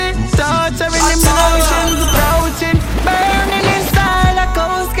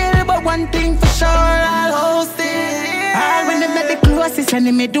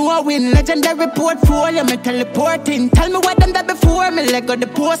enemy do a win. Legendary portfolio, me teleporting. Tell me what them that before me let go the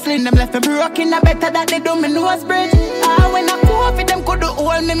porcelain. Them left me broken, I better that they do me nose bridge. When I go off it, them could do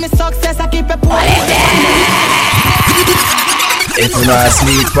hold me success, I keep it pouring. If you not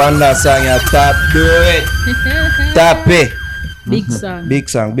sleep on that song, you tap, do it. Tap it. Big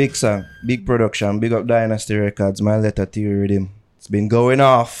song. Big production. Big up Dynasty Records. My letter to you rhythm. It's been going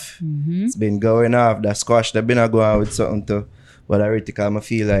off. It's been going off. That squash, they've been going with something to. But I really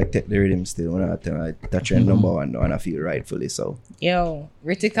feel like take the rhythm still. When I touch number one now, and I feel rightfully so. Yo,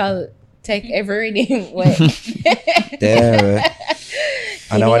 Ritical take every rhythm way. Damn.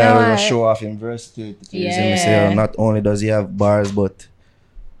 And I want to show off in versatility. Say, not only does he have bars, but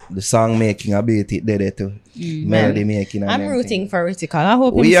the song making ability there too. Melody making. I'm rooting for Ritical. I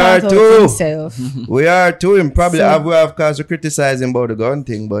hope we are too. Himself. We are too. Him probably have cause to criticize him about the gun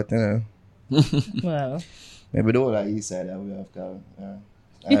thing, but you know. Well, maybe the whole east side that we have cause.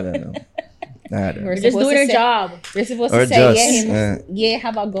 I don't know. We're just doing our job. We're supposed to say,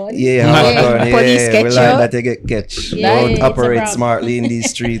 have a gun. Have a gun. Police catch we like that they get catch. Don't operate smartly in these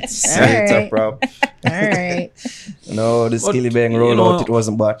streets. It's a prop. Alright. No, the Skilly Bang rollout, it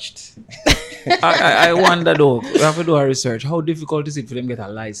wasn't botched. I wonder though, we have to do our research. How difficult is it for them to get a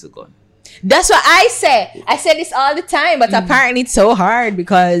license gun? That's what I say. I say this all the time, but apparently it's so hard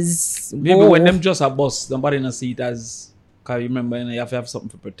because maybe when them just a bus, somebody in a seat as. Because you remember, you have to have something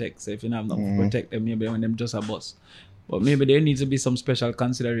to protect. So if you don't have nothing to protect them, maybe when them just a bus. But maybe there needs to be some special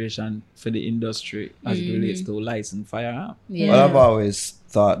consideration for the industry as it relates to licensed firearm. Yeah. Well, I've always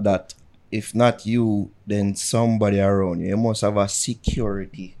thought that if not you, then somebody around you. You must have a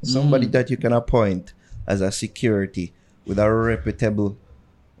security. Somebody that you can appoint as a security with a reputable,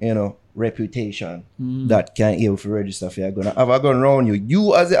 reputation that can able to register for your gun. Have a gun around you.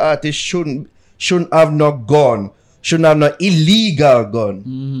 You as the artist shouldn't have no gun. Shouldn't have no illegal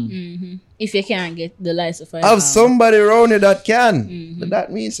gun. If you can't get the license, have somebody around you that can. But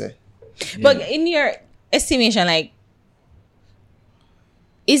that means it. But in your estimation, like,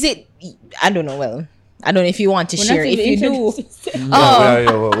 is it? I don't know. Well, I don't know if you want to share. If you do,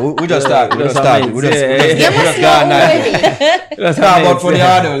 we just start. We just gone now. Let's talk about for the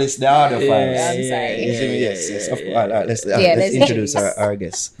audio list, the audio files. I'm sorry. Yes. Of course. Let's introduce our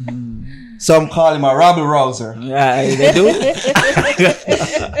guest. Some call him a Rabble Rouser. Yeah, they do.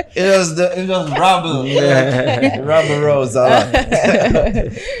 It was Rabble. Rabble Rouser.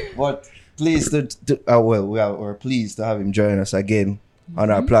 But pleased we're pleased to have him join us again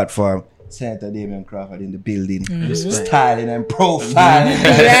on our platform. Senator Damion Crawford in the building. Styling and profiling.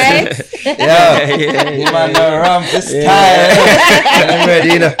 Right? Yeah. The man around for style. I'm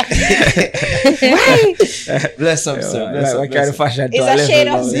ready, Right. Bless up, sir. Bless up. Kind of fashion. It's a shade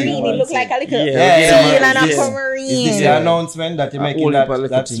of green. It looks like a little teal and aquamarine. Is this the announcement that you're making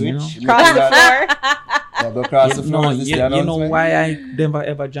that switch? Cross the floor. Go across the floor. You know why I never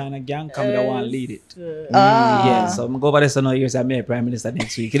ever join a gang? Come with the one lead it. Yeah, so I'm go over there so now years I'm a prime minister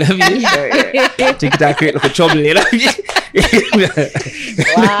next week. You know what I mean? Take it and create like a trouble, you know what I mean?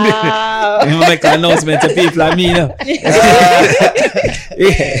 Wow. You make an announcement to people like me, you know.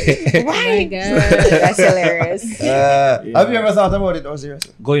 Oh my God, that's hilarious. Have you ever thought about it or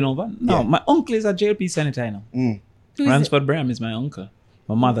seriously? Going over? No, my uncle is a JLP senator, you know. Ransford Bram is my uncle.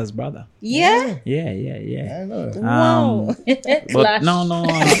 My mother's brother. Yeah. I know. Wow. But no.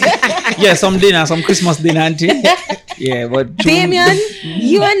 Yeah, some Christmas dinner, auntie. Yeah, but Damion,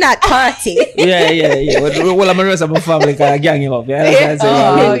 you are not party. Yeah. But all of my rest of my family kind of gang him up. Yeah.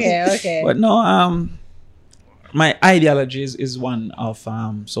 Okay. But no, my ideology is one of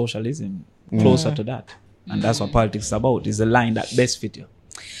socialism, closer to that, and that's what politics is about. Is the line that best fit you.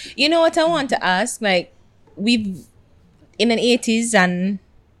 You know what I want to ask? Like, we've in the 80s and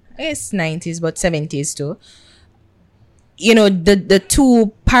I guess 90s, but 70s too. You know, the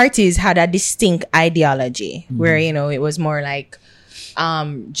two parties had a distinct ideology where, it was more like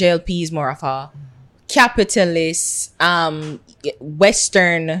JLP is more of a capitalist,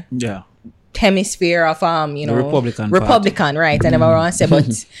 Western hemisphere of Republican, right? And everyone say,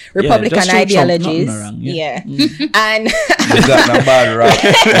 but Republican ideologies, and you got no bad rap.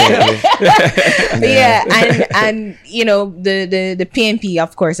 and the PNP,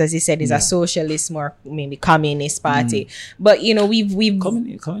 of course, as you said, is a socialist, more maybe communist party. But we've the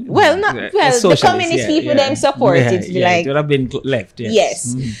communist people them support it. Like would have been left.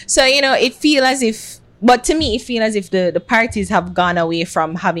 Yes. So it feels as if. But to me, it feels as if the parties have gone away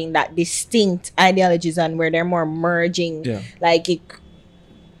from having that distinct ideologies and where they're more merging. Yeah. Like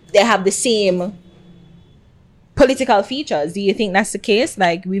they have the same political features. Do you think that's the case?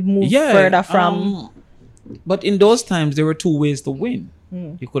 Like we've moved further from... But in those times, there were two ways to win.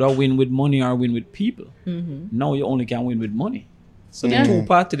 You could have win with money or win with people. Now you only can win with money. So the two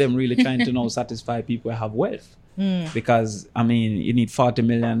part of them really trying to now satisfy people who have wealth. Because I mean you need 40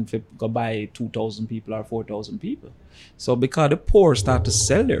 million to go buy 2,000 people or 4,000 people. So because the poor start to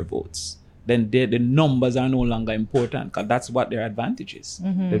sell their votes, then the numbers are no longer important because that's what their advantage is.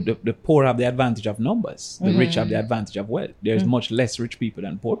 The poor have the advantage of numbers. The rich have the advantage of wealth. There's much less rich people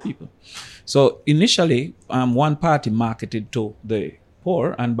than poor people. So initially, one party marketed to the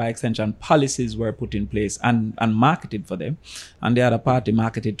poor, and by extension, policies were put in place and marketed for them. And the other party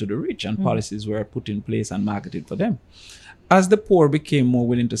marketed to the rich, and policies were put in place and marketed for them. As the poor became more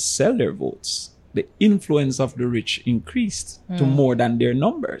willing to sell their votes, the influence of the rich increased to more than their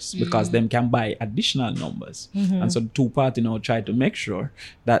numbers because them can buy additional numbers. And so the two parties now try to make sure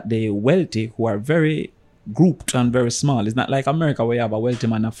that the wealthy, who are very grouped and very small, it's not like America where you have a wealthy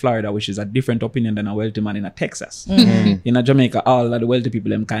man in Florida, which is a different opinion than a wealthy man in a Texas. In Jamaica, all of the wealthy people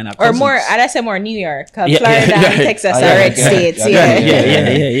them kind of or more, I'd say more New York, Florida and Texas are red states.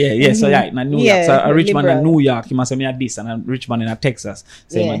 Yeah. So in New York, so a rich man in New York, he must say me a this, and a rich man in a Texas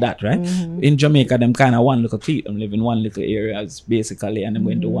say me that, right? In Jamaica, them kind of one little clique, them live in one little areas basically, and them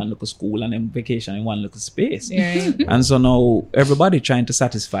went to one little school and them vacation in one little space. And so now everybody trying to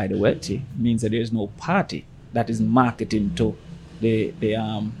satisfy the wealthy means that there's no party that is marketing to the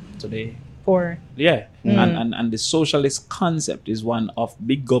poor. And the socialist concept is one of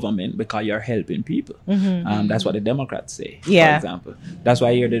big government because you're helping people. That's what the Democrats say, for example. That's why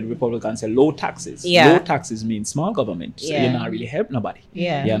I hear the Republicans say low taxes. Low taxes means small government. So you're not really help nobody.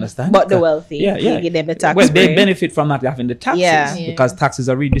 You understand? But the wealthy, you give them the tax. Well, they benefit from not having the taxes because tax is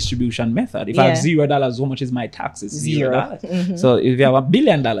a redistribution method. If I have $0, how much is my tax? It's $0. So if you have $1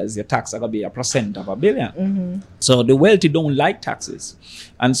 billion, your tax is going to be 1% of $1 billion. So the wealthy don't like taxes.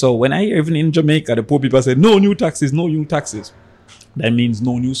 And so when I hear even in Jamaica, the poor people say, no new taxes, no new taxes. That means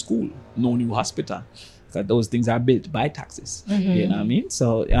no new school, no new hospital. Because those things are built by taxes. You know what I mean?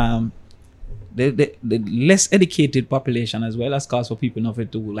 So the less educated population as well as cause for people not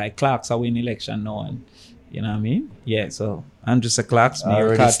to like clerks are winning election now, and you know what I mean? Yeah, so I'm just a clerks.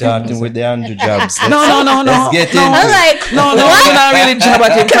 Already starting with the Andrew jobs. No. Let's get into it. No, we're not really job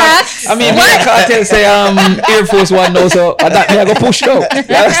at him. I mean, the cartel say Air Force One now, so that me I go push though.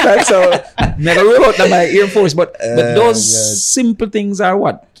 You understand? So me I go roll out my Air Force, but those simple things are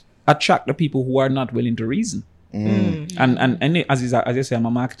what attract the people who are not willing to reason. And as I say, I'm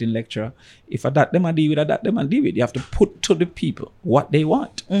a marketing lecturer. If that them a deal with that, them a deal with. You have to put to the people what they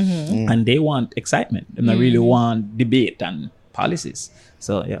want, and they want excitement. They really want debate and policies.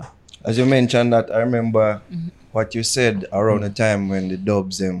 So yeah. As you mentioned that, I remember what you said around the time when the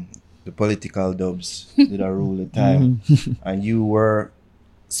dubs, the political dubs, did a rule the time, and you were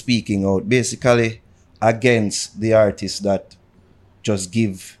speaking out basically against the artists that just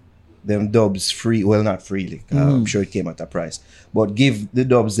give them dubs free, well not freely, I'm sure it came at a price, but give the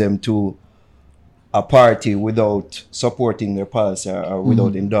dubs them to a party without supporting their policy or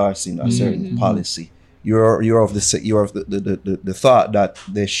without endorsing a certain policy. You're of the thought that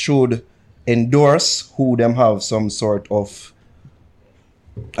they should endorse who them have some sort of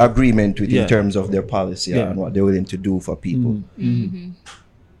agreement with in terms of their policy and what they're willing to do for people.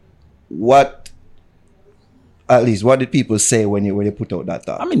 At least, what did people say when you put out that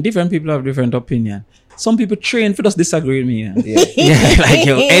thought? I mean, different people have different opinion. Some people train for just disagree with me. Like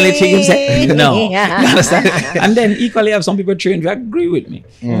anything you say, no. You understand? And then equally have some people train to agree with me.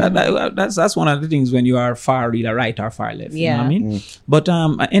 That's one of the things when you are far either right or far left. You know what I mean? But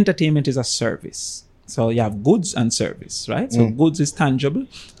entertainment is a service. So you have goods and service, right? So goods is tangible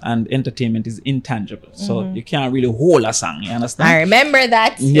and entertainment is intangible. So you can't really hold a song, you understand? I remember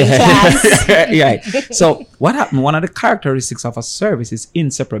that in class. Right. So what happened? One of the characteristics of a service is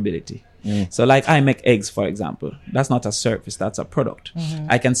inseparability. So like I make eggs, for example. That's not a service, that's a product.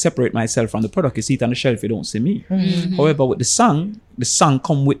 I can separate myself from the product. You see it on the shelf, you don't see me. However, with the song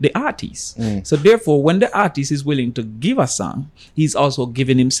come with the artist. So therefore, when the artist is willing to give a song, he's also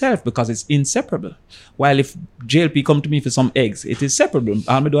giving himself because it's inseparable. While if JLP come to me for some eggs, it is separable.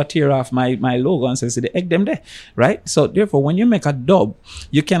 I'm going to tear off my logo and say, see the egg them there, right? So therefore, when you make a dub,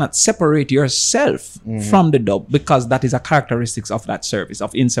 you cannot separate yourself from the dub because that is a characteristics of that service,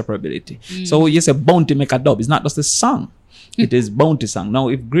 of inseparability. So when you say Bounty make a dub, it's not just a song. It is Bounty song. Now,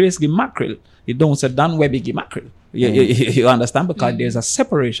 if Grace give mackerel, it don't say Dan Webby give mackerel. You understand? Because there's a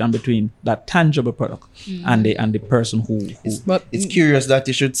separation between that tangible product and the person who it's curious that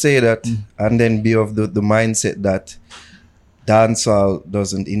you should say that and then be of the mindset that dancehall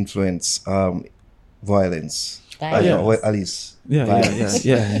doesn't influence violence. At least violence.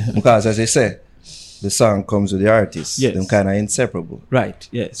 Because as I say, the song comes with the artist. Yes. Them kind of inseparable. Right.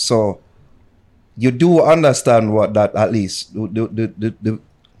 Yes. So you do understand what that, at least the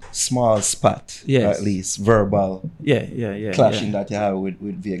small spot, Yes. at least verbal Yeah. clashing that you have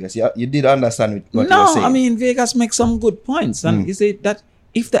with Vegas. You did understand what you were No, saying. I mean Vegas makes some good points, and you say that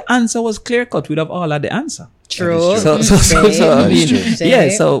if the answer was clear cut, we'd have all had the answer. True. So I mean, Say. yeah.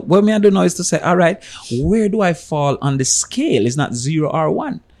 So what me I do now is to say, all right, where do I fall on the scale? It's not 0 or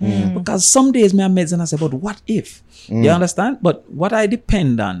 1, because some days me I meds and I say, but what if? You understand? But what I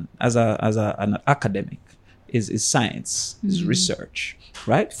depend on as an academic is science, is research,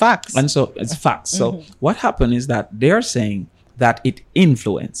 right? Facts. And so it's facts. So what happened is that they're saying that it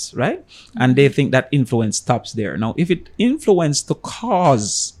influence, right? And they think that influence stops there. Now, if it influenced to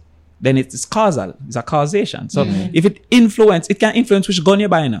cause, then it is causal. It's a causation. So if it can influence which gun you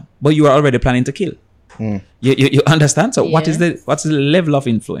buy now, but you are already planning to kill. You understand? So what's the level of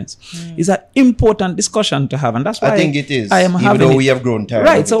influence? It's an important discussion to have, and that's why I think it is. I am even having though it. we have grown tired.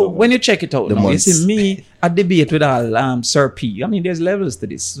 Right. of So it over when you check it out, the now, you months. see me a debate with all Sir P. I mean, there's levels to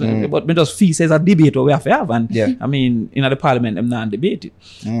this, but me just feel says a debate what we have to have, and I mean, in the parliament, I'm not debated.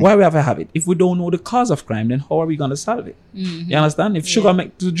 Why we have to have it? If we don't know the cause of crime, then how are we going to solve it? You understand? If sugar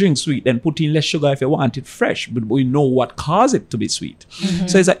make the drink sweet, then put in less sugar if you want it fresh, but we know what caused it to be sweet.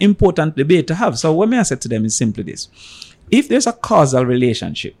 So it's an important debate to have. So what may I say to them is simply this: if there's a causal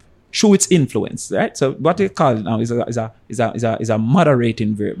relationship through its influence, right? So what they call it now is a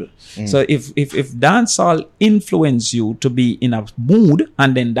moderating variable. So if dancehall influence you to be in a mood,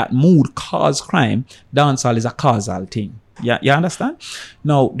 and then that mood cause crime, dancehall is a causal thing. Yeah, you understand?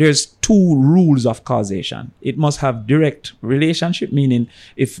 Now there's 2 rules of causation. It must have direct relationship, meaning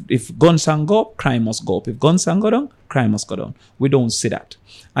if guns sound go up, crime must go up. If guns sound go down, crime must go down. We don't see that.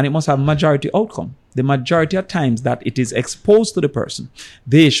 And it must have majority outcome. The majority of times that it is exposed to the person,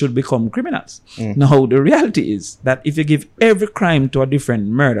 they should become criminals. Now, the reality is that if you give every crime to a different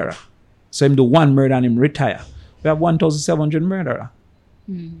murderer, so him do one murder and him retire, we have 1,700 murderer.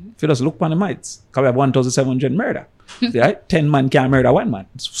 If you just look upon the mites, because we have 1,700 murder. Right? 10 man can't murder 1 man.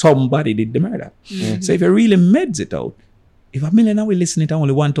 Somebody did the murder. So if you really meds it out, if a million are we listening to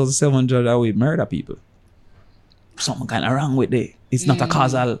only 1,700 are we murder people, something kind of wrong with it. It's not a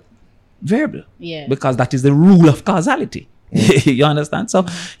causal variable. Yeah. Because that is the rule of causality. You understand? So,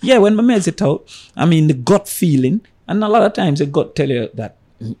 when we meds it out, I mean, the gut feeling, and a lot of times the gut tell you that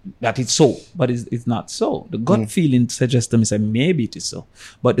it's so, but it's not so. The gut feeling suggests to me, say, maybe it is so.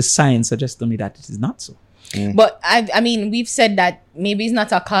 But the science suggests to me that it is not so. But I mean, we've said that maybe it's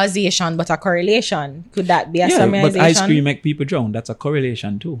not a causation, but a correlation. Could that be a summarization? But ice cream make people drown. That's a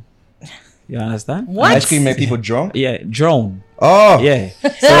correlation too. You understand? What? Ice cream make people drunk? Yeah, drown. Oh. Yeah.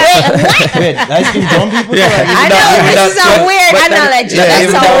 Wait, ice cream drunk people? I know, this is a weird analogy.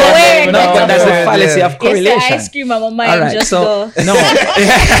 That's a weird But that's the fallacy Yeah. of correlation. It's the ice cream on my mind. All right, Just so go. no,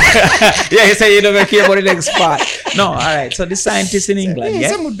 you say you don't care about the next part. No, all right. So the scientists in England,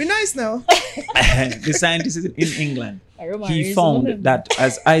 Some would be nice now. the scientists in England, he found that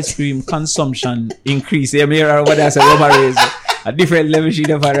as ice cream consumption increased, you hear what I said, a different level she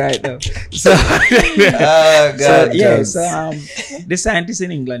never right now. So, the scientist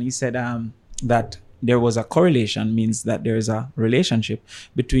in England, he said that there was a correlation, means that there is a relationship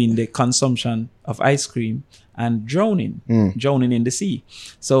between the consumption of ice cream and drowning in the sea.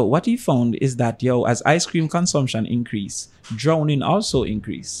 So what he found is that as ice cream consumption increase, drowning also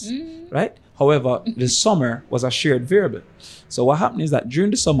increase, right? However, the summer was a shared variable. So what happened is that during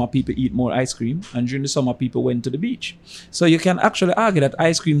the summer, people eat more ice cream, and during the summer, people went to the beach. So you can actually argue that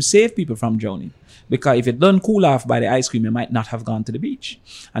ice cream saved people from drowning, because if it don't cool off by the ice cream, you might not have gone to the beach.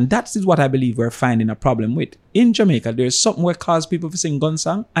 And that is what I believe we're finding a problem with. In Jamaica, there's something where cause people to sing gun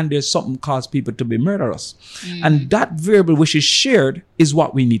song, and there's something cause people to be murderous. And that variable which is shared is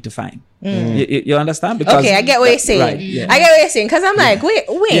what we need to find. You understand? Because okay, I get what you're saying. Right, yeah. I get what you're saying, because I'm like,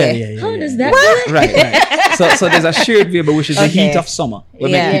 wait. How does that work? Right. So there's a shared variable which is the heat of summer,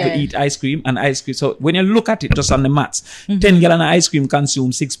 where Yeah. people eat ice cream and ice cream. So when you look at it just on the maths, 10 gallon of ice cream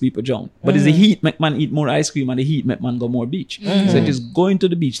consume 6 people drown. But it's the heat make man eat more ice cream, and the heat make man go more beach. So it is going to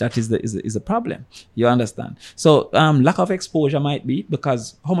the beach that is the problem. You understand? So lack of exposure might be,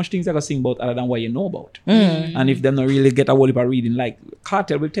 because how much things you gonna sing about other than what you know about. And if them not really get a whole heap of reading, like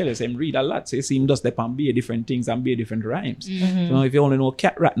Cartel will tell us him read a lot. So you see him just depend on be different things and be different rhymes. So if you only know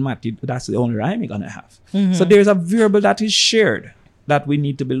cat, rat, mat, that's the only rhyme you're gonna have. So there's a variable that is shared that we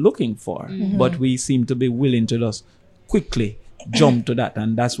need to be looking for, but we seem to be willing to just quickly jump to that,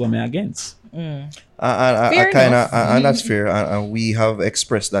 and that's what I'm against. And that's fair, and we have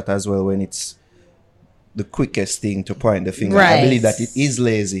expressed that as well when it's the quickest thing to point the finger. I Right. believe that it is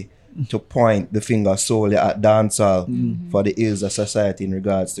lazy to point the finger solely at dancehall for the ills of society in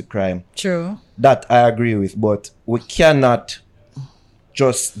regards to crime. True. That I agree with, but we cannot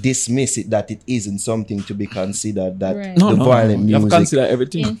just dismiss it that it isn't something to be considered, that Right. the violent You have to music consider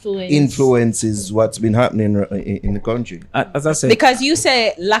everything. influences what's been happening in the country. As I said, Because you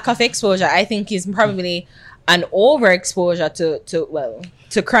say lack of exposure, I think is probably an overexposure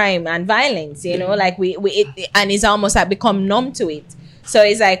to crime and violence. You know, like and it's almost like become numb to it. So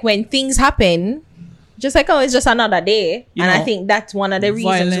it's like when things happen, just like, oh, it's just another day. I think that's one of the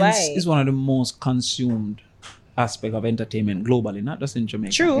reasons violence why. is one of the most consumed aspect of entertainment globally, not just in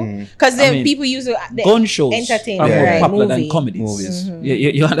Jamaica. True, because people use the gun shows entertainment, are more right, popular movie. than comedies.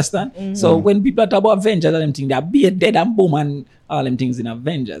 You understand? So when people talk about Avengers, them think they're be dead and boom and all them things in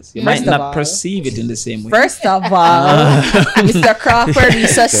Avengers. You might First of not all- perceive it in the same way. First of all, Mr. Crawford, we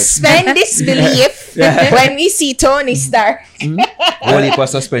suspend disbelief when we see Tony Stark. Only for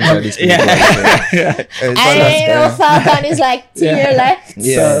suspension of this. And Falcon is like to your left.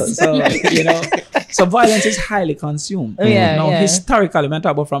 Yeah. So violence is highly consumed. Yeah, Now, yeah. historically, we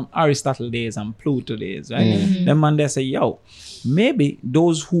talk about from Aristotle days and Pluto days, right? Them man they say, yo, maybe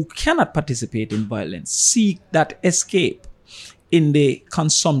those who cannot participate in violence seek that escape in the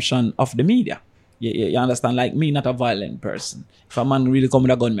consumption of the media. You understand? Like me, not a violent person. If a man really come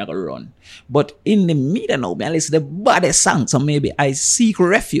with a gun, me I go run. But in the media now, me I listen to the baddest song, so maybe I seek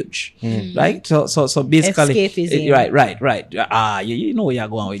refuge, right? So basically, Escapism. right. You know where you're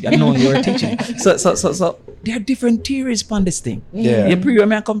going with. I know you're teaching. So there are different theories on this thing. Yeah. You pre where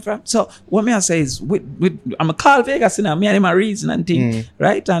me I come from. So what me I say is, with I'm a Carl Vegas, you know, me and him a reason and thing,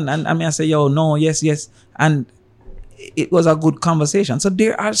 right? And me I say, yo, no, yes, and it was a good conversation. So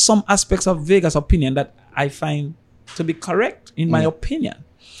there are some aspects of Vegas' opinion that I find to be correct, in my opinion.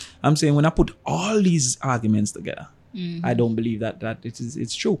 I'm saying when I put all these arguments together, I don't believe that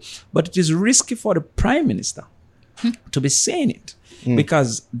it's true. But it is risky for the Prime Minister to be saying it,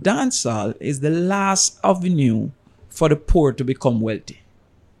 because dancehall is the last avenue for the poor to become wealthy.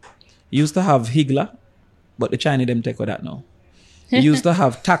 You used to have Higgler, but the Chinese them take with that now. You used to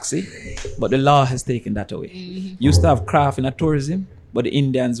have taxi, but the law has taken that away. You used to have craft in a tourism, but the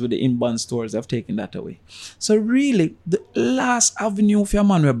Indians with the inbound stores have taken that away. So really, the last avenue for a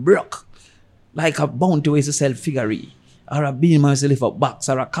man were broke, like a bounty where to sell figurine, or a bean man to live a box,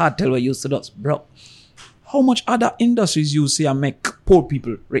 or a cartel where used to just broke. How much other industries you see and make poor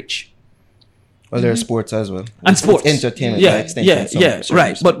people rich? Well, there's sports as well. And sports, entertainment, by extension,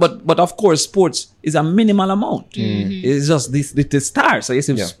 right. But of course, sports is a minimal amount. It's just the stars. So you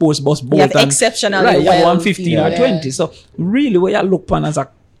see, sports bus boat, You have and exceptional right, you have wealth, 115 or 20. So really, what you look upon as a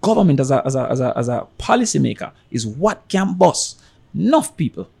government, as a policy maker, is what can boss enough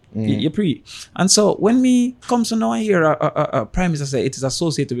people. And so when me comes to now hear a prime minister say it is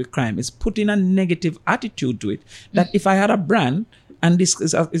associated with crime, it's putting a negative attitude to it. That if I had a brand, and this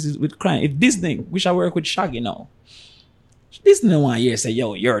is with crime. If Disney, which I work with Shaggy now, Disney one year say,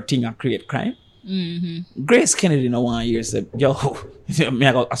 yo, your thing I create crime. Grace Kennedy no one year say, yo, me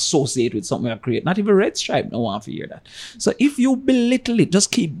I got associate with something I create. Not even Red Stripe no one to hear that. So if you belittle it,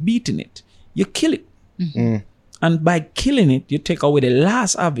 just keep beating it, you kill it. And by killing it, you take away the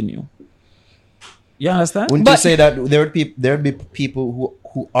last avenue. You understand? Wouldn't you say that there would be people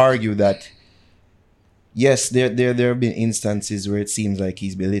who argue that yes, there have been instances where it seems like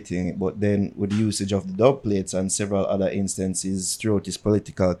he's belittling it, but then with the usage of the dub plates and several other instances throughout his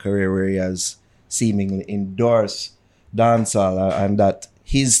political career where he has seemingly endorsed dancehall, and that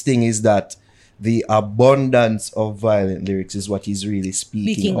his thing is that the abundance of violent lyrics is what he's really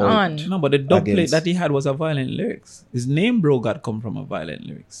speaking out on. No, but the dub plate against. that he had was a violent lyrics. His name bro got come from a violent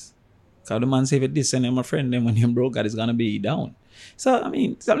lyrics. Because the man say if this and my friend, then when him bro got is gonna be down. So I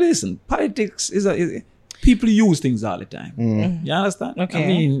mean, listen, politics is people use things all the time. You understand? Okay. I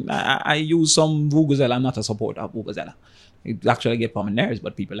mean, I use some Vuvuzela. I'm not a supporter of Vuvuzela. It actually get on my nerves,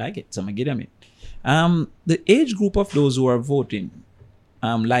 but people like it, so I give them it. The age group of those who are voting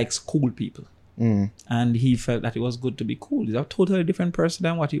likes cool people. And he felt that it was good to be cool. He's a totally different person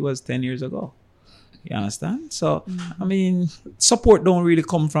than what he was 10 years ago. You understand? So, I mean, support don't really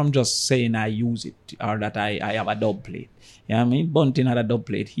come from just saying I use it or that I have a dub plate. You know what I mean? Bunting had a dub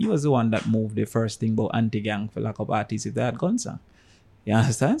plate. He was the one that moved the first thing about anti-gang for lack of artists if they had guns on. You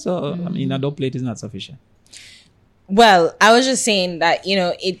understand? So, I mean, a dub plate is not sufficient. Well, I was just saying that, you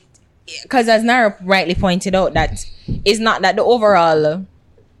know, because as Nara rightly pointed out, that it's not that the overall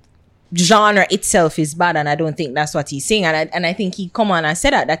genre itself is bad, and I don't think that's what he's saying. And I think he come on and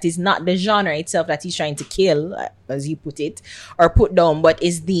said that is not the genre itself that he's trying to kill, as you put it, or put down, but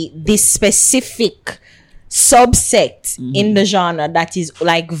is this specific subsect in the genre that is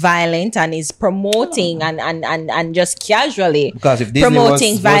like violent and is promoting and just casually because if Disney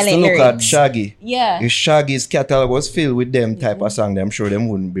promoting was violent to look lyrics. at Shaggy, Yeah. if Shaggy's catalog was filled with them type of song, I'm sure them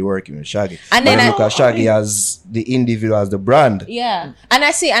wouldn't be working with Shaggy. And But then they I- look at Shaggy as the individual, as the brand. Yeah. And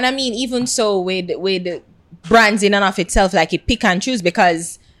I mean, even so with brands in and of itself, like it pick and choose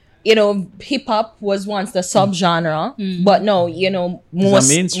because, you know, hip hop was once the subgenre, but no, you know, most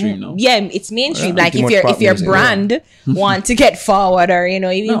mainstream now. Yeah, it's mainstream. Yeah. Like Pretty much pop if your music, brand want to get forward, or you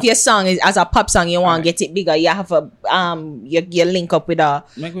know, even if your song is as a pop song, you want to get it bigger, you have a you link up with a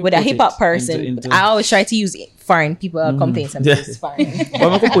Make me with a put hip hop it person. into- I always try to use foreign people complain sometimes it's foreign.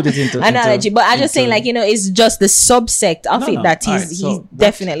 Well, we could put it into Analogy, but I'm just saying, like, you know, it's just the subsect of it that Alright, he's so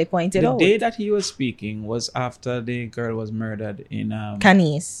definitely pointed the out. day that he was speaking was after the girl was murdered in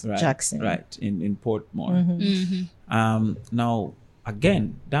Canis right, Jackson. right in Portmore. Now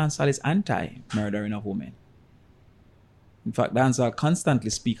again, dancehall is anti-murdering of women. In fact, dancehall constantly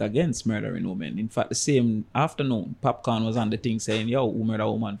speak against murdering women. In fact, the same afternoon, Popcorn was on the thing saying, "Yo, who murder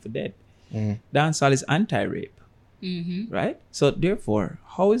a woman for dead?" Dancehall is anti-rape, right? So therefore,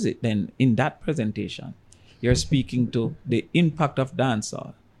 how is it then in that presentation you're speaking to the impact of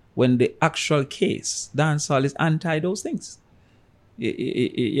dancehall when the actual case dancehall is anti those things?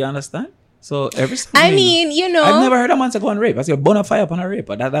 You understand? So I mean, you know, I've never heard a man say go and rape. I say bona fire upon a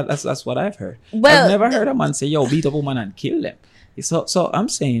raper. That's what I've heard. Well, I've never heard a man say, yo, beat up a woman and kill them. So I'm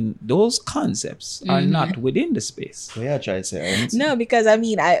saying those concepts are not within the space. So yeah, try to say. Right? no, because I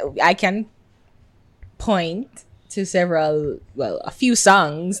mean, I can point to a few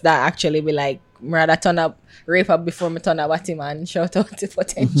songs that actually be like, rather turn up rape up before me turn up Watty man. Shout out to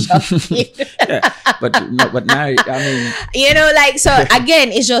potential kid. Yeah, but now I mean, You know, like, so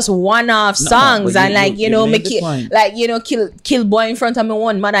again, it's just one-off songs, but and like, you know, made me the point. like, you know, kill boy in front of me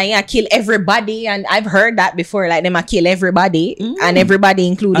one man, and yeah, kill everybody, and I've heard that before, like them a kill everybody, and everybody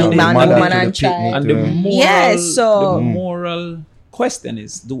including And man, mother woman, to the and child. and the moral, Yes, so- the moral question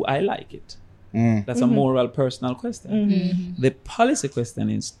is, do I like it? That's a moral, personal question. The policy question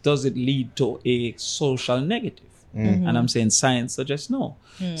is, does it lead to a social negative? And I'm saying science suggests no.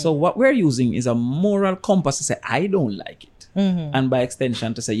 So what we're using is a moral compass to say, I don't like it. And by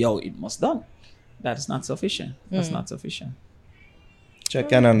extension to say, yo, it must done. That's not sufficient. That's not sufficient. I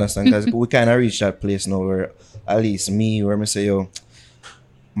can understand because we kind of reach that place now where at least me, where me say, yo,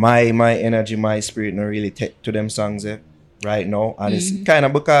 my energy, my spirit not really take to them songs right now. And it's kind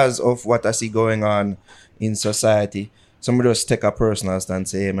of because of what I see going on in society. Somebody just take a personal stance and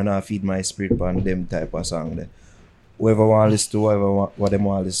say, hey, I'm not feed my spirit on them type of song there. Whoever want to listen to, what them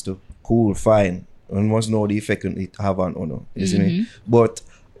want to listen to, cool, fine. We must know the effect it have on uno. You see me? But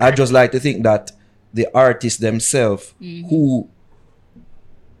I just like to think that the artists themselves who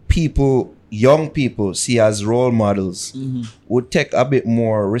young people see as role models would take a bit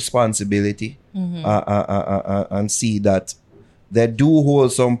more responsibility and see that they do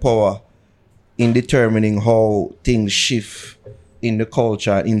hold some power in determining how things shift in the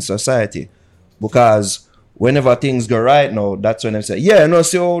culture, in society. Because whenever things go right now, that's when they say, yeah, no,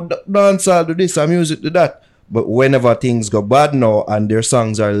 see, oh, dancehall do this and music do that. But whenever things go bad now and their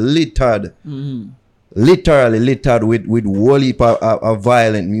songs are littered, literally littered with whole heap of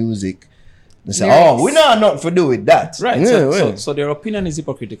violent music, they say, oh, we know nothing to do with that. Right. Yeah, So their opinion is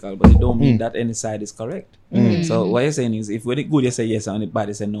hypocritical, but it don't mean that any side is correct. So what you're saying is, if when it good, you say yes, and when it bad,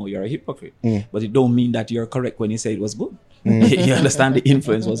 you say no, you're a hypocrite. But it don't mean that you're correct when you say it was good. You understand the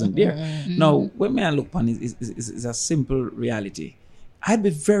influence wasn't there. Now, when I look upon it, is a simple reality. I'd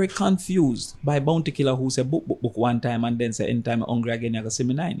be very confused by Bounty Killer who said book one time and then say anytime I'm hungry again, I go see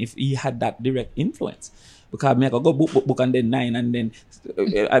me 9. If he had that direct influence. Because me I go book and then 9 and then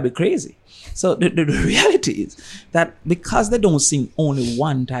I'd be crazy. So the reality is that because they don't sing only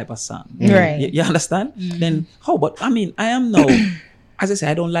one type of song, Right. you understand? Then how? But I mean, I am now, as I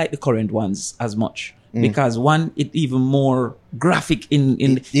say, I don't like the current ones as much. Because one, it even more graphic in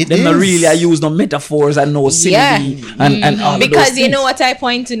It them not is. really I use no metaphors and no simile and all of Because those you know things. what I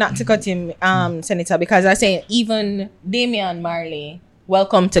point to, not to cut him, Senator, because I say even Damion Marley,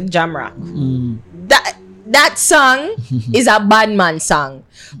 Welcome to Jamrock. That song is a bad man song.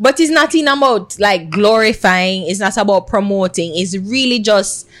 But it's not in about like glorifying, it's not about promoting, it's really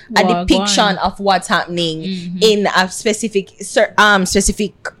just a Well, depiction go on. of what's happening in a specific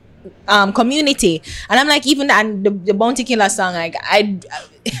community. And I'm like, even the Bounty Killer song, like I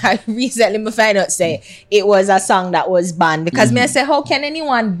recently me find out say it was a song that was banned because me I say, how can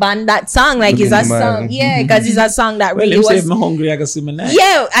anyone ban that song? Like it's a song, because it's a song that Well, really him say was, if I'm hungry, I go see me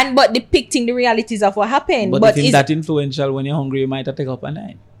 9. but depicting the realities of what happened. But But if him it's, that influential when you're hungry, you might have take up a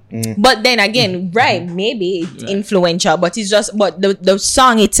 9. But then again, right, maybe it's influential, but it's just, but the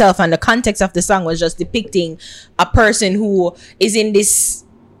song itself and the context of the song was just depicting a person who is in this,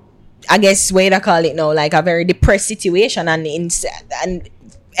 I guess, way to call it now, like a very depressed situation, and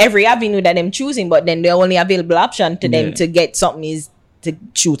every avenue that them choosing, but then the only available option to them to get something is to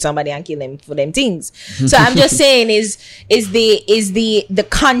shoot somebody and kill them for them things. So I'm just saying is the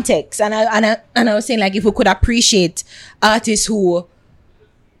context, and I was saying, like, if we could appreciate artists who,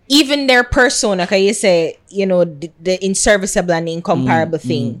 even their persona, can you say, you know, the inserviceable and incomparable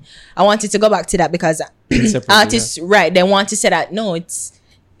thing. I wanted to go back to that because artists, right, they want to say that, no, it's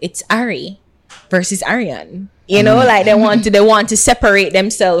Ari versus Ariane. You know, like they want to separate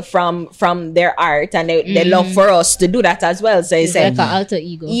themselves from their art, and they love for us to do that as well. So it's like an alter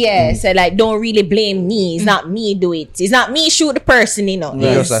ego. Yeah, so like, don't really blame me. It's not me do it. It's not me shoot the person, you know.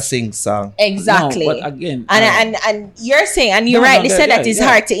 It's just a sing song. Exactly. No, but again, and you're saying, and you're right. They said that it's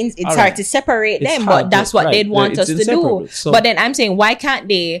hard to hard to separate them, but that's what they'd want us to do. So, but then I'm saying, why can't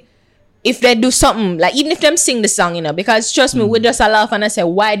they? If they do something, like, even if them sing the song, you know, because trust me, we just a laugh and I say,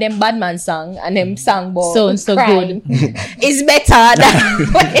 why them bad man song and them song about so and so good is better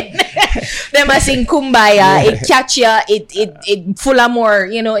than when them a sing Kumbaya. It catchier, it full of more,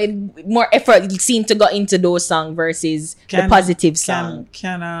 you know, it more effort seem to go into those songs versus the positive song.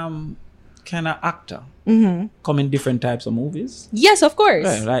 Can an actor come in different types of movies? Yes, of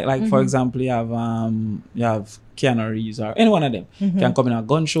course. Right, like for example, you have Keanu Reeves or any one of them can come in a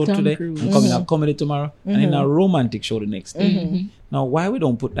gun show today, and come in a comedy tomorrow, and in a romantic show the next day. Now, why we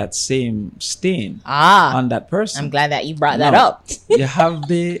don't put that same stain on that person? I'm glad that you brought that up. You have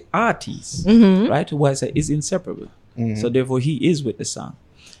the artist, right, who I say is inseparable. So therefore, he is with the song.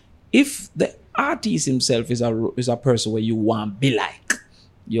 If the artist himself is a person where you want to be like,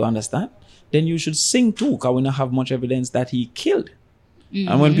 you understand? Then you should sing too, because we don't have much evidence that he killed.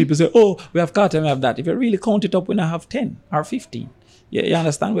 And when people say, oh, we have Cartel, we have that, if you really count it up, we now have 10 or 15. You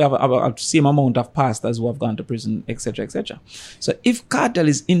understand? We have a same amount of pastors who have gone to prison, etc., etc. So if Cartel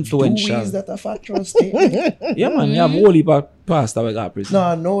is influential... Is that a factual statement? Yeah, man, you have a whole heap of pastors who got to prison. No,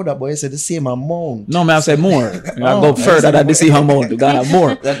 I know that, but you said the same amount. No, I say more. I go further than the same amount. You got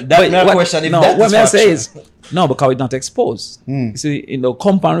more. That's my question. If that what is I say is, no, because it's not exposed. You see, in the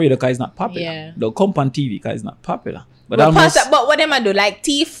compound radio, because it's not popular. Yeah. The compound TV, because it's not popular. But what them I do? Like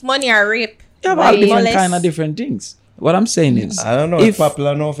thief, money, or rape? You have all different kind of different things. What I'm saying is, I don't know if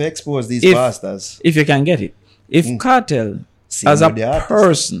popular enough to expose these pastors. If you can get it. If Cartel, as a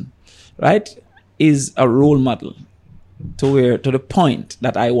person, right, is a role model to the point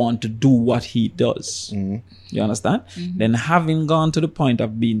that I want to do what he does. You understand? Then having gone to the point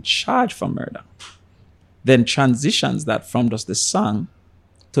of being charged for murder, then transitions that from just the song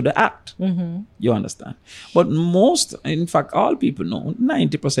to the act. You understand? But most, in fact, all people know,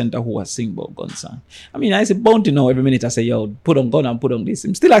 90% of who are sing about gun song. I mean, I say bounty now every minute I say, yo, put on gun and put on this.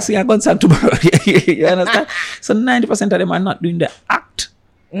 I'm still sing a gun song tomorrow. You understand? So 90% of them are not doing the act.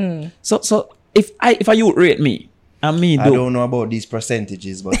 So if you rate me, I don't know about these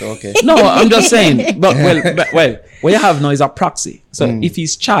percentages, but okay. No, I'm just saying. But what you have now is a proxy. So if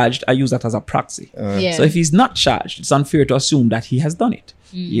he's charged, I use that as a proxy. So if he's not charged, it's unfair to assume that he has done it.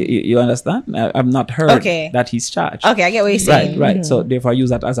 You understand? I've not heard that he's charged. Okay, I get what you're saying. Right. So therefore, I use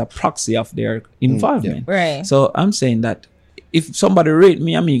that as a proxy of their involvement. Right. So I'm saying that if somebody rate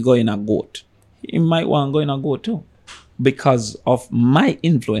me and me go in a goat, he might want to go in a goat too, because of my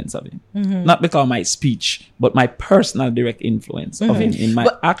influence of him, not because of my speech, but my personal direct influence of him in my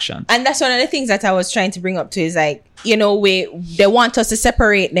action. And that's one of the things that I was trying to bring up to, is like, you know, they want us to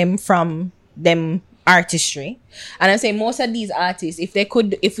separate them from them artistry, and I'm saying most of these artists,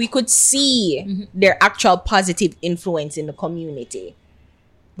 if we could see their actual positive influence in the community,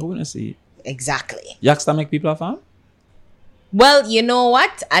 we're gonna see it. Exactly. Yaksta make people a fan? Well, you know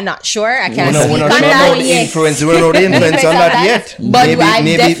what? I'm not sure. I can't speak on on that yet. We don't know the influence on that yet. But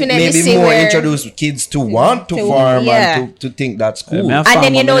maybe more introduce kids to want to farm and to think that's cool. And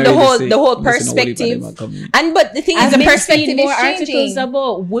then you know the whole perspective. And but the thing is, the perspective more is articles changing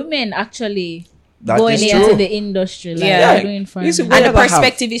about women actually That going is into true. the industry, like doing farming. and the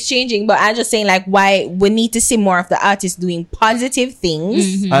perspective is changing. But I'm just saying, like, why we need to see more of the artists doing positive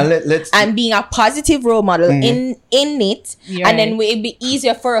things and being a positive role model in it, and then it'd be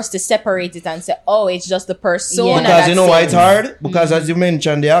easier for us to separate it and say, oh, it's just the persona. Because you know why it's hard? Because as you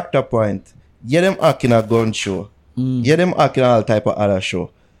mentioned, the actor point, them acting a gun show, them acting all type of other show.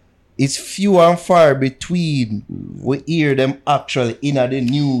 It's few and far between we hear them actually in the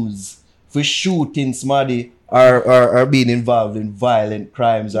news for shooting somebody or being involved in violent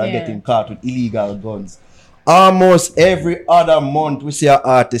crimes or getting caught with illegal guns. almost every other month we see an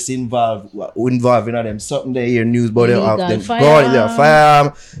artist involved in them. Something they hear news about them, Illegal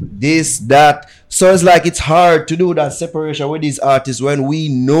firearm, this, that. So it's like it's hard to do that separation with these artists when we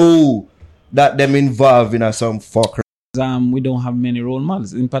know that them involved in some fuck. We don't have many role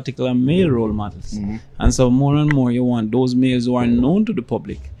models, in particular male role models. And so more and more you want those males who are known to the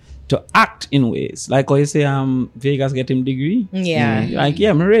public to act in ways. Like how you say Vegas get him degree. Yeah. Like, yeah,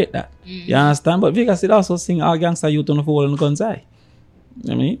 I rate that. You understand? But Vegas did also sing All Gangsta Youth on the Fall and Guns Eye.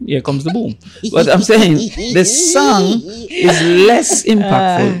 I mean, here comes the boom. But I'm saying the song is less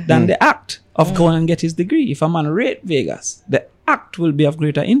impactful than the act of going and get his degree. If a man rate Vegas, the act will be of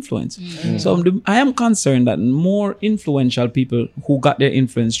greater influence. So I am concerned that more influential people who got their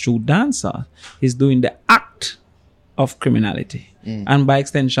influence through dancer is doing the act of criminality. And by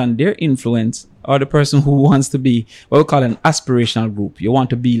extension, their influence or the person who wants to be what we call an aspirational group. You want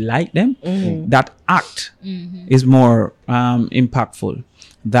to be like them. That act is more impactful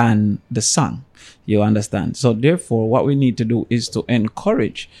than the song. You understand? So therefore, what we need to do is to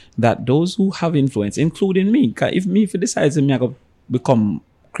encourage that those who have influence, including me, if he decides to me I go become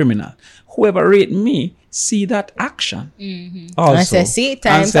criminal, whoever rate me, see that action. Also, I say, see,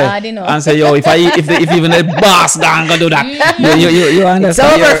 time's hard enough. And say, yo, if even the boss gonna do that, you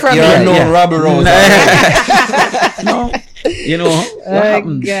understand? It's over from you're here. no Rabble Rouser. No, you know what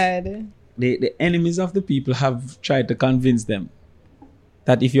happens? God. The enemies of the people have tried to convince them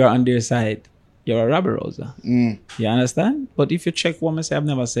that if you're on their side, you're a Rabble Rouser. You understand? But if you check what I say, I've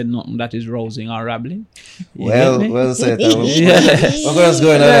never said nothing that is rousing or rabbling. Well said. What's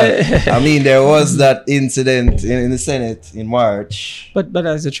going on? I mean, there was that incident in the Senate in March. But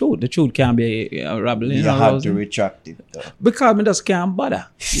that's the truth. The truth can't be rabbling. You have to retract it, though. Because me just can't bother.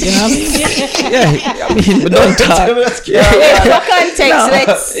 You know what I mean? I mean, but don't talk. For context,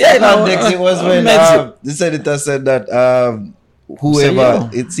 Context, it was when the senator said that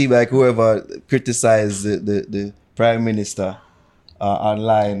it seemed like whoever criticized the prime minister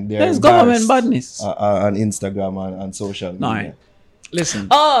online, there's government badness on Instagram and social media. No, listen.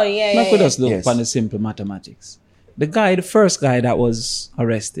 Oh yeah. Let us look upon the simple mathematics. The first guy that was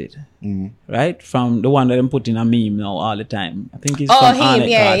arrested, right, from the one that I'm putting a meme now all the time. I think he's from him,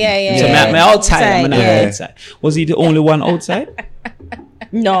 yeah. So I'm outside. I'm not outside. Was he the only one outside?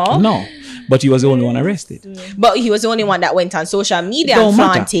 No. But he was the only one arrested. But he was the only one that went on social media Don't and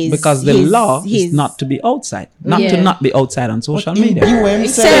matter, flaunt his... because the law is not to be outside. Not be outside on social media.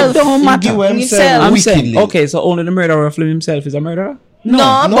 Himself. Don't matter. Himself. I'm saying, okay, so only the murderer of himself is a murderer?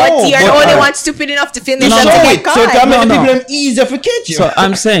 No, but you're the only one stupid enough to film this and to get caught. So to make the people easier for catch you. So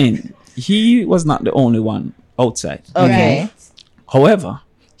I'm saying, he was not the only one outside. Okay. However,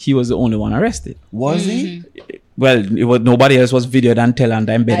 he was the only one arrested. Was he? Well, nobody else was videoed and tell and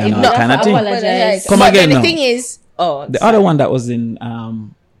embed and all that kind of thing. Come again now. now. The thing is, the other one that was in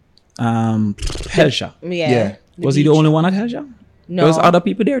Hellshire. Yeah. Was he the only one at Hellshire? No. There was other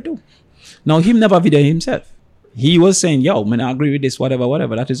people there too. Now, him never videoed himself. He was saying, yo, man, I agree with this, whatever.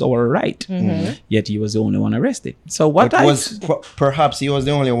 That is our right. Yet he was the only one arrested. So what perhaps he was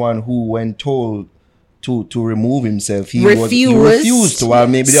the only one who, when told to remove himself, he refused to. While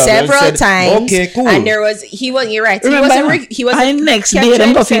maybe the several others said, times. Okay, cool. And you're right. Remember, he wasn't next day,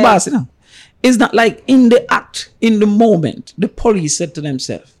 them go feel boss, you know. It's not like in the act, in the moment, the police said to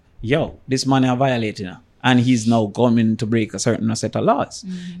themselves, yo, this man is violating her. And he's now coming to break a certain set of laws.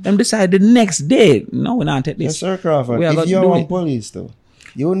 Them decide the next day, no, we're not take this. Yes, sir, Crawford. If you're on police, though,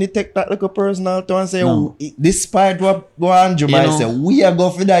 you only take that like a personal to and say, despite what Andrew might say, we are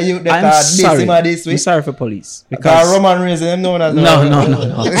going for that youth that I'm sorry. This way. I'm sorry for police. Because Roman raising them known as No. No,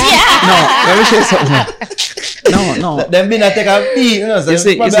 let me say something. No. Them been take a beat, you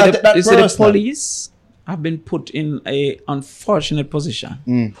see the police have been put in a unfortunate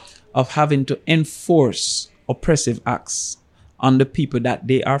position of having to enforce oppressive acts on the people that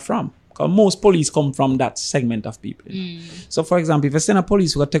they are from. Because most police come from that segment of people. So, for example, if you send a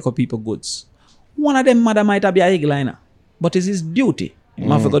police who take up people goods, one of them mother might be a eagle, but it's his duty. He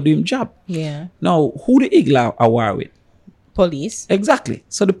must go do his job. Yeah. Now, who the eagle are war with? Police. Exactly.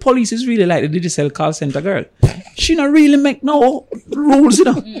 So the police is really like the digital call center girl. She not really make no rules, you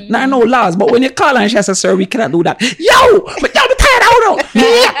know. Not no laws. But when you call her and she says, sir, we cannot do that. Yo, but y'all be tired out.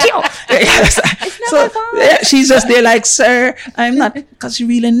 So she's just there like, sir, I'm not. Because she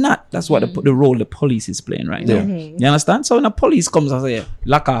really not. That's what the role the police is playing right now. You understand? So when the police comes and say,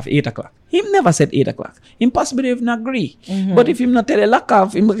 lock off 8 o'clock. Him never said 8 o'clock. Impossible if not agree. But if him not tell you lock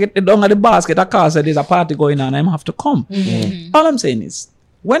off, him get down at the basket, a car said there's a party going on, I have to come. All I'm saying is,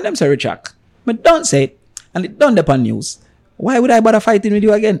 when them say retract, but don't say it, and it done upon news, why would I bother fighting with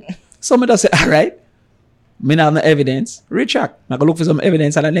you again? So me just say, all right, Me not have no evidence. Retract. I go look for some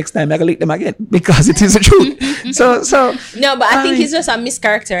evidence, and the next time I go lick them again because it is the truth. So No, but I think it's just a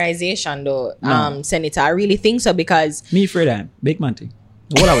mischaracterization, though, Senator. I really think so because me afraid I am big man thing.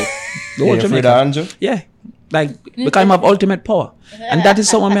 The whole of it. The whole Yeah, afraid Jamaica. of Andrew? Yeah. Like because I have ultimate power. And that is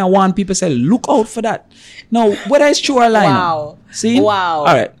something I want people say, look out for that. Now, whether it's true or lie. Wow. See? Wow. All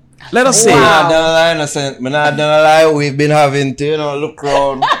right. Let us say Me not done a lie, innocent. Me not done a lie. We've been having to, look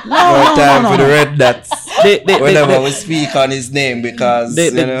around. no, for the red dots. Whenever the, we speak on his name because,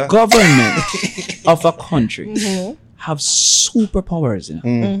 the government of a country have superpowers,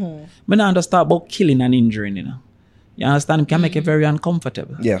 Me not understand about killing and injuring, You understand? It can make you very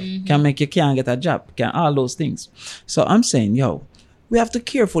uncomfortable. Yeah. Can make you can't get a job. Can all those things. So I'm saying, we have to be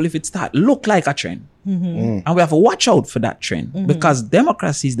careful if it start look like a trend. And we have to watch out for that trend because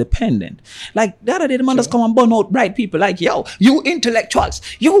democracy is dependent. Like the other day, the man just come and burn out bright people like, you intellectuals,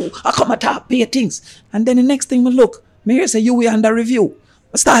 I come and talk pay things. And then the next thing we look, me here say, we under review.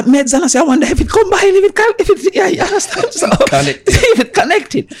 I start meds and I say, I wonder if it combined, you understand? So, if it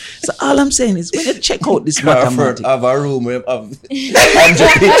connected. So all I'm saying is, when you check out this Crawford mathematics. have a room with a Andrew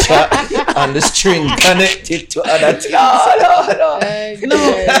picture and the string connected to other things.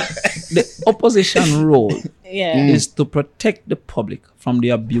 The opposition role Yeah. is to protect the public from the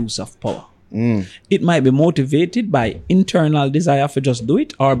abuse of power. It might be motivated by internal desire for just do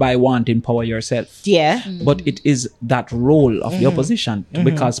it or by wanting power yourself. Yeah. But it is that role of the opposition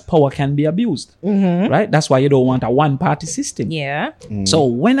because power can be abused. Right? That's why you don't want a one-party system. Yeah. So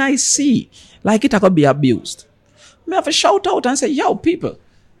when I see like it could be abused, I have to shout out and say, people,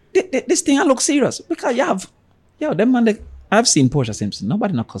 this thing I look serious because you have, them man, I've seen Portia Simpson,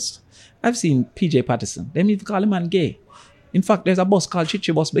 nobody no cuss. I've seen PJ Patterson, them even call him man gay. In fact, there's a bus called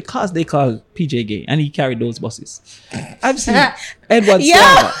Chichi Bus because they call PJ gay and he carried those buses. I've seen Edward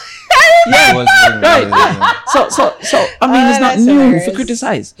Slava. Right. So I mean, it's not that's new hilarious. for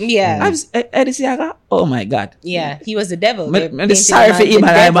criticize. Yeah. Eddie Siaga, oh my God. Yeah. He was the devil. I'm sorry for him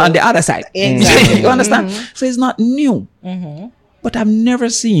and I'm on the other side. Exactly. You understand? So it's not new. But I've never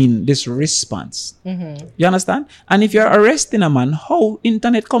seen this response. You understand? And if you're arresting a man, how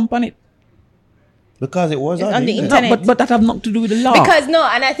internet company? Because it was on the No, internet. but that have nothing to do with the law. Because no,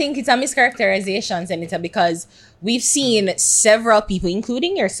 and I think it's a mischaracterization, Senator, because we've seen several people,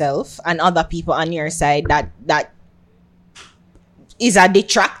 including yourself and other people on your side, that is a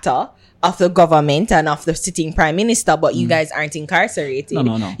detractor of the government and of the sitting prime minister, but you guys aren't incarcerated.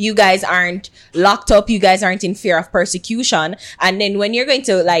 No. You guys aren't locked up. You guys aren't in fear of persecution. And then when you're going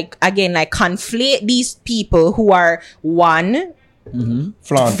to conflate these people who are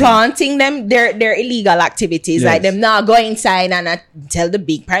flaunting them their illegal activities, Yes. like them now go inside and tell the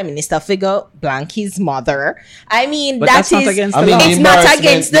big prime minister figure blank his mother. I mean, But that that's not is against I the mean, law. it's not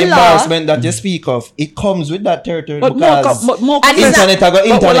against the law. embarrassment that you speak of, it comes with that territory But because more And it's internet I got but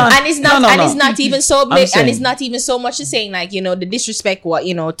hold internet. on. and it's not No. and it's not even so big, and saying- it's not even so much as saying like, the disrespect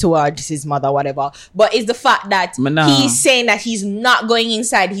towards his mother, whatever, but it's the fact that But nah. he's saying that he's not going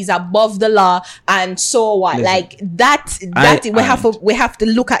inside, he's above the law, and so what? Listen, Like that we have to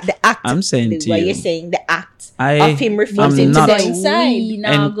look at the act. I'm saying to what you, you're saying, the act I of him am refusing to not go inside. We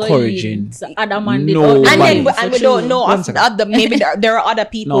now go encouraging in. Other man did nobody. And then For we don't know One of second. other, maybe there are other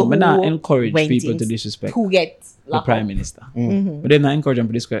people No, who but not encourage went people in, to disrespect who get the locked prime up. minister. But they're not encouraging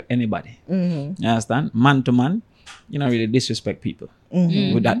to disrespect anybody. You understand? Man to man, you don't really disrespect people.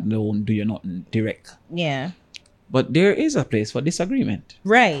 With that, they won't do you nothing direct. Yeah. But there is a place for disagreement.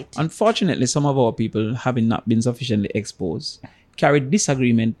 Right. Unfortunately, some of our people, having not been sufficiently exposed, carry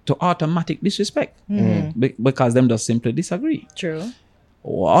disagreement to automatic disrespect because them just simply disagree. True.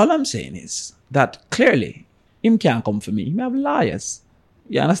 All I'm saying is that clearly, him can't come for me. He have lawyers.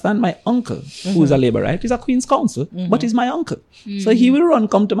 You understand? My uncle, who's a labor right, is a Queen's Counsel, but he's my uncle. So he will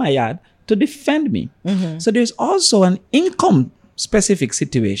come to my yard to defend me. So there's also an income-specific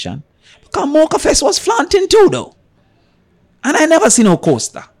situation. Because Mocha Fest was flaunting too, though. And I never seen no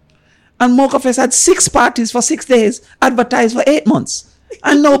coaster. And Mocha Fest had 6 parties for 6 days, advertised for 8 months.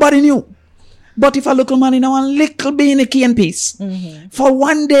 And nobody knew. But if a local man in one little beanie key and piece for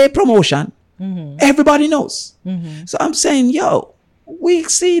 1 day promotion, everybody knows. So I'm saying, we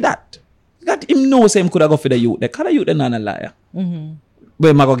see that. That him knows him could have go for the youth. The kind of youth, they're not a liar. But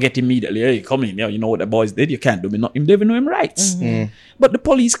I'm going to get immediately, hey, come in, you know what the boys did, you can't do me nothing. They even know him rights. But the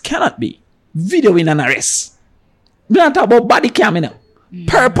police cannot be videoing an arrest. We don't talk about body cam now.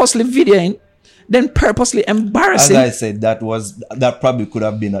 Purposely videoing, then purposely embarrassing. As I said, that probably could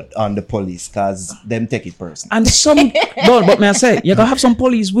have been on the police because them take it personal. And some, but may I say, you can have some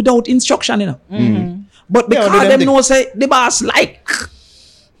police without instruction, But because them know say, the boss like,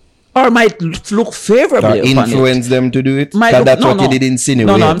 or might look favorably Or upon influence them to do it? Might Because look- that's no, what no. you did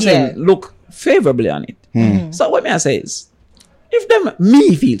insinuate. No, I'm saying look favorably on it. So what may I say is, if them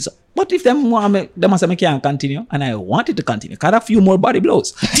me feels, what if them want me, them say me can't continue, and I want it to continue? Cause a few more body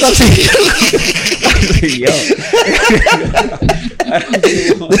blows. So I'm saying, yo,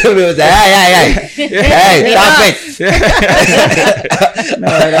 Hey, stop it.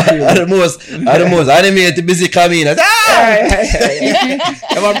 The most animated busy coming. I'm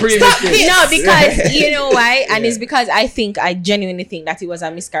a previous No, because you know why? And it's because I genuinely think that it was a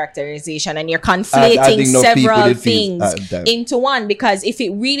mischaracterization, and you're I conflating think no people several did feel things that. into one. Because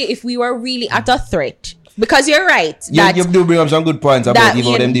if we were really at a threat, because you're right, that You do bring up some good points about that,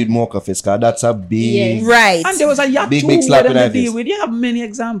 even you them know- did more coffee, cause that's a big. Yes. right, And there was a yacht Big, too big slap where in them the to deal face. with. You have many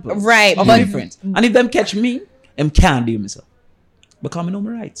examples. Right, Of but- difference. And if them catch me, them can't deal myself. Because I know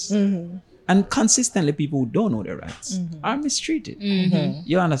my rights. And consistently people who don't know their rights are mistreated.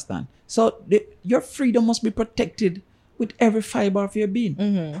 You understand? So your freedom must be protected with every fiber of your being.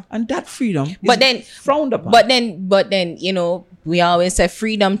 And that freedom is frowned upon. But then, you know, we always say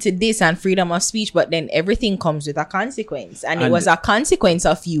freedom to this and freedom of speech, but then everything comes with a consequence. And it was a consequence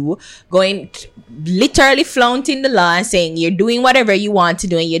of you literally flaunting the law and saying you're doing whatever you want to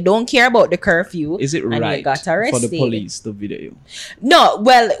do and you don't care about the curfew. is it and right you got for arrested. the police to video you? No,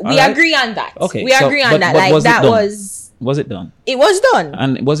 well, we Alright. agree on that. Okay, We so- agree on but- that. but Like was it that done? was Was it done? it was done.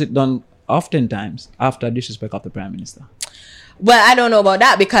 And was it done oftentimes after disrespect of the Prime Minister? Well, I don't know about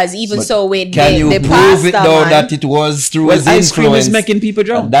that because even But so with Can the you prove pastor it though man, that it was through Well, his ice cream influence? is making people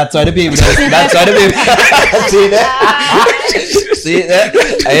drown. And that's why the people. That's why the people. See that? See that?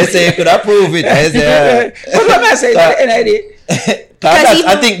 I say you could have proved it. I say. But what am I saying? At the end of the day,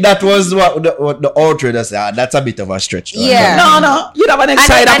 I think that was what the outrage said. That's a bit of a stretch. Yeah. No, you have an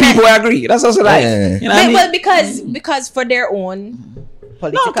side that and people agree. That's also like, Yeah. you know what I mean? well, because for their own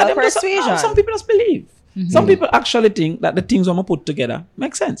political 'cause them just- persuasion. some people just believe. Some people actually think that the things I'm gonna put together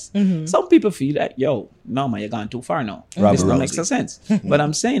make sense. Some people feel like, yo, no man, you're going too far now. Rabble This don't make rousing. sense. But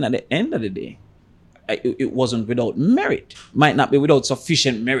I'm saying at the end of the day, it wasn't without merit. Might not be without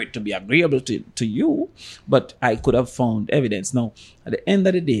sufficient merit to be agreeable to you, but I could have found evidence. Now, at the end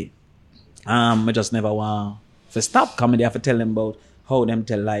of the day, I just never want to stop coming there to tell them about how them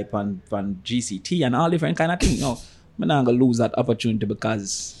tell life on GCT and all different kind of things. No, I'm not gonna lose that opportunity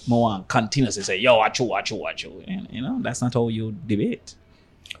because I want continuously say, yo, watch you. You know, that's not how you debate.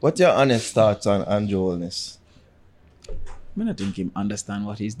 What's your honest thoughts on Andrew Holness? I don't think he understands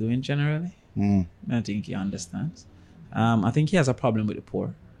what he's doing generally. I don't think he understands. I think he has a problem with the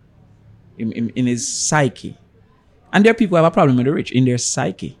poor in his psyche. And there are people who have a problem with the rich in their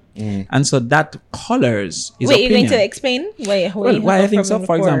psyche. And so that colors his Wait, opinion. you're going to explain? Why I think so?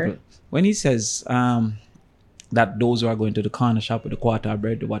 For example, when he says that those who are going to the corner shop with the quarter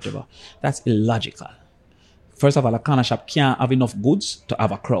bread or whatever, that's illogical. First of all, a corner shop can't have enough goods to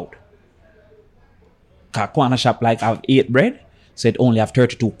have a crowd. A corner shop like have 8 bread, so it only have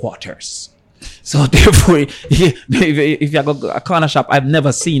 32 quarters. So therefore, if you go a corner shop, I've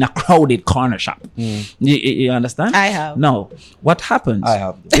never seen a crowded corner shop. You understand? I have. No. What happens I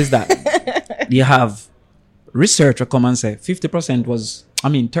have. is that you have researcher come and say 30%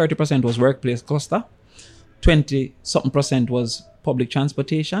 was workplace cluster, 20% was public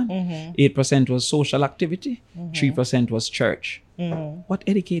transportation, 8% was social activity, 3% was church. What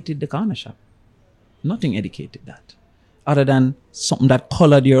educated the corner shop? Nothing educated that, other than something that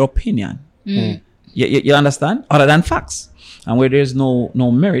colored your opinion. You understand? Other than facts. And where there's no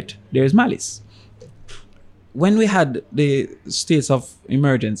merit, there is malice. When we had the states of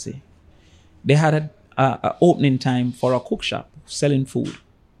emergency, they had a opening time for a cook shop selling food,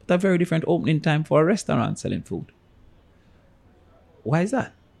 but a very different opening time for a restaurant selling food. Why is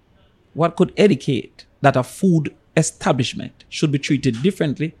that? What could educate that a food establishment should be treated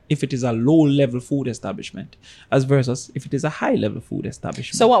differently if it is a low-level food establishment as versus if it is a high-level food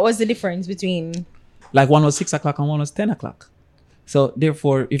establishment? So what was the difference between... Like one was 6 o'clock and one was 10 o'clock. So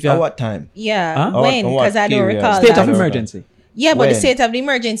therefore, if you At have what time? Yeah, Huh? when? On what Because I don't period? recall state that. of emergency. Yeah, but the When? state of the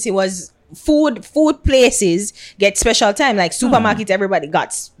emergency was food places get special time. Like supermarkets, everybody got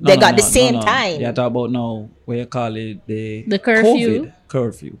the same time. Yeah, talk about now where you call it the curfew. COVID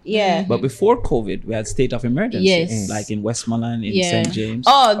curfew. Yeah. But before COVID, we had state of emergency. Yes. Like in Westmoreland, in Yeah. St. James.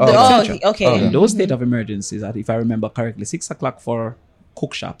 Okay. Oh, And those state of emergencies, if I remember correctly, 6 o'clock for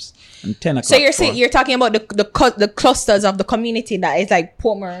cook shops and 10 o'clock. So you're for- saying you're talking about the clusters of the community that is like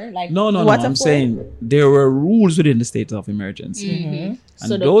Pomer, like No. Waterford? I'm saying there were rules within the state of emergency. And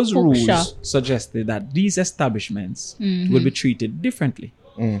So the those cook rules shop- suggested that these establishments will be treated differently.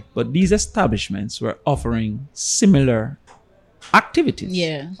 But these establishments were offering similar activities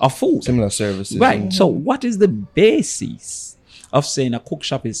Yeah. of food. Similar services. Right. So what is the basis of saying a cook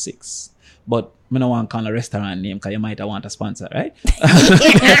shop is 6? But I don't want to call a restaurant name because you might want a sponsor, right? if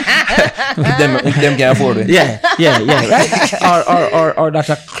them can afford it. yeah, right? Or that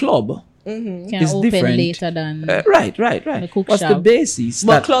a club Can is open different. later than Right. the cook What's the shop. basis?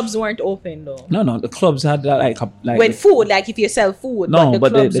 But that- clubs weren't open though. No, the clubs had like With food, like if you sell food, no,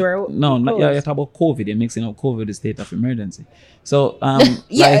 but the clubs they- were no, not, closed. you're talking about COVID. You're mixing up COVID, the state of emergency. So Yeah,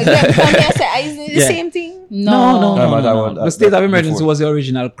 like- is it the Yeah. same thing? No. No, The state of that emergency before. was the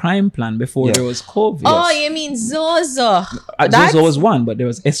original crime plan before Yeah. there was COVID. Oh, you mean Zozo? Zozo was one, but there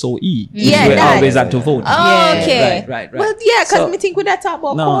was SOE. Yeah, we that. always had to vote. Oh, Yeah. okay. Right. Well, yeah, because So- me think we that talk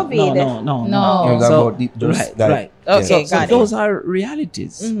about No. COVID. No. It was So- about those, right, that, right. Okay, So got it. those are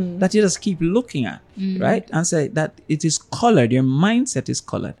realities that you just keep looking at, right? And say that it is colored, your mindset is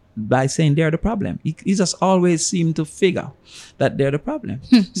colored by saying they're the problem. You just always seem to figure that they're the problem.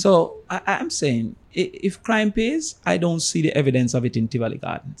 So I'm saying if crime pays, I don't see the evidence of it in Tivoli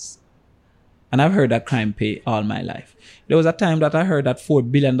Gardens. And I've heard that crime pay all my life. There was a time that I heard that $4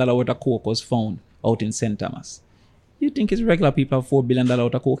 billion worth of coke was found out in St. Thomas. You think it's regular people have $4 billion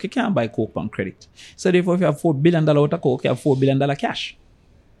worth of coke? You can't buy coke on credit. So therefore, if you have $4 billion worth of coke, you have $4 billion cash.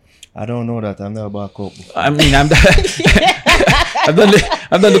 I don't know that. I'm never bought coke. I mean, I've done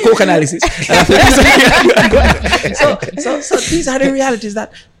the coke analysis. so these are the realities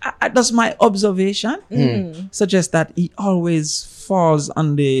that that's my observation. Suggests that he always falls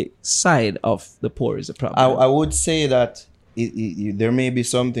on the side of the poor is a problem. I would say that there may be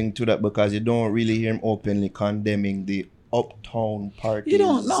something to that because you don't really hear him openly condemning the uptown parties. You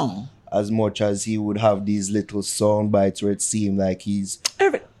don't know. As much as he would have these little sound bites where it seemed like he's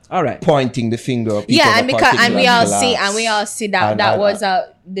All right. pointing the finger up. Yeah, and each because other and we all particular see class. that And- that and- was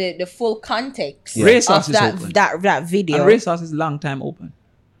the full context Racehorse of is open. that video. And Racehorse is long time open.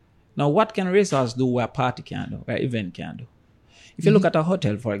 Now, what can Racehorse do where a party can do, where event can do? If you look at a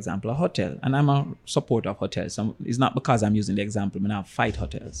hotel, for example, a hotel, and I'm a supporter of hotels. It's not because I'm using the example, I fight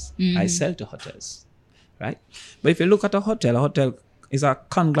hotels. I sell to hotels, right? But if you look at a hotel is a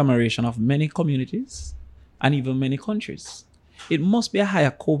conglomeration of many communities and even many countries. It must be a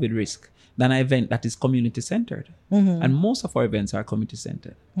higher COVID risk than an event that is community-centered. And most of our events are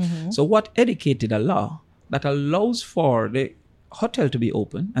community-centered. So what educated a law that allows for the hotel to be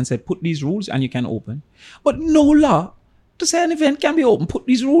open and said, put these rules and you can open. But no law to say an event can be open, put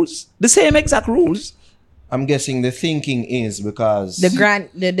these rules, the same exact rules. I'm guessing the thinking is because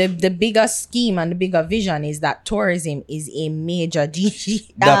the bigger scheme and the bigger vision is that tourism is a major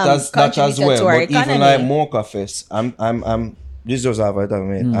that as contributor well. to our But economy. even like Mocha Fest, I'm this just have it, I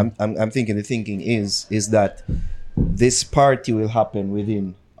mean, I'm thinking the thinking is that this party will happen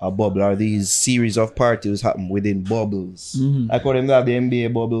within a bubble, or these series of parties happen within bubbles. Like what them have the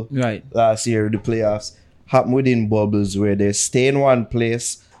NBA bubble Right. last year, the playoffs happen within bubbles where they stay in one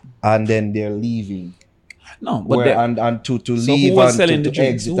place and then they're leaving. No, but Where, and to So leave who was and selling to the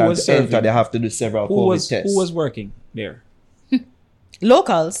drinks? exit Who and was to enter, serving? they have to do several COVID tests. who was working there?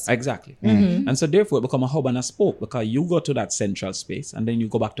 Locals. Exactly. And so therefore it become a hub and a spoke because you go to that central space and then you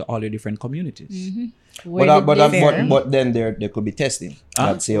go back to all your different communities. But then there could be testing.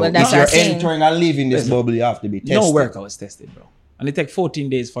 Let's say, Well, that's if you're what I'm saying. entering and leaving this bubble, you have to be tested. No worker was tested, bro. And it takes 14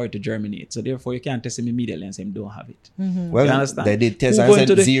 days for it to germinate. So therefore you can't test him immediately and say don't have it. Well, You understand? they did test Who and going to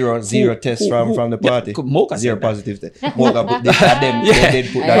said the- zero who- tests who- from the yeah, party. Mocha Zero said that. positive test. Mocha, but they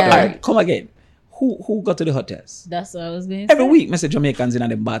did put that All there. right, come again. Who got to the hotels? That's what I was going to Every say. week, Mr. Jamaicans in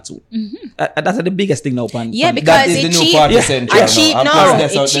them bad suit. That's the biggest thing now. Yeah, That because is the it's new cheap. party Yeah. central And cheap, now. no,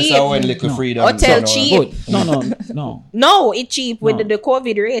 That's it's cheap. how when liquor freedom. Hotel so now- cheap. Good. No. No, it's cheap with No. the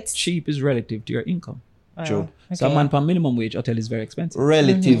COVID rates. Cheap is relative to your income. True. So a man per minimum wage hotel is very expensive.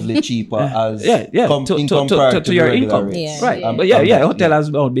 Relatively cheaper as Yeah. in comparison To your regular income. rates. Yeah. Right. But hotel has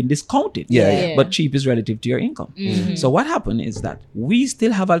been discounted. Yeah. But cheap is relative to your income. So what happened is that we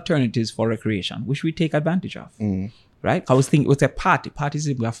still have alternatives for recreation, which we take advantage of. Right? I was thinking with a party. Party is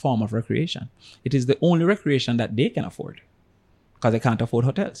a form of recreation. It is the only recreation that they can afford because they can't afford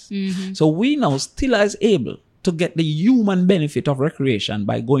hotels. So we now still is able to get the human benefit of recreation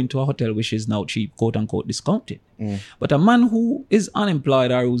by going to a hotel which is now cheap, quote unquote, discounted. But a man who is unemployed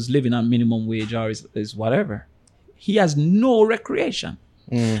or who's living on minimum wage or is whatever, he has no recreation.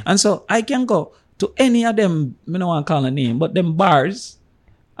 And so I can go to any of them, I don't want to call a name, but them bars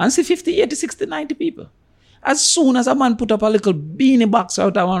and see 50, 80, 60, 90 people. As soon as a man put up a little beanie box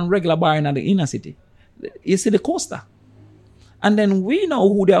out of one regular bar in the inner city, you see the coaster. And then we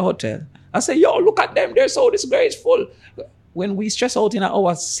know who their hotel. I say, yo, look at them. They're so disgraceful. When we stress out in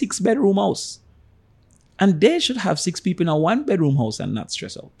our 6-bedroom house, And they should have 6 people in a 1-bedroom house and not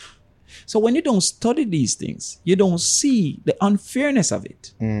stress out. So when you don't study these things, you don't see the unfairness of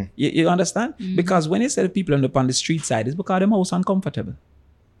it. You understand? Because when you say the people on the street side, it's because them house uncomfortable.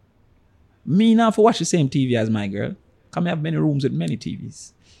 Me now for watch the same TV as my girl. Come have many rooms with many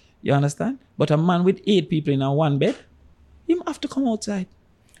TVs. You understand? But a man with 8 people in a 1 bed, him have to come outside.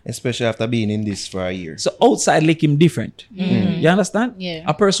 Especially after being in this for a year. So outside like him different. You understand? Yeah.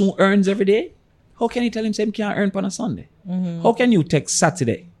 A person who earns every day, how can you tell him he can't earn on a Sunday? How can you take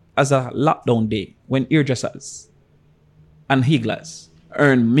Saturday as a lockdown day when hairdressers and higglers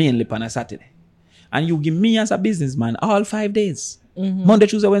earn mainly on a Saturday? And you give me as a businessman all 5 days. Monday,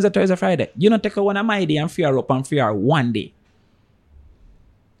 Tuesday, Wednesday, Thursday, Friday. You don't take one of my day and fear up and fear one day.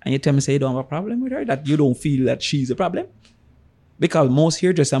 And you tell me say you don't have a problem with her, that you don't feel that she's a problem? Because most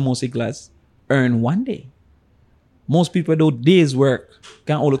hairdressers and most higglers earn one day. Most people do days work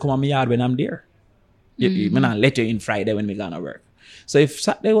can only come on my yard when I'm there. You not let you in Friday when we gonna work. So if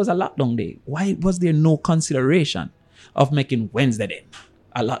Saturday was a lockdown day, why was there no consideration of making Wednesday then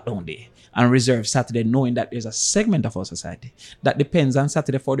a lockdown day and reserve Saturday, knowing that there's a segment of our society that depends on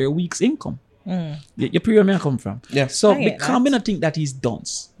Saturday for their week's income? You pay where I come from. Yeah. So I get become that. not think that he's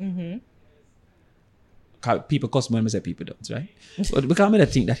dunce. People customer when I say people dunce, right? But become not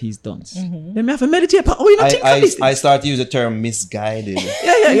think that he's dunce. Then me have to meditate. Oh, you not think of this? I start to use the term misguided.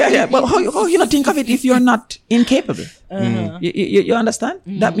 Yeah. But how you not think of it if you're not incapable? You understand?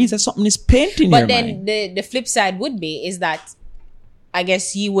 That means that something is painting your But mind. then the flip side would be is that I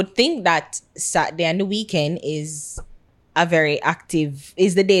guess you would think that Saturday and the weekend is a very active,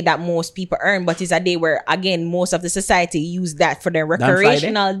 is the day that most people earn, but it's a day where, again, most of the society use that for their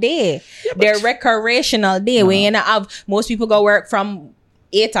recreational day. Their recreational day where you know, have most people go work from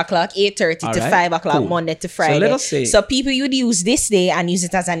 8 o'clock, 8:30 to Alright, 5 o'clock cool. Monday to Friday. let us say- So people would use this day and use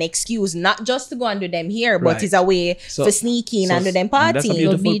it as an excuse, not just to go and do them here, but Right. it's a way So- for sneaking so- and do them that's a partying.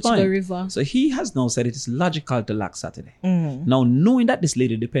 beautiful beach, point. the river. So he has now said it is logical to lack Saturday. Now, knowing that this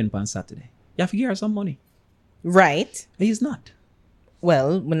lady depends on Saturday, you have to give her some money. Right. He's not.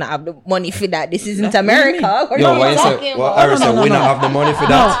 Well, we not have the money for that. This isn't America. We're Yo, not what you say? talking What about. Ari said, we don't have the money for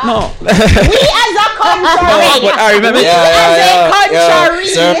that. No. We as a country. But I remember. country.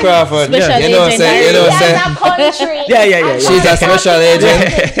 Sir Crawford. Special You know, agent. say, We as a country. Yeah. she's a special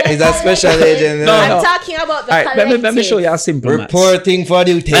agent. He's a special agent. No, I'm no. talking about the All right, collective. let me show you a simple maths. Reporting for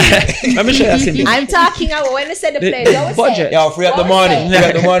duty. Let me show you a simple I'm talking about when you said the place. the What was budget. it? Yo, free up the What money. was Free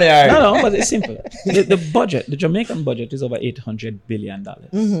up the money, Ari. No, but it's simple. The budget, the Jamaican budget is over $800 billion.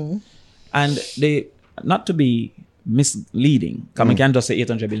 And they, not to be misleading, we can't just say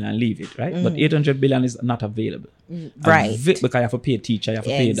 800 billion and leave it, right? But 800 billion is not available. Right. Because you have to pay a teacher, you have to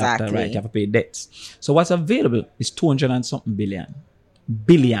pay a doctor, Exactly. right? You have to pay debts. So what's available is 200 and something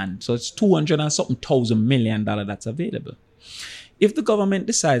billion. So it's 200 and something $1,000 million that's available. If the government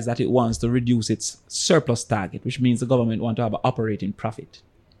decides that it wants to reduce its surplus target, which means the government wants to have an operating profit,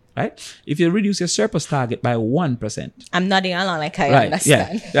 right? If you reduce your surplus target by 1%, I'm nodding along like I right?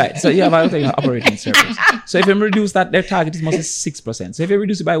 understand. Yeah, right. So you have an operating surplus. So if you reduce that, their target is mostly 6%. So if you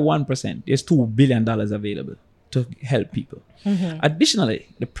reduce it by 1%, there's $2 billion available to help people. Additionally,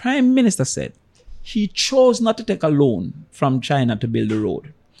 the Prime Minister said he chose not to take a loan from China to build the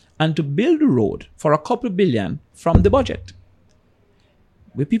road, and to build the road for a couple billion from the budget.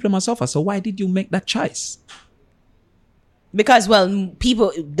 Where people must suffer. So why did you make that choice? Because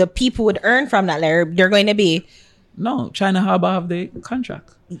the people would earn from that. They're going to be, No, China Harbour have the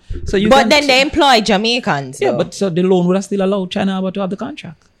contract. So you but can- then they employ Jamaicans. Yeah, though. but so the loan would have still allowed China Harbour to have the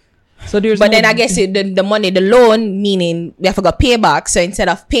contract. So there's But no- then I guess the money, the loan, meaning we have to go pay back. So instead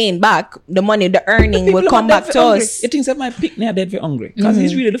of paying back, the money, the earning People will come are back dead to for hungry. us. You think that my pick near dead for hungry? Because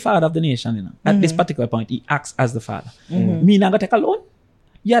he's really the father of the nation, you know. At this particular point, he acts as the father. Me not gonna take a loan.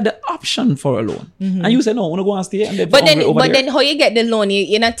 You had the option for a loan. And you say, no, I want to go and stay and dead for But then, hungry over but there. then, how you get the loan?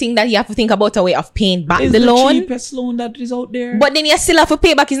 You not think that you have to think about a way of paying back It's the loan. cheapest loan that is out there. But then you still have to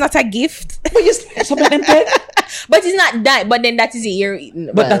pay back. It's not a gift. But you so let them pay. But it's not that. But then that is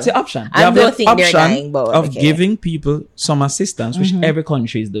it. But that's the option. I You have don't the think they're option dying, but of okay. giving people some assistance, which every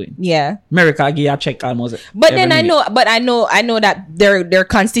country is doing. Yeah. America give a check almost. But every then I minute. know that their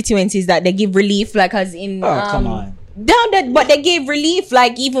constituencies that they give relief, like as in Oh, come on. but they gave relief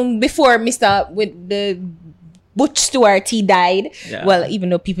like even before Mr. with the Butch Stewart he died. Yeah. Well, even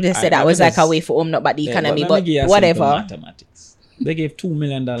though people just said Alright, that was let me like a just- way for home, not about the Yeah, economy, let me but give you a whatever. simple mathematics. They gave $2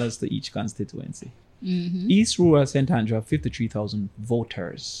 million to each constituency. East Rural St. Andrew have 53,000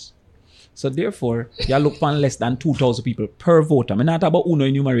 voters. So therefore, you look for less than 2,000 people per voter. I'm not about uno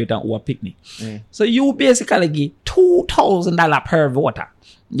enumerator or picnic. So you basically give $2,000 per voter.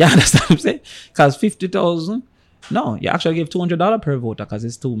 You understand what I'm saying? Because 50,000, no, you actually give $200 per voter because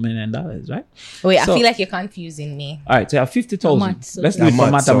it's $2 million, right? Wait, So- I feel like you're confusing me. All right, so you have 50,000. Maths, Let's do okay. it for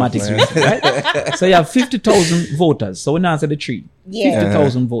Maths, mathematics man. reason, right? So you have 50,000 voters. So we now answer the three. Yeah.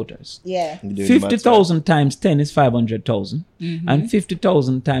 50,000 voters. Yeah. You doing the maths, 50,000 times 10 is 500,000. And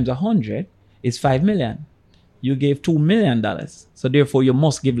 50,000 times 100 is 5 million. You gave $2 million. So therefore, you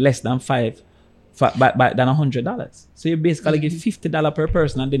must give less than than $100. So you basically give $50 per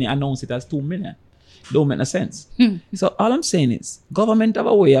person and then you announce it as 2 million. Don't make no sense. So all I'm saying is, government have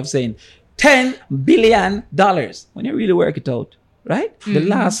a way of saying $10 billion when you really work it out, right? The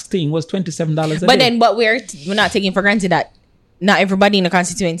last thing was $27 a But day. then, we're not taking for granted that not everybody in the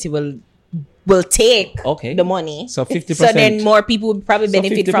constituency will take Okay. the money. So 50%. So then more people would probably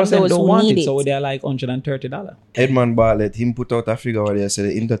benefit from 50% those don't who want need it. So they're like $130. Edmund Bartlett, him put out a figure where they said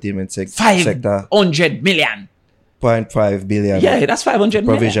the entertainment sector 500 million. 0.5 billion Yeah, that's 500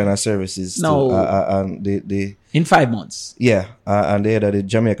 provision million. of services. No. And the In 5 months. and they had the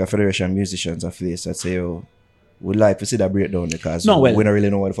Jamaica Federation of Musicians affiliates that say, oh, we'd like to see that breakdown because No, well, we don't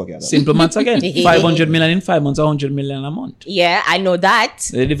really know what the fuck it is. Simple maths again. 500 million in 5 months, 100 million a month. Yeah, I know that.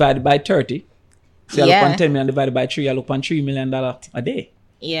 They divided by 30. So you Yeah. look on 10 million divided by 3, you look on $3 million a day.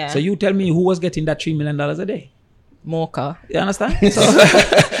 Yeah. So you tell me who was getting that $3 million a day? Mocha. You understand? So,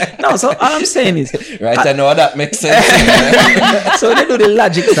 no, so all I'm saying is, Right, I know that makes sense. so they do the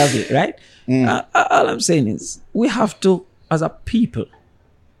logics of it, right? All I'm saying is, we have to, as a people,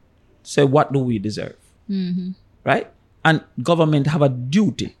 say what do we deserve, right? And government have a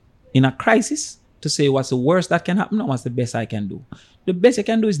duty in a crisis to say what's the worst that can happen and what's the best I can do. The best I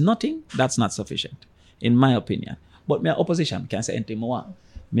can do is nothing. That's not sufficient, in my opinion. But my opposition can say anything I want.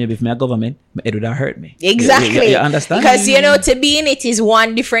 Maybe if my government, it would have hurt me. Exactly. You understand? Because, to be in it is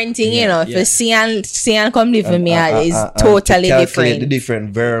one different thing, Yeah. To see and come live with me is And totally to calculate different. the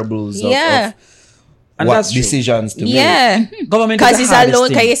different variables Yeah. of And what that's true. decisions to make. Yeah. Government Because is the it's a hardest loan,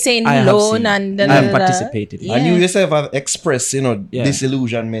 thing because you're saying I have loan seen. and I have participated in. And you yourself have expressed, Yeah.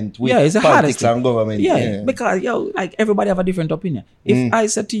 disillusionment with It's the hardest politics and government. Yeah, because like everybody have a different opinion. If I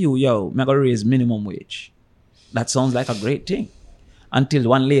said to you, I'm gonna raise minimum wage, that sounds like a great thing. Until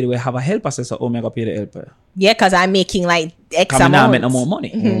one lady will have a helper says, oh, I'm gonna pay the helper. Yeah, because I'm making like X Come now, amount. make no more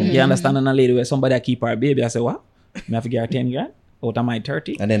money. You understand? And a lady where somebody keep her baby, I say, what? I have to give her 10 grand out of my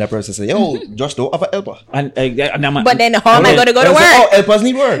 30. And then the person say, yo, just don't have a helper. And, But then how am I going to go to They say, work? oh, helpers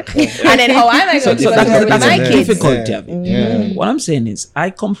need work. And then how am I going to So go to work with that's my a kids? difficulty of it. Yeah. What I'm saying is, I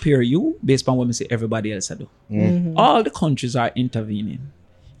compare you based on what I say everybody else do. All the countries are intervening.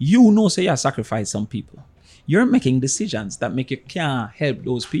 You know, say you sacrifice some people. You're making decisions that make you can't help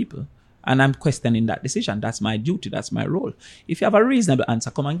those people. And I'm questioning that decision. That's my duty. That's my role. If you have a reasonable answer,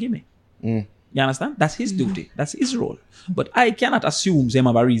 come and give me. You understand? That's his duty. That's his role. But I cannot assume them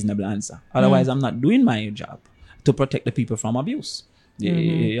have a reasonable answer. Otherwise, I'm not doing my job to protect the people from abuse.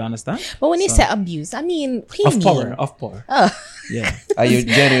 You understand? But when you say abuse, I mean, what do you Of mean? power. Of power. Oh. Yeah. And you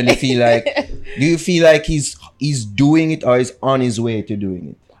genuinely feel like, do you feel like he's doing it or is on his way to doing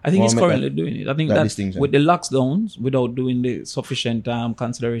it? I think he's Well, currently doing it. I think that that distinction. with the lockdowns, without doing the sufficient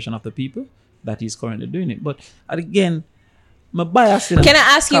consideration of the people, that he's currently doing it. But again, my bias. Can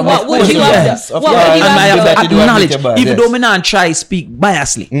I ask you, Come what on. would you have Yes, done? of What course. would you And I have have done? that to to do acknowledge, with your bias, even yes. though me not try speak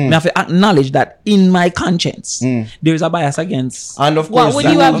biasly, I have to acknowledge that in my conscience, there is a bias against. And of What course, would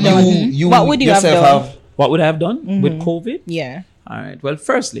you have done? You What would you have yourself done? What would I have done with COVID? Yeah. All right. Well,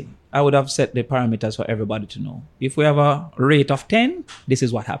 firstly, I would have set the parameters for everybody to know. If we have a rate of 10, this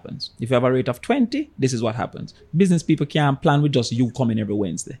is what happens. If you have a rate of 20, this is what happens. Business people can't plan with just you coming every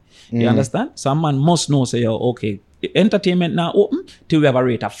Wednesday. You understand? So a man must know, say, okay, entertainment now open till we have a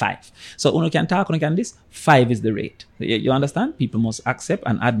rate of 5. So when you can talk, when you can this, 5 is the rate. You understand? People must accept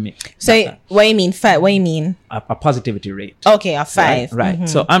and admit. So that what do you mean? What do you mean? a positivity rate. Okay, a 5. Right.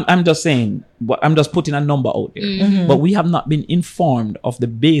 So I'm just saying, I'm just putting a number out there. But we have not been informed of the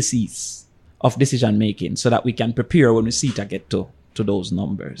basis of decision making so that we can prepare when we see to get to those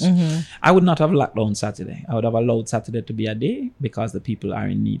numbers. I would not have locked down Saturday. I would have allowed Saturday to be a day because the people are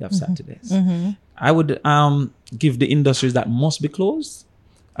in need of Saturdays. I would give the industries that must be closed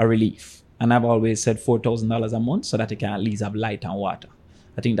a relief. And I've always said $4,000 a month so that they can at least have light and water.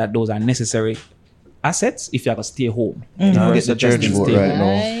 I think that those are necessary assets if you have to stay home. Nah, Forget it's the church just vote stay right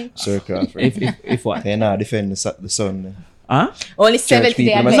home. now. Sir Crawford. If what? They not defend the sun. Huh? Only Church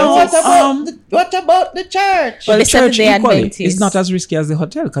Seventh-day people. Adventists. What about the church? Well, The the church Seventh-day equally Adventists. is not as risky as the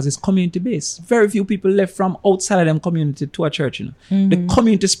hotel because it's community based. Very few people left from outside of them community to a church. The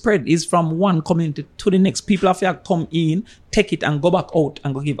community spread is from one community to the next. People have to come in, take it, and go back out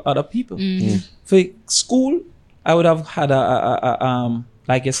and go give other people. For school, I would have had a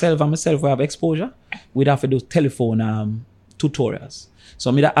like yourself and myself. We have exposure. We'd have to do telephone tutorials.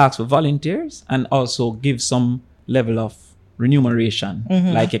 So me that ask for volunteers and also give some level of remuneration.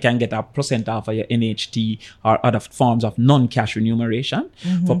 Like you can get a % off of your NHT or other forms of non-cash remuneration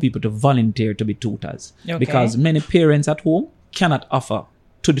for people to volunteer to be tutors. Okay. Because many parents at home cannot offer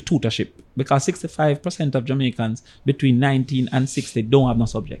to the tutorship because 65% of Jamaicans between 19 and 60 don't have no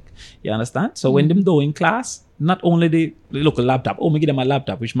subject. You understand? So when them do in class, not only the local laptop, me give them a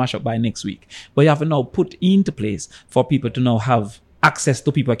laptop which mash up by next week, but you have to now put into place for people to now have access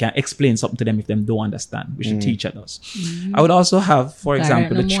to people who can explain something to them if them don't understand, which the teacher does. I would also have, for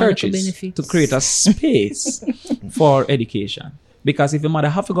example, the churches to create a space for education. Because if your mother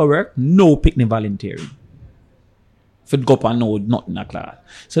have to go work, no picnic volunteering. If it go up and no, nothing like that.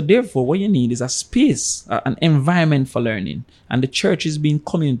 So therefore, what you need is a space, an environment for learning. And the church is being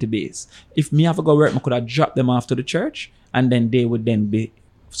community-based. If me have to go work, I could have dropped them off to the church, and then they would then be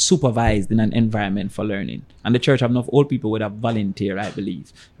supervised in an environment for learning. And the church have enough old people would have volunteer, I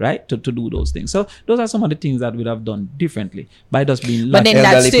believe, right, to do those things. So those are some of the things that we'd have done differently by just being But then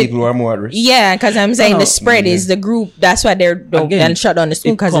Elderly that's people who are more at risk. Yeah, because I'm saying the spread is the group. That's why they're Again, and shut down the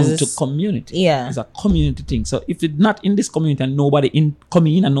school it because comes to community. Yeah. It's a community thing. So if it's not in this community and nobody come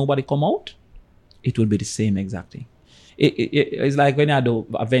in and nobody come out, it will be the same exact thing. It's like when I do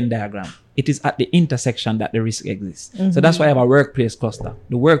a Venn diagram. It is at the intersection that the risk exists. So that's why I have a workplace cluster.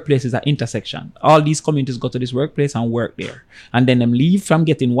 The workplace is an intersection. All these communities go to this workplace and work there. And then them leave from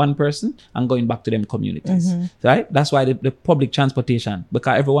getting one person and going back to them communities. Right? That's why the public transportation,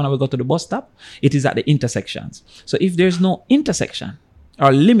 because everyone will go to the bus stop, it is at the intersections. So if there's no intersection,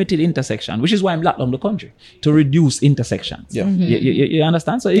 or limited intersection, which is why I'm locked down the country, to reduce intersections. Yeah. You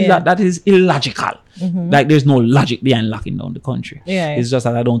understand? So that is illogical. Like there's no logic behind locking down the country. It's just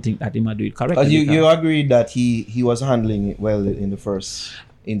that I don't think that he might do it correctly. You agreed that he was handling it well in the first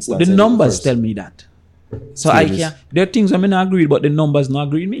instance. The numbers tell me that. So Stages. there are things I'm not agree, but the numbers not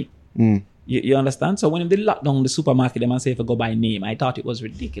agree with me. You understand? So when they lock down the supermarket, them and say if I go by name, I thought it was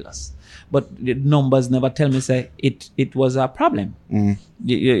ridiculous. But the numbers never tell me say it was a problem.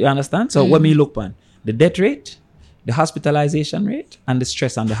 You understand? So when me look on the death rate, the hospitalization rate, and the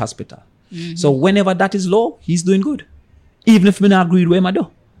stress on the hospital. So whenever that is low, he's doing good. Even if me not agree with him, I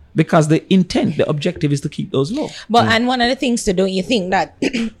do. Because the intent, the objective is to keep those low. But and one of the things to do, you think that,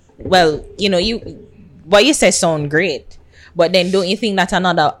 well, what you say sound great. But then don't you think that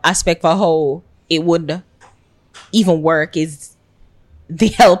another aspect for how it would even work is the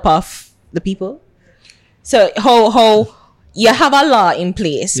help of the people? So how you have a law in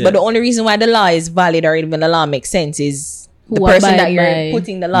place, but the only reason why the law is valid or even the law makes sense is the person that you're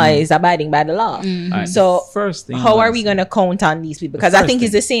putting the law is abiding by the law. Right. So First thing how are we going to count on these people? Because I think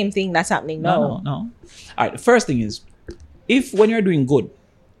it's the same thing that's happening now. No. All right. The first thing is, if when you're doing good,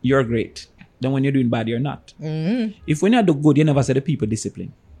 you're great. Then when you're doing bad, you're not. If when you do good, you never say the people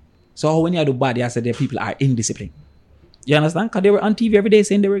discipline. So when you do bad, you say the people are indisciplined. You understand? Because they were on TV every day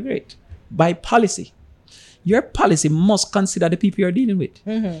saying they were great. By policy. Your policy must consider the people you're dealing with.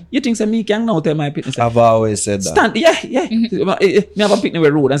 You think so me can now tell my picnic? I've always said that. Stand, me have a picnic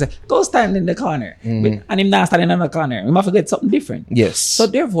with road and say, go stand in the corner. And him not standing in the corner. We must forget something different. Yes. So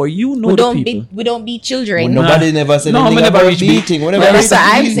therefore, you know We the people. we don't beat children. Nobody never said No, anything me never about reach beating. That's what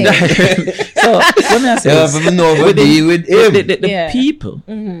I'm saying. So let me ask you this. with him. The people,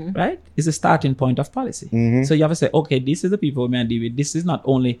 right, is the starting point of policy. So you have to say, okay, this is the people we deal with. This is not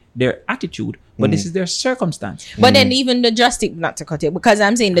only their attitude, but this is their circumstance. But then even the drastic, not to cut it, because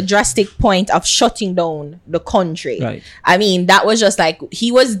I'm saying the drastic point of shutting down the country. Right. I mean, that was just like,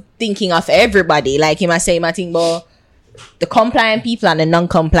 he was thinking of everybody. Like him, I say, my thing about the compliant people and the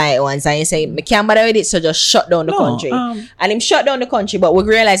non-compliant ones. And you say, me can't bother with it, so just shut down the country. And him shut down the country, but we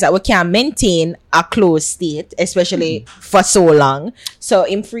realize that we can't maintain a closed state, especially for so long. So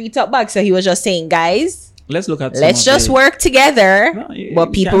him free top back. So he was just saying, guys, let's look at let's just work together.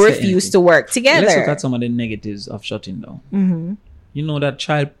 But people refuse to work together. Let's look at some of the negatives of shutting down. You know that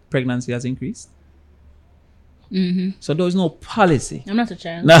child pregnancy has increased. So there is no policy. I'm not a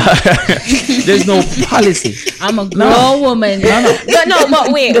child. No, there's no policy. I'm a grown woman. No,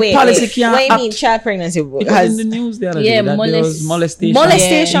 but wait. policy can't What do you mean act- child pregnancy It was has in the news the other Yeah, day that there was molestation.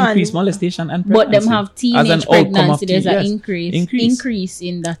 Molestation. Increased molestation and But pregnancy. them have as an teenage outcome pregnancy. of There's teen- an yes. increase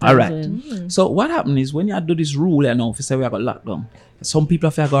in that. All as right. well. So what happened is when you do this rule, you know, if you say we have got lockdown, some people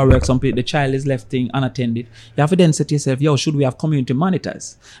have to go work, some people, the child is left thing unattended. You have to then say to yourself, yo, should we have community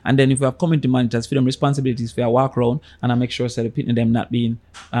monitors? And then if we have community monitors, for them responsibilities for you walk around and I make sure so the people them not being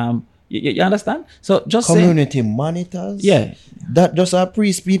you understand? So just Community monitors? Yeah. That just a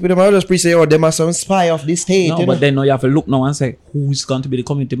priest people, them are just priest say, oh, them are some spy of the state. No, you but know? then now you have to look now and say who's going to be the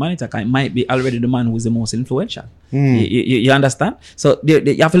community monitor. 'Cause it might be already the man who is the most influential. You understand? So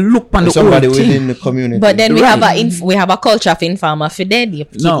you have to look on the somebody whole thing. within the community. But then we Right. have a culture of informer for dead. You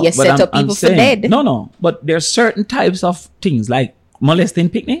but set up people for dead. No. But there are certain types of things like molesting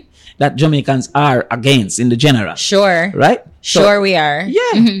picnic that Jamaicans are against in the general. Sure. Right? So, Sure we are.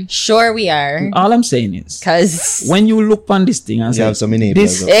 yeah. Sure we are. All I'm saying is Because when you look on this thing and You say have some enablers,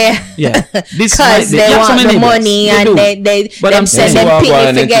 this, though. yeah, this because might be- they you have some want the enablers. money You and do. they But them I'm send saying- them So I go penny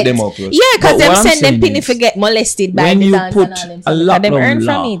and for into get them up close. yeah, because But them what I'm send them saying penny is, for get molested by when the you dance put and all them a stuff, because them earn lockdown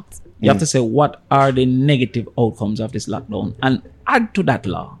from law, it. you have to say what are the negative outcomes of this lockdown and add to that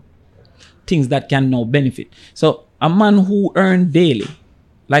law things that can now benefit. So a man who earn daily,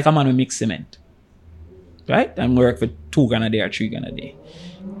 like a man who mix cement, right, and work for $2,000 a day or $3,000 a day,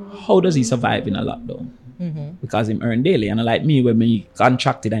 how does he survive in a lockdown? Because him earn daily, and like me, when me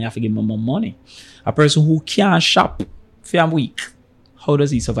contracted and you have to give him more money. A person who can't shop for a week, how does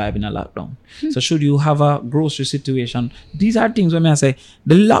he survive in a lockdown? So should you have a grocery situation? These are things when I say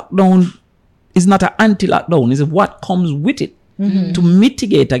the lockdown is not an anti-lockdown, it's what comes with it to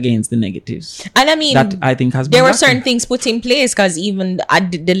mitigate against the negatives. And I mean, That I think has been there were lacking. certain things put in place because even a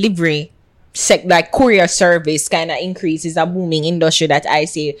delivery like courier service kind of increase is a booming industry that I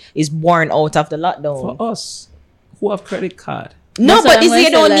say is born out of the lockdown. For us who have credit card. No, That's but what I'm this gonna you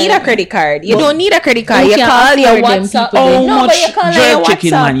say, don't like- need a credit card. You But- don't need a credit card. You You can't call your afford them WhatsApp. people. How No, much but you call your jerk chicken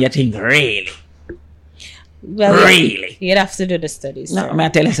WhatsApp. man you think really? Well, Really? You'd have to do the studies. No, sir. I mean, I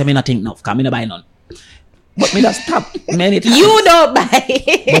tell you, I not think enough, because I don't buy none. But me just stop many times. You don't buy But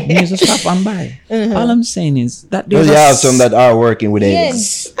it. me just stop and buy. All I'm saying is that Well, there's you a have some that are working with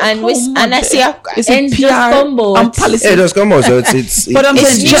Yes. AIDS. And we, How and I much? see a, It's Ends a just PR combo. and policy. It just come out, so it's But I'm it's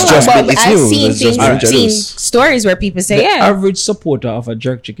saying new, just but it's I've new. seen It's things, just been seen introduced. stories where people say, The yeah, average supporter of a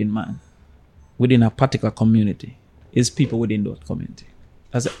jerk chicken man within a particular community is people within that community.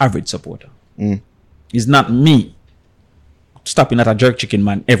 That's the average supporter. It's not me stopping at a jerk chicken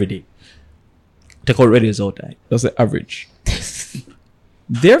man every day. Take out radios outside. That's the average.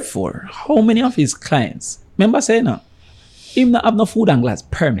 Therefore, how many of his clients, remember saying now, him not have no food and glass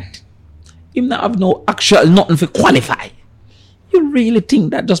permit. Him not have no actual nothing for qualify. You really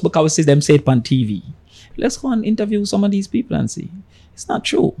think that just because we see them say it on TV? Let's go and interview some of these people and see. It's not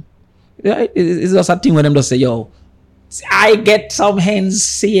true. Right? It's just a thing where them just say, yo, I get some hens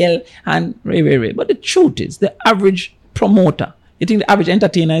sale and right. But the truth is, the average promoter, you think the average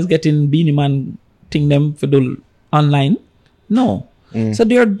entertainer is getting Beanie Man thing them for the online? No. So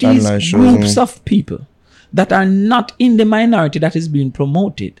there are these Online shows, groups of people that are not in the minority that is being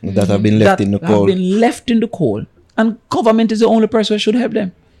promoted. That have been left that in the have cold. been left in the cold. And government is the only person who should help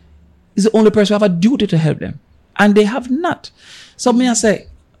them. Is the only person who have a duty to help them. And they have not. So me I say,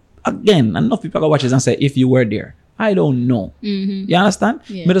 again, enough people can watch this and say, if you were there, I don't know. You understand?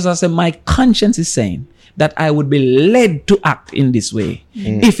 Yeah. But as I say, my conscience is saying that I would be led to act in this way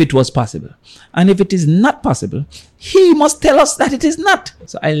if it was possible. And if it is not possible, he must tell us that it is not.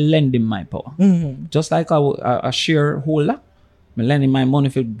 So I lend him my power. Just like a shareholder, I lend him my money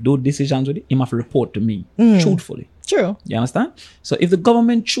if he do decisions with it, he must report to me truthfully. true. You understand? So if the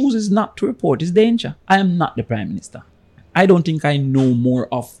government chooses not to report, it's danger. I am not the Prime Minister. I don't think I know more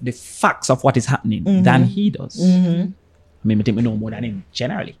of the facts of what is happening than he does. I mean, I think we know more than him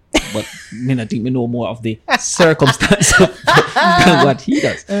generally. But I think we know more of the circumstance of than what he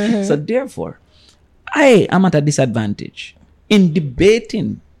does. So therefore, I am at a disadvantage in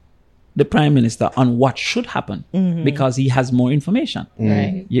debating the Prime Minister on what should happen because he has more information.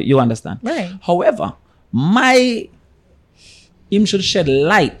 Right. You understand? Right. However, him should shed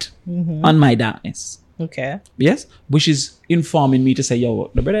light on my darkness. Okay. Yes? Which is informing me to say, yo,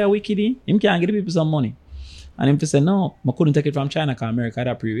 the brother wicked, him can't give the people some money. And him to say, no, I couldn't take it from China because America had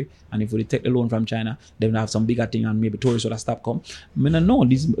a privy. And if we take the loan from China, they will have some bigger thing and maybe tourists would have stopped come. I mean, no,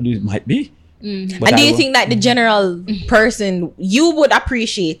 this might be. But And do I you will- think that the general person, you would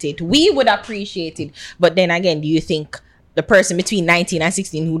appreciate it, we would appreciate it, but then again, do you think the person between 19 and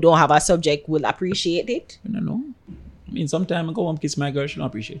 16 who don't have a subject will appreciate it? I don't know. I mean, sometimes I go home kiss my girl, she don't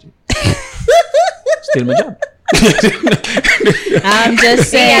appreciate it. Still my job. I'm just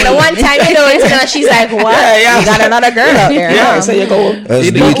saying. The one time she's like, "What? Yeah. You got another girl out there?" Yeah, so you go.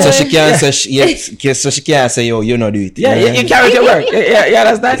 Let's do it so she can't say so she can't say yo, you not do it. Yeah, you carry your work. Yeah,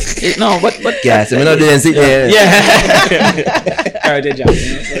 that's that. No, but yeah, so we not doing it. Yeah. Carry the job.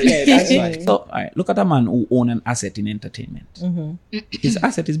 So, yeah, that's right. So, all right, look at a man who own an asset in entertainment. His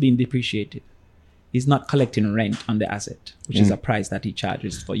asset is being depreciated. He's not collecting rent on the asset, which is a price that he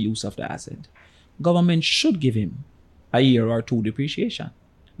charges for use of the asset. Government should give him a year or two depreciation,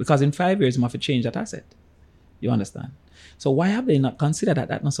 because in 5 years, he must change that asset. You understand? So why have they not considered that?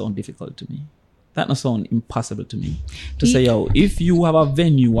 That not sound difficult to me. That not sound impossible to me. To say, yo, if you have a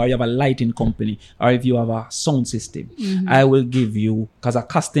venue or you have a lighting company or if you have a sound system, I will give you, because a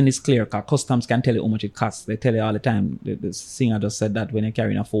costing is clear, because customs can tell you how much it costs. They tell you all the time. The singer just said that when you're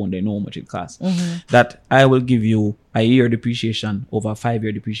carrying a phone, they know how much it costs. That I will give you a year depreciation over a 5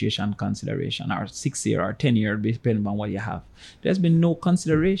 year depreciation consideration, or 6 year or 10 year, depending on what you have. There's been no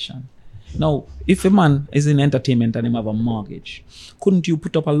consideration. Now, if a man is in entertainment and him have a mortgage, couldn't you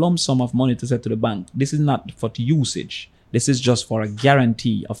put up a lump sum of money to say to the bank, this is not for usage, this is just for a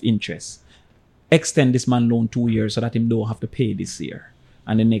guarantee of interest. Extend this man loan 2 years so that him don't have to pay this year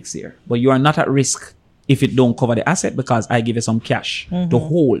and the next year. But you are not at risk if it don't cover the asset, because I give you some cash to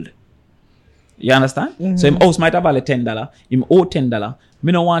hold. You understand? So him house might have value $10, him owe $10,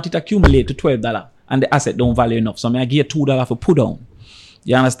 me don't want it accumulate to $12 and the asset don't value enough. So I give you $2 for put down.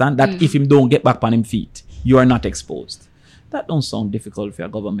 You understand? That if him don't get back on him feet, you are not exposed. That don't sound difficult for a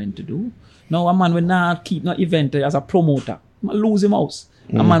government to do. Now, a man will not keep no event as a promoter. He might lose him house.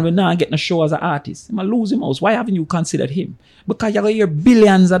 A man will not get no show as an artist. He might lose him house. Why haven't you considered him? Because you're going to hear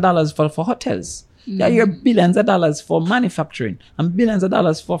billions of dollars for hotels. You hear billions of dollars for manufacturing and billions of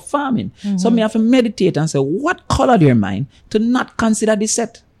dollars for farming. So me have to meditate and say, what colored your mind to not consider this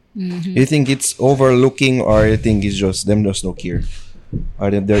set? You think it's overlooking, or you think it's just them just don't care?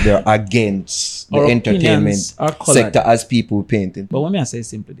 Or they're against the Our entertainment opinions are colored. sector as people painting? But when I say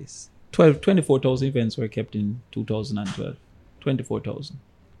simply this, 24,000 events were kept in 2012. 24,000.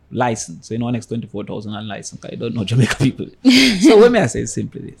 License. So, next 24,000 unlicensed. I don't know Jamaica people. So when I say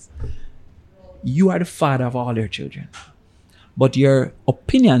simply this, you are the father of all your children. But your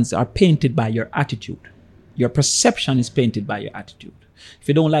opinions are painted by your attitude. Your perception is painted by your attitude. If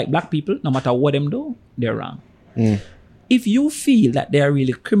you don't like black people, no matter what them do, they're wrong. If you feel that they are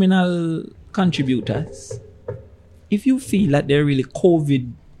really criminal contributors, if you feel that they're really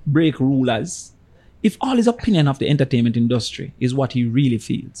COVID break rulers, if all his opinion of the entertainment industry is what he really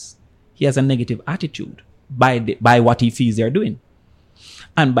feels, he has a negative attitude by what he feels they're doing.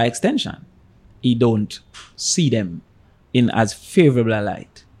 And by extension, he don't see them in as favorable a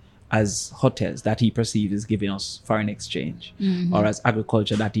light as hotels that he perceives is giving us foreign exchange, or as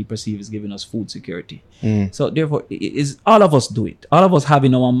agriculture that he perceives is giving us food security. So therefore, all of us do it. All of us have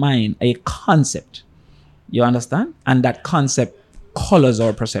in our mind a concept. You understand? And that concept colors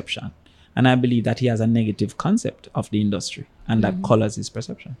our perception. And I believe that he has a negative concept of the industry, and that colors his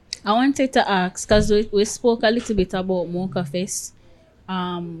perception. I wanted to ask, because we spoke a little bit about Mocha Fest.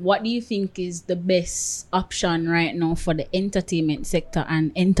 What do you think is the best option right now for the entertainment sector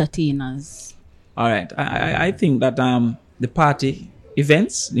and entertainers? All right. I think that the party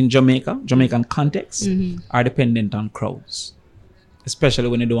events in Jamaican context, are dependent on crowds, especially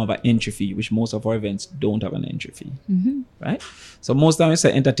when they don't have an entry fee, which most of our events don't have an entry fee. Right? So most time we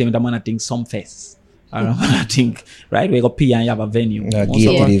say entertainment, I'm going to think some fest. I don't want to think, right? We go pay and you have a venue.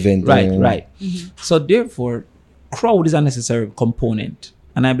 Gated event. Right. So therefore, crowd is a necessary component.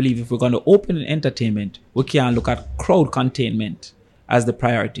 And I believe if we're going to open an entertainment, we can't look at crowd containment as the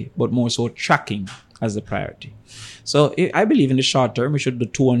priority, but more so tracking as the priority. So I believe in the short term, we should do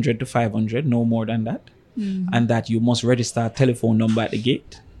 200 to 500, no more than that. And that you must register a telephone number at the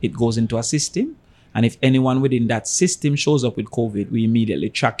gate. It goes into a system. And if anyone within that system shows up with COVID, we immediately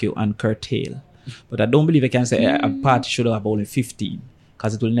track you and curtail. But I don't believe I can say a party should have only 15.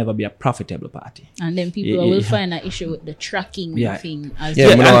 Because it will never be a profitable party. And then people will find an issue with the tracking thing.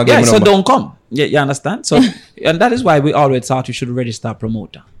 So don't come. You understand? So, and that is why we always thought we should register a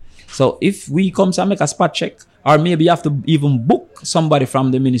promoter. So if we come to make a spot check, or maybe you have to even book somebody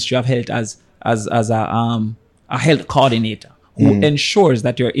from the Ministry of Health as a health coordinator who ensures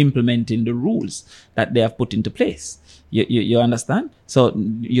that you're implementing the rules that they have put into place. You understand? So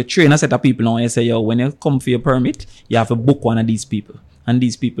you train a set of people now and you say, when you come for your permit, you have to book one of these people. And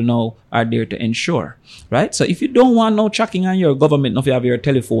these people now are there to ensure, right? So if you don't want no tracking on your government, if you have your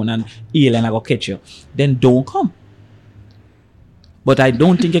telephone and alien I go catch you, then don't come. But I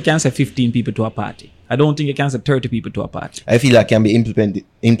don't think you can say 15 people to a party. I don't think you can say 30 people to a party. I feel that can be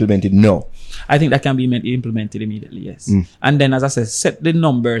implemented now. I think that can be implemented immediately, yes. And then, as I said, set the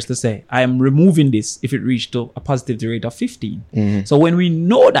numbers to say, I am removing this if it reached to a positivity rate of 15. So when we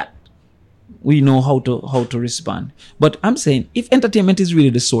know that, we know how to respond. But I'm saying, if entertainment is really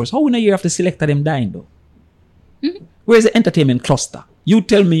the source, how in a year after selector them dying though? Where's the entertainment cluster? You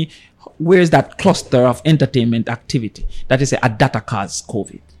tell me, where's that cluster of entertainment activity that is a data cause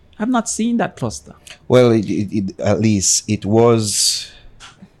COVID? I've not seen that cluster. Well, it at least it was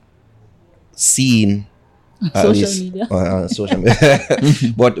seen Social media. Social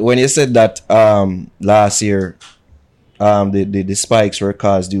media. But when you said that last year, the spikes were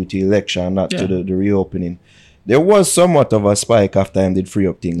caused due to election, not to the reopening. There was somewhat of a spike after I did free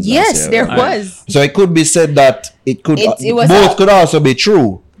up things. Yes, there was. So it could be said that it could was both could also be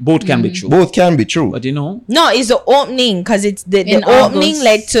true. Both can be true. Both can be true. But you know, No, it's the opening because it's the In opening August.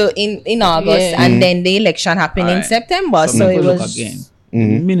 led to in August and then the election happened in Alright. September. So it look was again.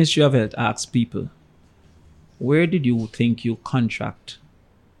 The Ministry of Health asks people, where did you think you contract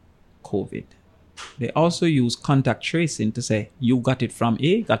COVID? They also use contact tracing to say you got it from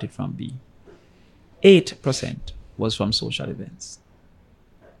A, got it from B. 8% was from social events.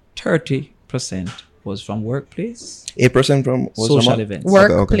 30% was from workplace. 8% from Social events.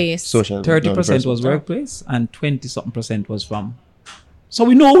 Workplace. Social 30% was workplace and 20-something% was from. So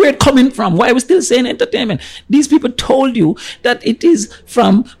we know where it's coming from. Why are we still saying entertainment? These people told you that it is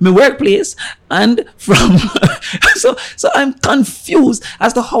from my workplace and from. so I'm confused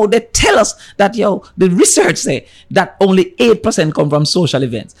as to how they tell us that, the research say that only 8% come from social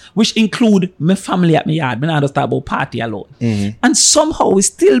events, which include my family at my yard. I'm not just talk about party alone. And somehow we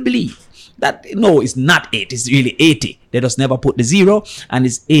still believe that, no, it's not 8, it's really 80. They just never put the 0 and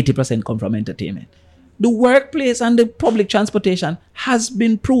it's 80% come from entertainment. The workplace and the public transportation has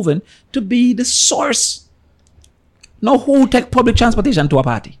been proven to be the source. Now, who take public transportation to a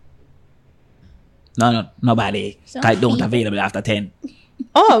party? No, nobody. I don't available after 10.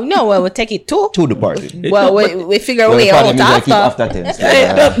 Oh no, well we'll take it to. To the party. Well, we figure a Well, way the party out means I after. keep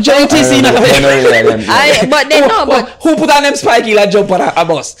after 10. JTC not available. But then no, but Who put on them spiky like jump on a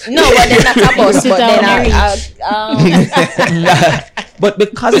bus? no, but then not a bus. Sit But down then and But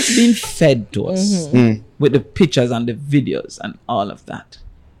because it's been fed to us with the pictures and the videos and all of that,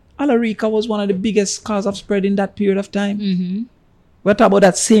 Alarica was one of the biggest cause of spread in that period of time. We're talking about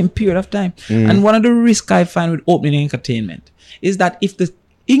that same period of time. And one of the risks I find with opening entertainment is that if the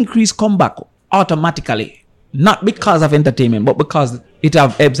increase come back automatically, not because of entertainment, but because it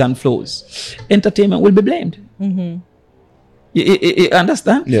have ebbs and flows, entertainment will be blamed. You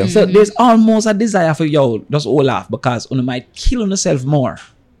understand? Yeah. So there's almost a desire for just all laugh because you might kill yourself more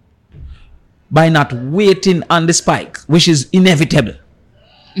by not waiting on the spike, which is inevitable.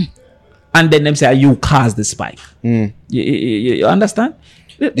 And then them say, you caused the spike. You understand?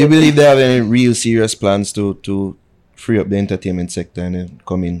 Do you believe they have any real serious plans to free up the entertainment sector in the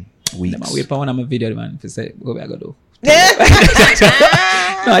coming weeks? Them a wait for one of my video, man. If you say, what we are going to do?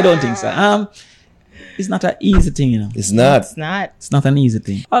 No, I don't think so. It's not an easy thing, It's not. it's not. It's not an easy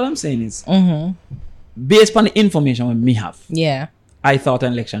thing. All I'm saying is, based on the information we may have, Yeah. I thought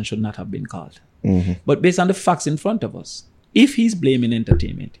an election should not have been called. But based on the facts in front of us, if he's blaming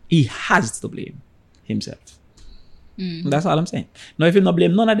entertainment, he has to blame himself. That's all I'm saying. Now, if he not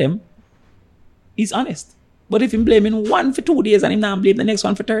blame none of them, he's honest. But if he's blaming one for 2 days and he not blame the next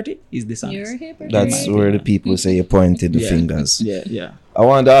one for 30, he's dishonest. You're a hypocrite. That's where the people say you pointed the fingers. Yeah. I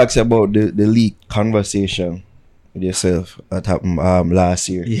want to ask you about the leaked conversation with yourself that happened last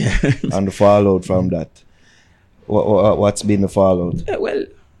year. Yeah. And the fallout from that. What's been the fallout? Well,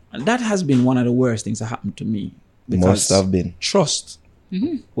 that has been one of the worst things that happened to me. Must have been. Trust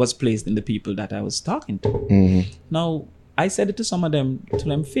was placed in the people that I was talking to. Now, I said it to some of them, to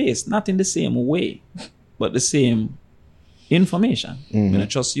them face, not in the same way, but the same information. I'm going to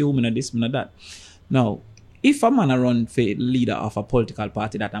trust you, I'm going to this, I'm going to that. Now, if a man run for leader of a political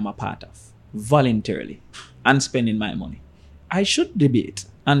party that I'm a part of, voluntarily, and spending my money, I should debate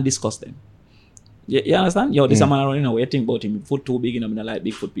and discuss them. You understand? This a man running away, think about him, foot too big, I like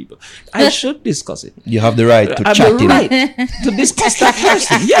big foot people. I should discuss it. You have the right to I have chat the him. right to discuss that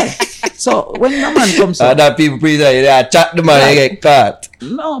person. Yeah. So when a man comes up, That people pretty they chat the man, they get caught.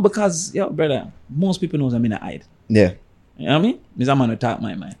 no, because brother, most people knows I'm in a hide. Yeah. You know what I mean? Means I'm gonna talk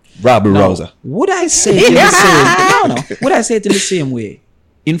my mind. Rabble Now, Rouser. would I say it in the same? No. Would I say it in the same way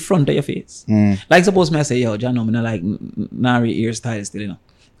in front of your face? Like suppose me I say, John, I'm not like Nari hairstyle still,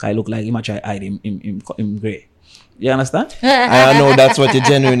 I look like him. I try hide him grey. You understand? I know that's what you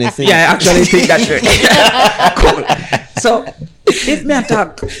genuinely think. Yeah, I actually think that. Cool. So if me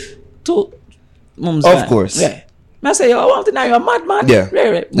attack to mums, Of course. Yeah. I say, I want to know you're a madman. Yeah.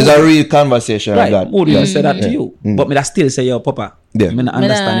 Right. There's a real conversation Right. like that. Would you say that to you? But me that still say, yo, Papa. Yeah. Me not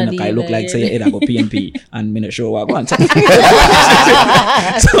understand Me you nah know, I look do like that, say yeah. your head I go PNP and me not sure what I want.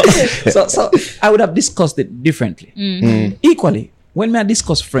 So I would have discussed it differently. Equally, when I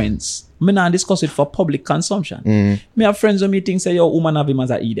discuss friends, me not discuss it for public consumption. Me have friends when me think say, yo, woman have him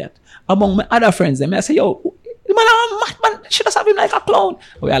as an idiot. Among my other friends, them I say, yo, the man a madman, she just have him like a clown.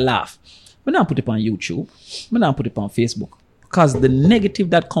 We laugh. Me not put it on YouTube. Me not put it on Facebook. Because the negative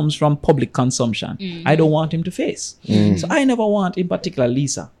that comes from public consumption, I don't want him to face. So I never want, in particular,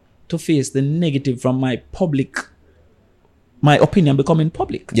 Lisa, to face the negative from my opinion becoming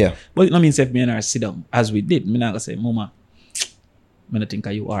public. Yeah. But it no means if me and her sit down, as we did, me not gonna say, Mama, I don't think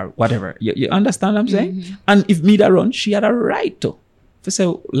you are, whatever. You understand what I'm saying? And if me that run, she had a right to. If you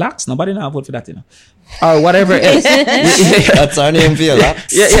say, lax, nobody now vote for that, you know. Or whatever else. That's our name for you,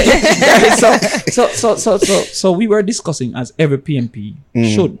 lax. So we were discussing as every PMP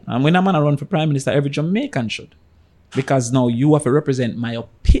should. And when I'm gonna run for Prime Minister, every Jamaican should. Because now you have to represent my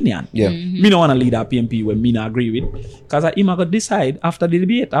opinion. Yeah. Me don't want to lead a PMP when me not agree with. Because him going to decide after the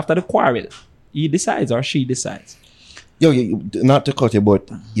debate, after the quarrel. He decides or she decides. Yo, not to cut you, but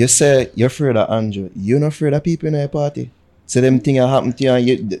you say you're afraid of Andrew. You're not afraid of people in your party? So them things that happen to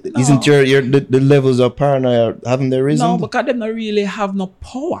you, isn't the levels of paranoia haven't they risen? No, because them not really have no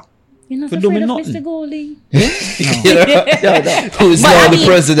power. You're not For afraid doing of nothing. Mr. Golding? Who's But now I the mean,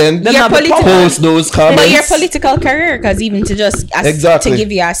 president? your political- Post those comments. But your political career, because even to just Exactly. to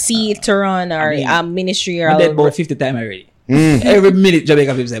give you a seat to run or a ministry or I did about 50 times already. Every minute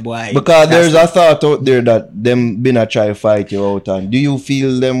Jamaica people say, boy. Because there's a thought out there that them been a try to fight you out, and do you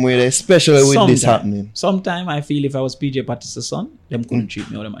feel them way, especially with this happening? Sometimes I feel if I was PJ Pattis's son, them couldn't treat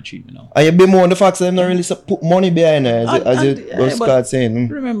me how them treat me now. And you be more on the fact that them not really put money behind it, as it was but Scott saying.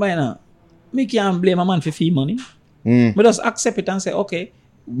 Remember, you know, me can't blame a man for fee money. But just accept it and say, okay,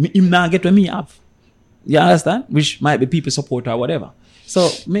 him not get what me have. You understand? Which might be people support or whatever. So,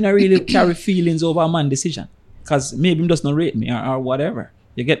 me not really carry feelings over a man decision. Because maybe him does not rate me or whatever.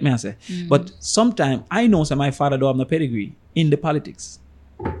 You get me, I say. But sometimes I know that my father don't have no pedigree in the politics.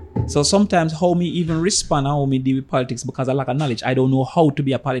 So sometimes how me even respond and how me deal with politics because I lack of knowledge. I don't know how to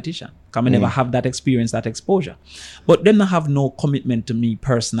be a politician. Because I never have that experience, that exposure. But them not have no commitment to me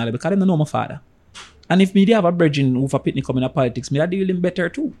personally because they don't know my father. And if me they have a brethren who for Pitney coming to politics, me that deal with him better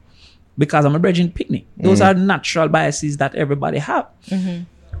too. Because I'm a brethren Pitney. Those are natural biases that everybody have.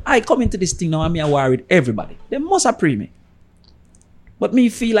 I come into this thing now and me I worry with everybody. They must approve me. But me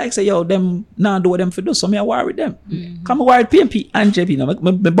feel like say, yo, them now do what them for do, so me I worry with them. Come I worry with PMP and JP now.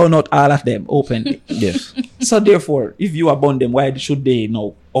 Me burn out all of them openly. Yes. So therefore, if you abandon them, why should they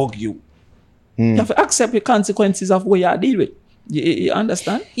now argue? You have to accept the consequences of what you deal with. You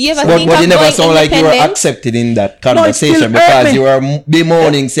understand? You ever But think you of never going sound like you were independent? accepted in that No, it conversation still hurt because me. you were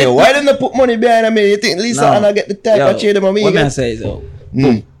bemoaning, say, why didn't they put money behind me? You think Lisa and I get the type of cheer them on me? What I say is,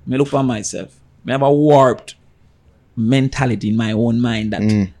 boom, me look for myself. Me have a warped mentality in my own mind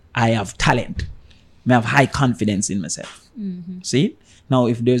that I have talent. Me have high confidence in myself. See? Now,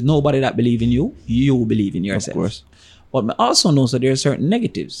 if there's nobody that believe in you, you believe in yourself. Of course. But me also know so there are certain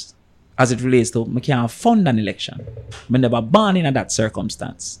negatives as it relates to me can't fund an election. Me never born in that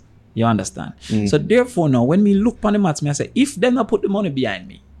circumstance. You understand? So therefore now, when me look upon the maths, me I say, if them not put the money behind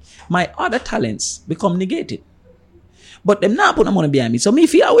me, my other talents become negated. But them not put the money behind me. So me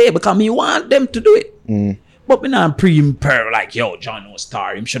feel away because me want them to do it. But me not pre-imper like, yo, John no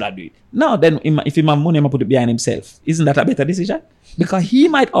star, him should I do it. No, then if he have money, he put it behind himself. Isn't that a better decision? Because he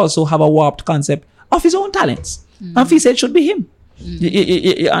might also have a warped concept of his own talents. And if he said it should be him.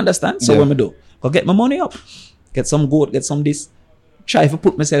 You understand? So what me do? Go get my money up. Get some goat, get some this. Try to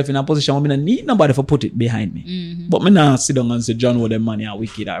put myself in a position where I don't need nobody to put it behind me. But me not sit down and say, John, what them money are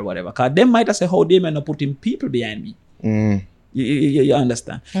wicked or whatever. Because them might have said how they may not putting people behind me. You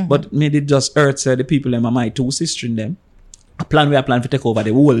understand? But me it just hurts the people in my two sisters in them. I plan to take over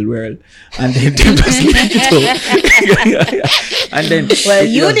the whole world. And then them just leave it out. And then Well,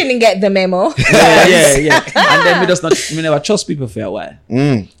 you didn't get the memo. yeah. And then we never trust people for a while.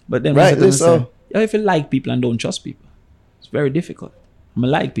 But then Right, we so- say, yeah, if you like people and don't trust people, it's very difficult. I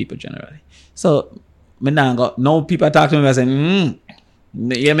like people generally. So me now got no people talk to me and say,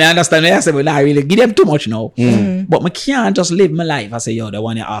 yeah, me understand me. I say, but I really give them too much now. But me can't just live my life. I say, yo, the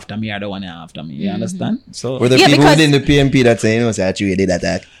one here after me or the one here after me. You understand? So Were there Yeah, people because- within the PMP that say, you know, say, I truly did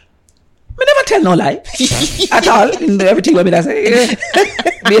attack? me never tell no lie at all. In everything what me that say,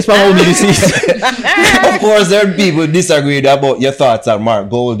 based on how me deceive. Of course, there are people who disagree about your thoughts on Mark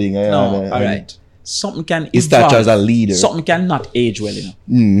Golding. No, all right. something can His evolve. stature as a leader. Something cannot age well,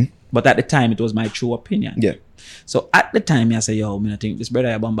 But at the time, it was my true opinion. Yeah. So at the time, I say, yo, I think this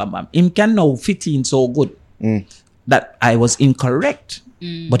brother, bam, bam, bam. Him can now fit in so good that I was incorrect,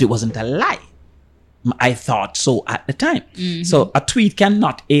 but it wasn't a lie. I thought so at the time. So a tweet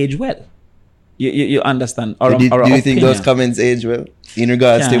cannot age well. You understand? Or, do or you opinion. think those comments age well? In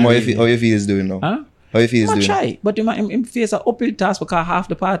regards to Can't how really. you feel is doing now? Huh? How you feel is I doing? try, but him face an uphill task because half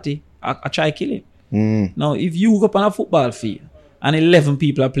the party, I try kill him. Now, if you go up on a football field and 11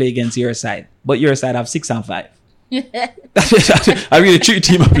 people are play against your side, but your side have 6 and 5. I really treat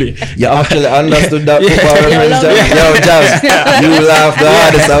team play. You actually understood that football reference, Jazz. You laughed the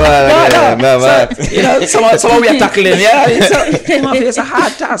hardest about it. Some we are tackling. Yeah, it's a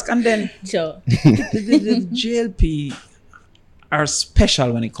hard task. And then Sure. the JLP are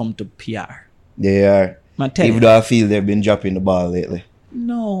special when it comes to PR. They are. Man, tell Even you. though I feel they've been dropping the ball lately.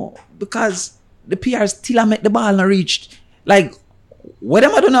 No, because the PR still make the ball not reached. Like, what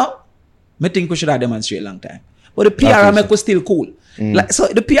them I don't know? I think we should have demonstrated a long time. But the PR make us still cool. Like, so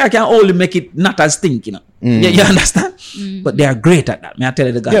the PR can only make it not as stink, You understand? But they are great at that. May I tell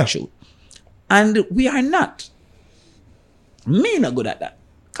you the God truth. And we are not. Me not good at that.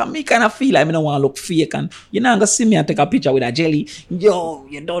 Cause me kind of feel like I don't want to look fake and you're not gonna see me and take a picture with a jelly. Yo,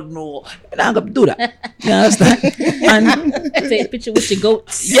 you don't know. You're not gonna do that. You understand? And Take a picture with your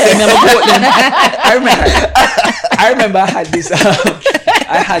goats. yeah, me have a goat then. I remember I had this.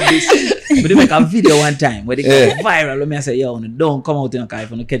 But they make a video one time where they go viral. Let me say, yo, don't come out in a car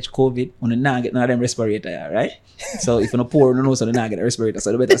if you catch COVID. You not get none of them respirator, yeah, right? So if you not pour on the nose, so they not get a respirator.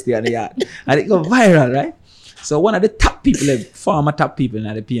 So they better stay on the yard. And it go viral, right? So one of the top people, former top people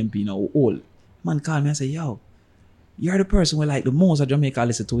in the PMP now, old man called me and say, yo, you're the person who like the most of Jamaica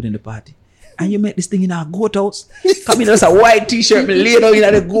listen to within the party. And you make this thing in our goat house. Come in, there's a white t-shirt, me lay down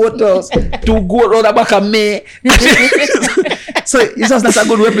in the goat house. 2 goat round the back of me. So it's just not a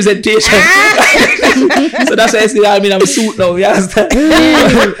good representation. So that's why I say I'm in a suit now, you understand?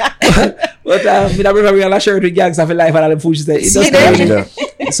 But I remember we had a shirt with gangs of life and all the food she said.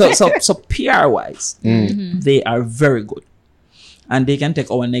 It just so PR wise, they are very good. And they can take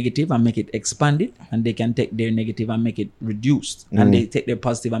our negative and make it expanded, and they can take their negative and make it reduced, and they take their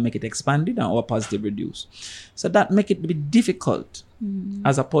positive and make it expanded, and our positive reduced. So that make it be difficult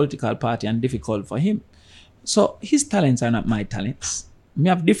as a political party and difficult for him. So his talents are not my talents. Me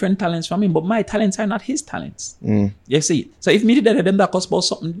have different talents from him, but my talents are not his talents. You see? So if me did that, them that cost about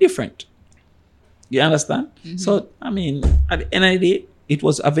something different. You understand? So I mean, at the end of the day, it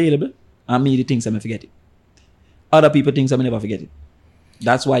was available, and me the things I may forget it. Other people things I may never forget it.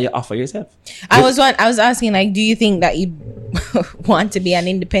 That's why you offer yourself. I was asking, like, do you think that you want to be an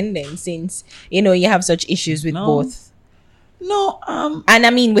independent since you have such issues with both? No, and I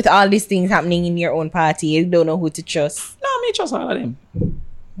mean, with all these things happening in your own party, you don't know who to trust. No, me trust all of them.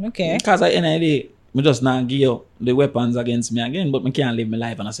 Okay. Because at the end of the day, me just not give you the weapons against me again, but me can't live my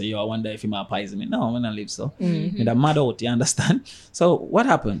life and I say, yo, I wonder if he might poison me. No, I'm not live so. Me that mad out, you understand? So what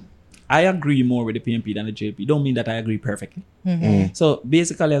happened? I agree more with the PMP than the JLP. Don't mean that I agree perfectly. So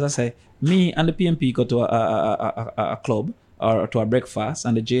basically, as I say, me and the PMP go to a club or to a breakfast,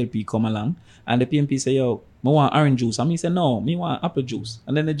 and the JLP come along, and the PMP say, yo, me want orange juice. And me say, no, me want apple juice.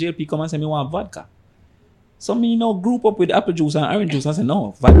 And then the JLP come and say, me want vodka. So me group up with apple juice and orange juice. I say,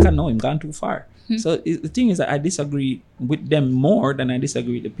 no, vodka, no, I'm gone too far. So the thing is that I disagree with them more than I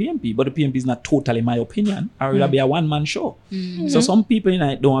disagree with the PMP. But the PMP is not totally my opinion. Or it'll be a one-man show. So some people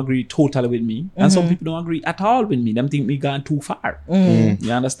don't agree totally with me. And some people don't agree at all with me. Them think me gone too far.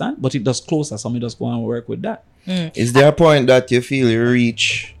 You understand? But it does closer. So me just go and work with that. Is there a point that you feel you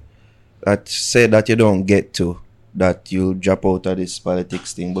reach that say that you don't get to, that you drop out of this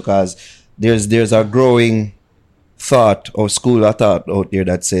politics thing? Because there's a growing thought or school of thought out there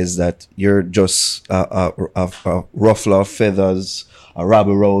that says that you're just a ruffler of feathers, a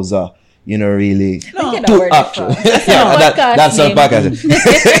rabble rouser, really too actual. That's not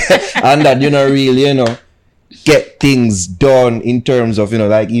podcast. And that really, get things done in terms of,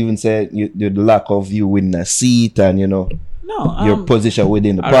 like even say the lack of you winning a seat and your position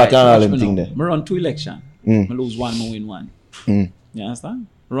within the party and all them things there. I run 2 elections. I lose 1, I win 1. You understand?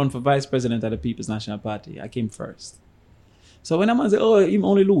 Run for vice president of the People's National Party. I came first. So when I say, oh, you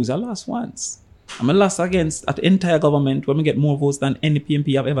only lose, I lost once. I'm lost against the entire government when we get more votes than any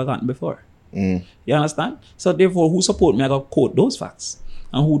PMP I've ever gotten before. You understand? So therefore, who support me, I got to quote those facts.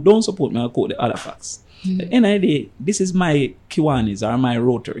 And who don't support me, I quote the other facts. At the end of the day, this is my Kiwanis or my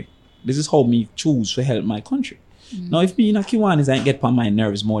Rotary. This is how me choose to help my country. Now, if me in a Kiwanis, I get on my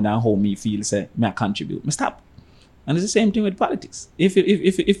nerves more than how me feel, say, me I contribute. Me stop. And it's the same thing with politics.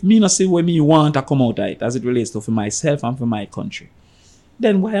 If me not see where me want to come out of it as it relates to for myself and for my country,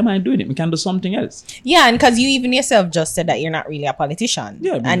 then why am I doing it? We can do something else. Yeah, and because you even yourself just said that you're not really a politician.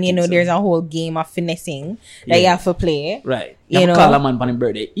 Yeah, and you know, there's a whole game of finessing that you have to play. Right. You know, call a man on his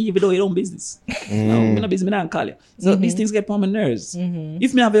birthday, even though you don't business. No, me not business, me not call you. So these things get on my nerves.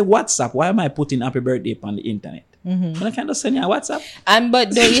 If me have a WhatsApp, why am I putting happy birthday on the internet? When I can just send you a WhatsApp. But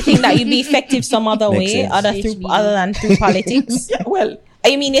don't you think that you'd be effective some other way, other than through politics? Yeah, well,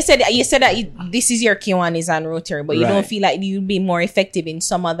 I mean, you said that this is your K1 is on Router, but you don't feel like you'd be more effective in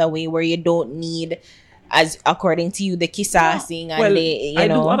some other way where you don't need, as according to you, the kissing and the I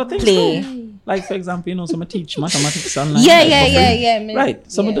do other things play. too. Like for example, some teach mathematics online. Yeah.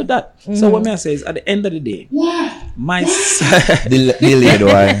 Right. Some do that. So what may I say is, at the end of the day, my my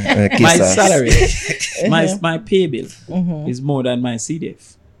salary, my pay bill is more than my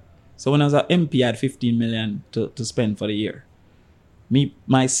CDF. So when I was at MP, I had 15 million to spend for the year.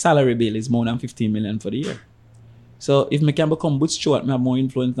 My salary bill is more than 15 million for the year. So if me can become Butch Stewart, me have more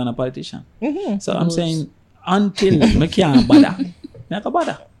influence than a politician. So I'm saying until me can't bother, me can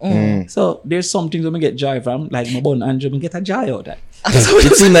bother. So there's some things that me get joy from, like my bun Andrew, me get a joy out of that.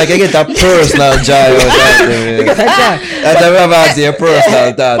 It seems like I get a personal joy out of that. That's a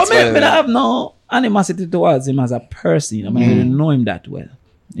personal thoughts. But me I have no animosity towards him as a person. I mean, I don't know him that well.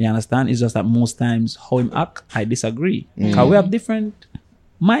 You understand? It's just that most times how him act, I disagree. Because we have different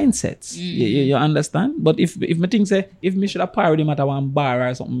mindsets. You understand? But if me think say, if me should have parried him at one bar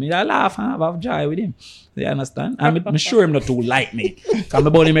or something, I laugh and have joy with him. You understand? I'm sure him not to like me. Come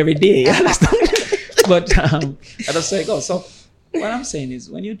about him every day. You understand? But I just say go. So what I'm saying is,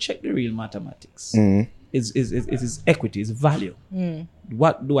 when you check the real mathematics, it is equity, it's value.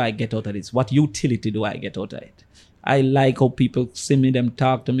 What do I get out of this? What utility do I get out of it? I like how people see me, them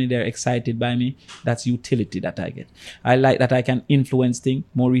talk to me, they're excited by me. That's utility that I get. I like that I can influence things.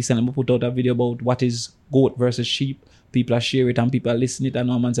 More recently, I put out a video about what is goat versus sheep. People are share it and people are listening. And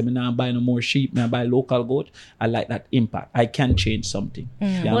no man say, me now buy no more sheep, me buy local goat. I like that impact. I can change something. You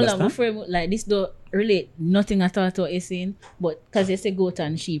understand? Before like this don't relate nothing at all to what you're saying, but because you say goat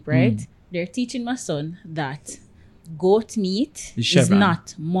and sheep, right? They're teaching my son that goat meat is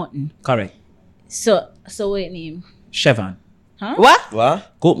not mutton. Correct. So what name? Chevron. Huh?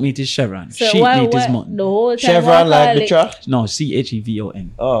 What? Goat meat is chevron. So Sheep meat is mutton. The whole time Chevron like the truck? No, CHEVON.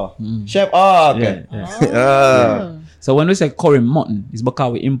 Oh. Chef. Oh, okay. Yeah. So when we say curry mutton, it's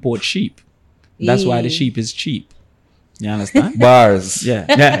because we import sheep. That's why the sheep is cheap. You understand? Bars. Yeah.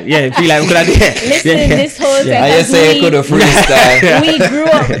 Feel like we could have Listen, this whole time. I just say I could have freestyle. We grew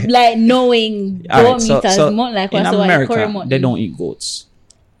up like knowing goat meat as mutton. Like in what's America, curry mutton. they don't eat goats.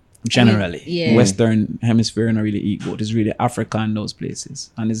 Generally, Yeah. Western hemisphere don't really eat goat. It's really Africa and those places,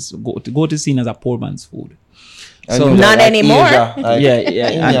 and it's goat is seen as a poor man's food. So Not anymore. Asia, like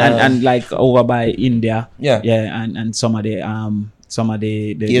and like over by India, Yeah. and some of the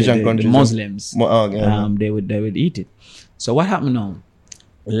Asian countries, Muslims, yeah. they would eat it. So what happened now?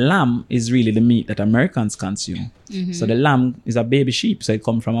 Lamb is really the meat that Americans consume. So the lamb is a baby sheep, so it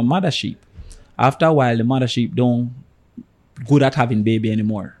comes from a mother sheep. After a while, the mother sheep don't good at having baby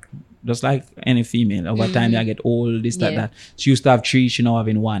anymore. Just like any female, over time they get old, this, that. She used to have 3, she now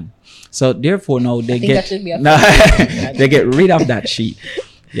having 1. So therefore now they get they get rid of that sheep.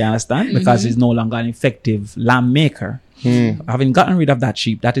 You understand? Because it's no longer an effective lamb maker. Having gotten rid of that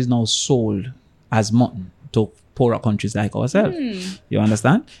sheep, that is now sold as mutton to poorer countries like ourselves. You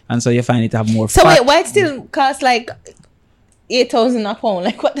understand? And so you find it to have more So fat. wait, why it still cost like 8,000 a pound?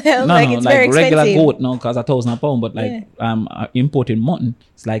 Like what the hell? No, It's very regular expensive. goat now costs 1,000 a pound, but like imported mutton,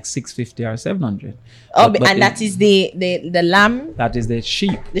 it's like 650 or 700. But And that is the lamb. that is the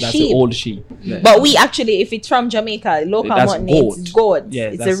sheep. That's sheep. the old sheep. Yeah. But we actually, if it's from Jamaica, local That's mutton, goat. it's goat. Yeah,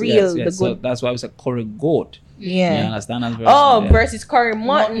 It's that's- a real, yes. the So good. that's why we say curry goat. Yeah. You understand? That's very Versus curry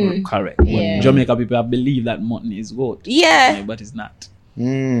mutton. correct. But Yeah. Jamaica people believe that mutton is goat. Yeah. But it's not.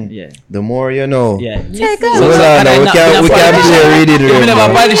 The more you know. Yeah. Take So us. hold on, now, we can't play read it. Even if I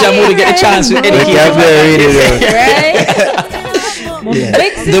polish, I'm going to get a chance to We educate can't play read it. Right?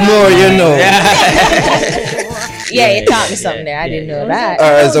 The more you know. Yeah, you taught me something there. I didn't know that.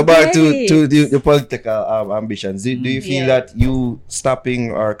 All right, so back to the political ambitions. Do you feel that you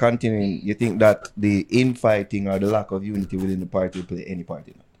stopping or continuing, you think that the infighting or the lack of unity within the party will play any part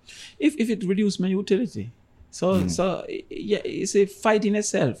in it? If it reduces my utility. So it's a fight in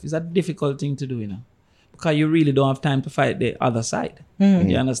itself. It's a difficult thing to do, because you really don't have time to fight the other side.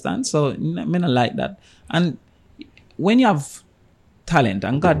 You understand? So I mean, I like that. And when you have talent,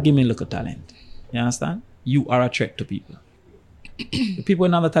 and God give me a little talent, you understand? You are a threat to people. The people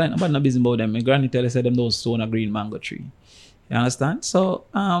in other talent, nobody not busy about them. My granny tell us them those stone a green mango tree. You understand? So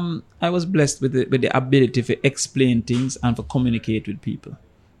I was blessed with the ability to explain things and to communicate with people.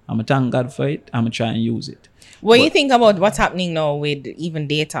 I'm a thank God for it. I'm gonna try and use it. What do you think about what's happening now with even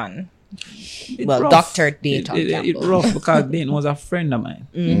Dayton? Well, rough. Dr. Dayton. It's rough because Dayton was a friend of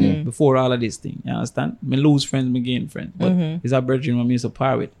mine before all of this thing. You understand? Me lose friends, me gain friends. But it's a brethren who me used to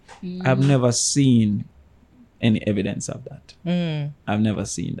par with. I've never seen any evidence of that. I've never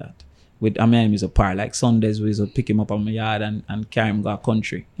seen that. With a man who's a par, like Sundays we used to pick him up on my yard and carry him to a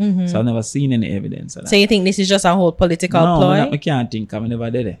country. So I've never seen any evidence of that. So you think this is just a whole political ploy? No, I can't think. I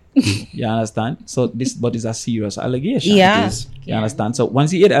never did it. You understand? So but it's a serious allegation. Yeah. You understand? So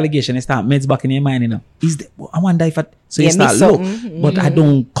once you hear the allegation, it start meds back in your mind, you know. I wonder if so you Yeah, start miss look. something. But I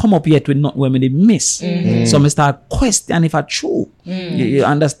don't come up yet with not when they miss. So I start question if I true. You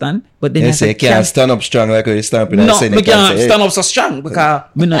understand? But then They I say say you can't stand up strong like you stand up in no, the I can't stand up so strong because I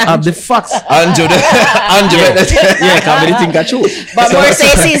don't have the facts. Andrew, Yeah, because I think I true. But more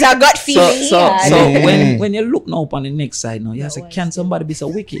say it's a gut feeling. So when you look now on the next side now, you say, can somebody be so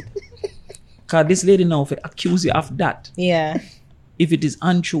wicked? Because this lady now if accuse you of that. Yeah. If it is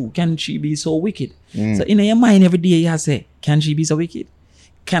untrue, can she be so wicked? So in your mind every day you say, can she be so wicked?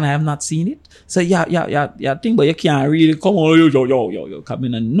 Can I have not seen it? So yeah, think, but you can't really come on, yo, come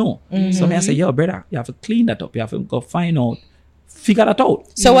in and know. So I say, yo, brother, you have to clean that up. You have to go find out, figure that out.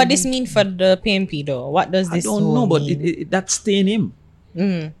 So what this mean for the PMP though? What does this I don't know, but mean? that's staying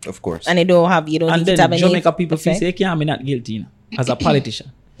him. Of course. And you don't think And it have then any Jamaica people feel effect? say, can't be not guilty, you know, as a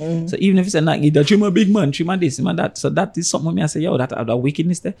politician. So even if it's a not guilty, you're a big man, you're this, you're that. So that is something I say, yo, that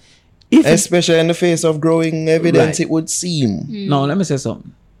wickedness there. Especially in the face of growing evidence, Right. it would seem. No, let me say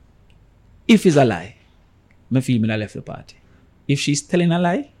something. If it's a lie, me feel me I left the party. If she's telling a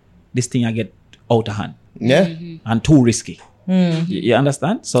lie, this thing I get out of hand Yeah. and too risky. You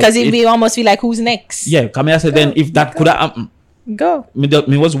understand? So Because we almost feel like who's next? yeah, come here. So then, if that could have happened, Go.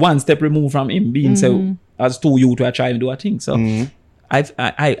 me was one step removed from him being so as two you to try and do a thing. So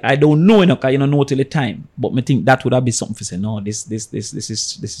I don't know enough. I don't know till the time, but me think that would have been something to say. No, this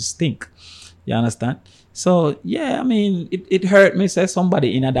is stink. You understand? So yeah, I mean, it hurt me say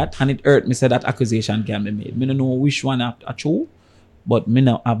somebody in that, and it hurt me say that accusation can be made. Me don't know which one are true, but me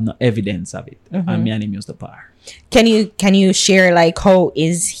now have no evidence of it, and me and him used to par. Can you share like how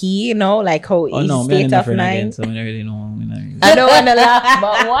is he, you know, like how is No, me and state him of friend again, mind? so I don't really know. I don't want to laugh,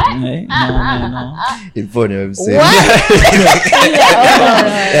 but what? No. It's funny what I'm saying. What?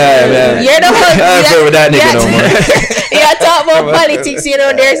 Yeah, man. You're the one. I don't with that nigga no more. Yeah, talk about politics, you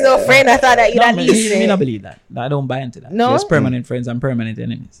know, there's no friend. I thought that you'd at least Me say. not believe that. I don't buy into that. No? There's permanent friends and permanent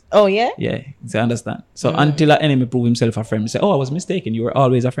enemies. Oh, yeah? Yeah, you understand? So until an enemy prove himself a friend, say, oh, I was mistaken. You were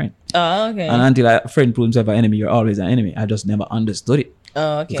always a friend. Oh, okay. And until a friend prove himself an enemy, you're always an enemy. I just never understood it.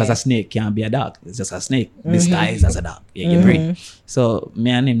 Oh, okay. Because a snake can't be a dog. It's just a snake disguised as a dog. Yeah, you agree? So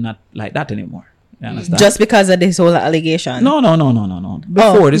me and him not like that anymore. You understand? Just because of this whole allegation? No.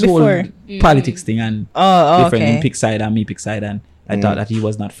 Before this before. whole politics thing and Oh, different okay. him pick side and me pick side, and I thought that he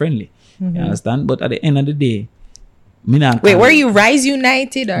was not friendly. You understand? But at the end of the day, me not. Wait, were you Rise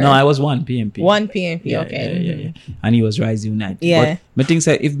United or? No, I was one PMP. One PMP, Yeah, okay. yeah. And he was Rise United. Yeah. But my thing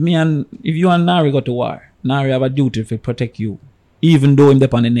say, if you and Nari go to war, Nari have a duty to protect you, even though him there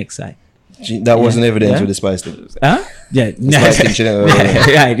on the next side. That wasn't evidence Yeah. with the spice thing. Huh? Yeah. Spice thing, she never-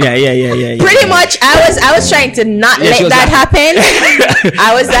 Right, yeah. Pretty much, I was trying to not Yeah, she let was that like- happen.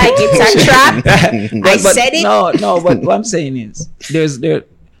 I was like, it's a trap. I But said it. No, but what I'm saying is,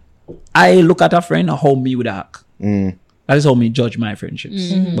 I look at a friend how me would act. That is how me judge my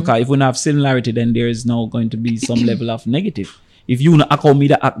friendships. Because if we don't have similarity, then there is now going to be some level of negative. If you not act how me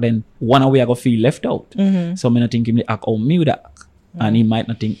that act, then one way I go feel left out. So me not think him act how me would act. And he might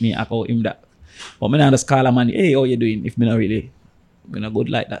not think me act how him that. But me not just call a man, hey, how you doing? If me not really, me not good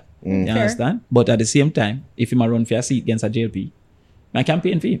like that. You understand? But at the same time, if him a run for a seat against a JLP, I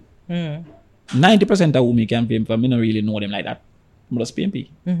campaign for him. 90% of who me campaign for, me not really know them like that. I'm just PMP.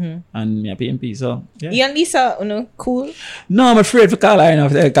 And me a PMP, so yeah. You and Lisa, cool. No, I'm afraid to call her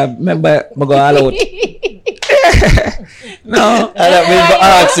enough. I remember I go all out. No. I don't mean to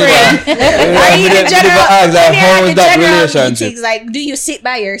ask you, man. Are you the general? How is that relationship? Meetings, like, do you sit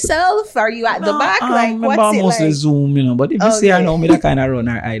by yourself? Are you at the back? Like, remember what's it mostly like? Zoom, you know. But if you see her now, me that kind of run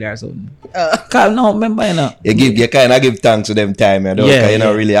her either or something. Cause no, remember, you know. You kind of give thanks to them time, you know. You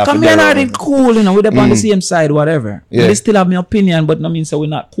know, really have to come be here, around not cool, you know. We're on the same side, whatever. Yeah. They still have my opinion, but no mean so we're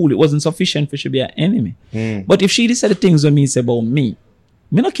not cool. It wasn't sufficient for she be an enemy. But if she said the things that me say about me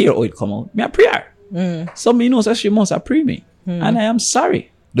not care how it come out. Me a pray her. So me know that she must pray me. And I am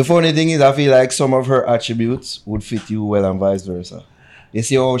sorry. The funny thing is, I feel like some of her attributes would fit you well and vice versa. You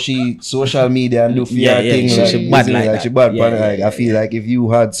see how she social media and do fear thing. She bad like that. She bad, Yeah, but yeah, like, I feel like if you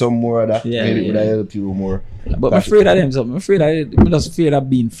had some more of that, maybe it would have helped you more. But I'm afraid of them. So I'm afraid I'm just afraid of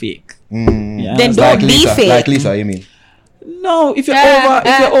being fake. Yeah, Then Like don't be Lisa, fake. like Lisa, you mean? No, if you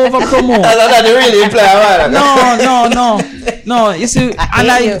over promote. That's not really imply. No. You see,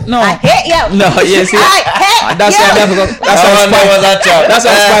 I hate you. No, you see, that's how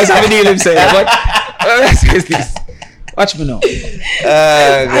Spice have a deal him say. But let's say this. Watch me now.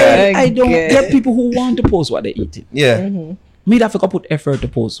 I don't get people who want to post what they're eating. Yeah. Me that I put effort to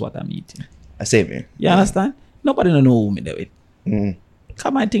post what I'm eating. I say me. You understand? Nobody don't know who me do it.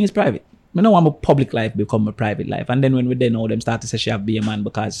 Cause my thing is private. I know I'm a public life become a private life. And then when we then know them start to say she have be a man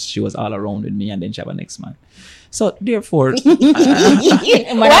because she was all around with me and then she have a next man. So therefore Why would I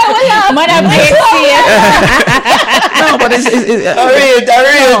no, but it's I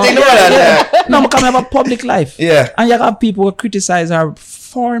really think about that. no, because I have a public life. Yeah. And you have people who criticize her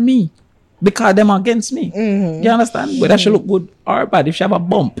for me because them against me. You understand? Whether she look good or bad, if she have a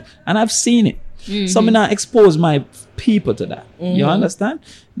bump. And I've seen it. So me not expose my people to that. You understand?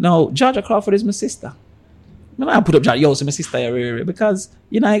 Now, Georgia Crawford is my sister. I put up Georgia, so my sister here because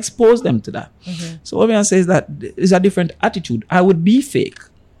I expose them to that. So what I say is that it's a different attitude. I would be fake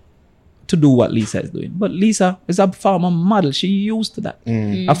to do what Lisa is doing. But Lisa is a former model. She used to that.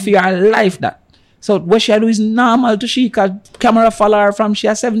 I fear her life that. So what she do is normal to she because camera follow her from she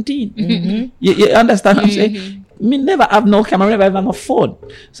is 17. You understand what I'm saying? Me never have no camera, never have no phone.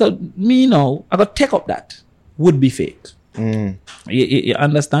 So me I got take up that would be fake. You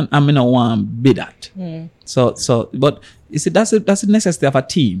understand? I mean, I want to be that. So, but you see, that's a necessity of a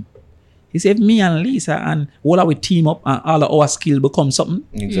team. You see, if me and Lisa and all our team up and all of our skill become something,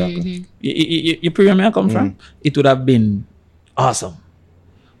 Exactly. you feel where I come from? It would have been awesome.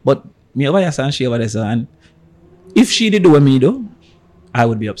 But me over here and she over there, and if she did do what me do, I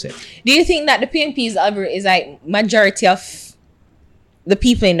would be upset. Do you think that the PNP's algorithm is like majority of the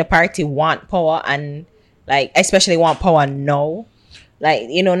people in the party want power and like especially want power now? Like,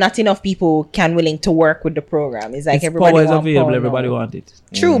 not enough people can willing to work with the program. It's like if everybody power is want available, power everybody now. want it.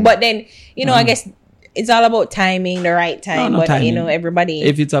 True, but then, I guess it's all about timing, the right time. No but, timing. everybody...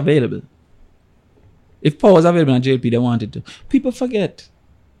 If it's available. If power is available in JLP, they want it to. People forget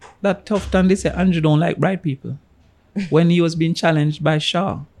that tough time they say Andrew don't like bright people. When he was being challenged by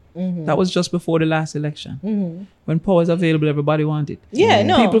Shaw. That was just before the last election. When power is available, everybody wanted it. Yeah,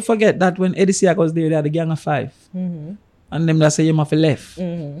 no. People forget that when Eddie Siak was there, they had a gang of 5. And them that say you have left.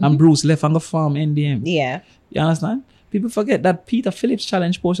 And Bruce left and go farm NDM. Yeah. You understand? People forget that Peter Phillips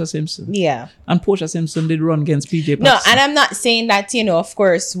challenged Portia Simpson. Yeah. And Portia Simpson did run against PJ Patterson. No, and I'm not saying that, of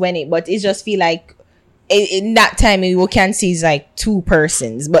course, but it just feel like in that time we can see it's like 2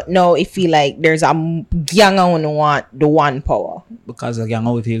 persons. But now it feel like there's a gang who want the one power. Because the gang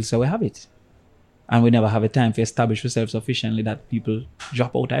always feel so we have it. And we never have a time to establish ourselves sufficiently that people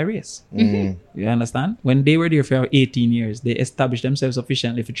drop out of race. You understand? When they were there for 18 years, they established themselves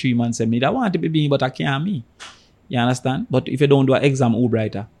sufficiently for 3 months and me. I want to be me, but I can't me. You understand? But if you don't do an exam, who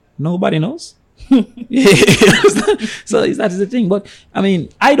brighter? Nobody knows. So that is the thing. But I mean,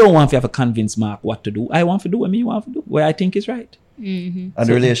 I don't want to have a convince Mark what to do. I want to do what me want to do, where I think is right. And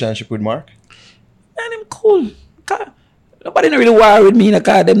the relationship with Mark? And I'm cool. Nobody not really worry with me in a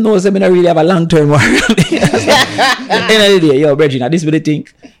car. Them knows them don't really have a long-term worry. End of the day, yo, Regina, this is what they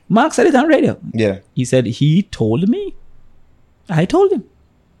think. Mark said it on radio. Yeah. He said he told me. I told him.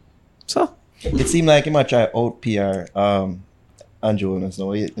 So It seemed like he might try out PR Andrew and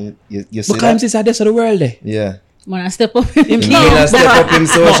so you see because that? it's the rest of the world there. Yeah. When I step up in He made a step up in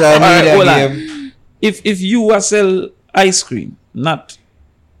social media hold on. game. If you were sell ice cream, not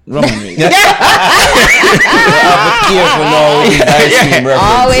rum and milk. Have to be careful now with ice cream reference.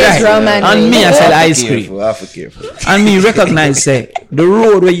 Always rum and And me, I sell ice cream. Have to be careful. And me recognize say the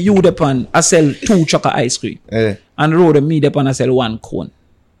road where you depend, I sell 2 chocolate ice cream. Yeah. And the road where me depend, I sell 1 cone.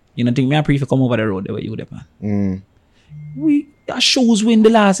 You know, think me I prefer come over the road where you depend. Our shoes win the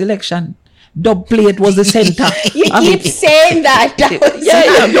last election. Dub plate was the center. You keep saying that.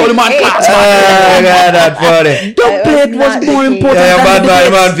 Yeah, the only man class. Oh, God, that funny. Dub plate was more important Yeah, than the man,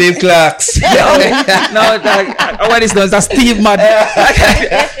 debates. Viv Clarks. No, what is that? That's Steve Mad.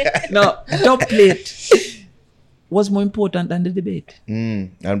 No, dub plate was more important than the debate.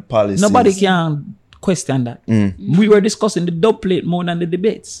 And policies. Nobody can question that. We were discussing the dub plate more than the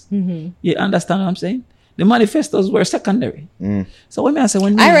debates. You understand what I'm saying? The manifestos were secondary. So when I say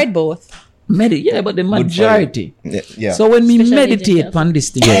I read both. but the majority. Yeah. So when we Especially meditate the on this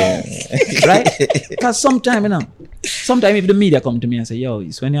thing, right? Because sometimes, sometimes if the media come to me and say, yo,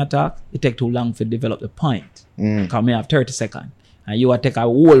 it's when you talk, it take too long to develop the point. Because me have 30 seconds. And you will take a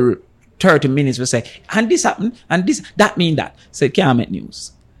whole 30 minutes to say, and this happened, and this, that mean that. So it can't make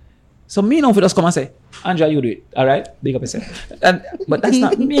news. So me now for just come and say, Andrea, you do it, all right? Big up yourself. But that's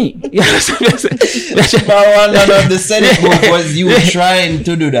not me. The Senate move was you trying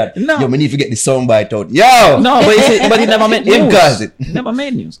to do that. No. Yo, we need to get the soundbite out. Yo! No, but it never made news. It never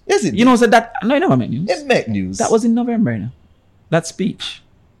made news. Yes, it You know, said that, no, it never made news. It made news. That was in November. You know? That speech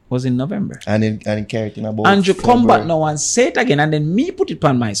was in November. And in character about. And you come back now and say it again, and then me put it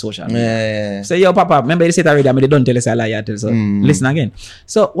on my social media. Yeah. Say, yo, Papa, remember you said it already, I mean, they don't tell us a lie, I tell so listen again.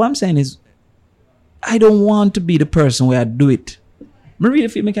 So what I'm saying is, I don't want to be the person where I do it. I really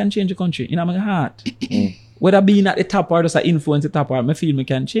feel I can change the country in my heart. Whether being at the top or just influence the top part, I feel I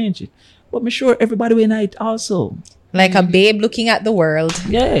can change it. But I'm sure everybody will know it also. Like a babe looking at the world.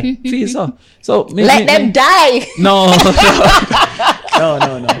 Yeah, feel so. So Let them die. No.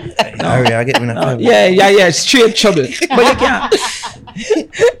 No. Harry, I get me now. Yeah, straight trouble. But you can't.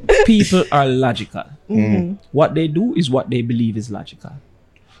 People are logical. What they do is what they believe is logical.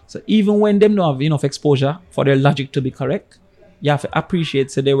 So even when them don't have enough exposure for their logic to be correct, you have to appreciate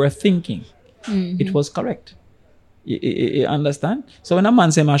so they were thinking it was correct. You understand? So when a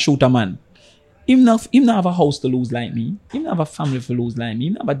man say, "Man, shoot a man," him not have a house to lose like me, him not have a family to lose like me,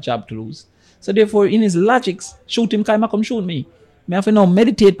 him not have a job to lose. So therefore, in his logics, shoot him, come shoot me. Me have to now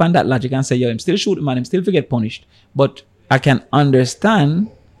meditate on that logic and say, yo, him still shoot him and him still get punished. But I can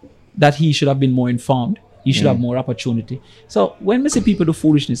understand that he should have been more informed. He should have more opportunity. So when we see people do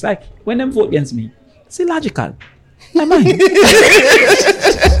foolishness, like when them vote against me, it's illogical. I mind.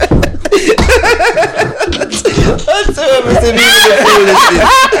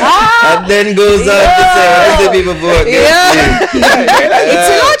 And then goes on to say, why do people vote? It's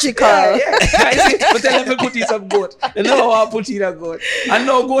illogical. But then let me put in some goat. They know how I put in a goat. And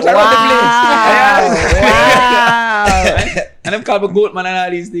no goat around the place. Wow. And them call me goat man and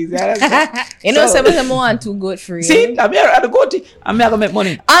all these things. You know, some of them want to goat free. See, I'm here at the goat. I'm here to make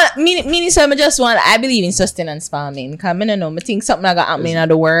money. Meaning, so I believe in sustenance farming. Because I don't know, I think something like that happening in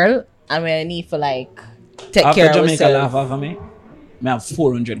the world. And we need to like take After care of Jamaica ourselves. laugh off of me, I have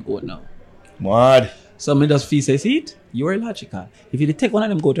 400 goat now. Mad. So me just feel say, see it? You are illogical. If you take one of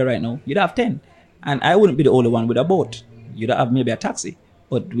them goat right now, you'd have 10. And I wouldn't be the only one with a boat. You'd have maybe a taxi.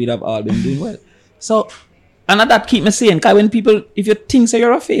 But we'd have all been doing well. So, and that keep me saying, because when people, if you think say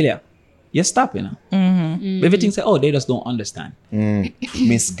you're a failure, you stop, you know. But if you think say, oh, they just don't understand.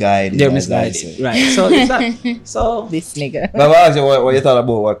 Misguided. They're misguided. Right. So it's that. So This nigga. But I ask you what you thought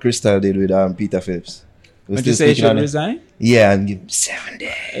about what Crystal did with Peter Phillips. when you say he should resign? Yeah, and give him 7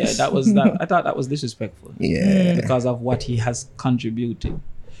 days. Yeah, that was that. I thought that was disrespectful. Yeah. Because of what he has contributed.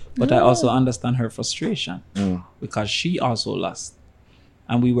 But I also understand her frustration because she also lost.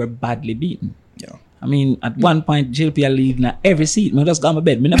 And we were badly beaten. Yeah. I mean, at one point, JP leave now every seat. I just got my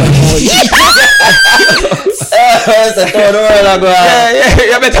bed. I never know. Yeah.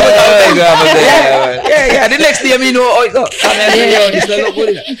 The next day, I know, oh, it's up. This look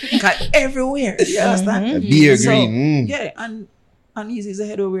good. Everywhere. You understand? Beer So, green. yeah, and easy is the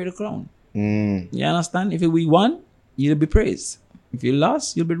head who wear the crown. Mm. You understand? If we won, you'll be praised. If you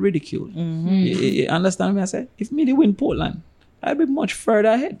lost, you'll be ridiculed. You understand me? I said, if me they win Portland, I'll be much further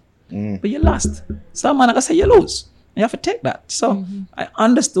ahead. But you lost. So man, like I say, you lose. You have to take that. So I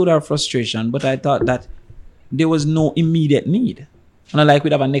understood our frustration, but I thought that there was no immediate need. And like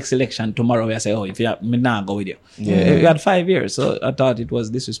we'd have a next election tomorrow where I say, oh, if you have, me nah go with you. Yeah. We had 5 years, so I thought it was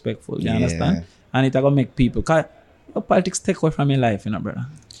disrespectful. You understand? And it gonna make people, cause politics take away from your life, you know, brother.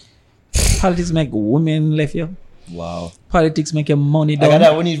 Politics make women left you. Wow. Politics make your money I down. got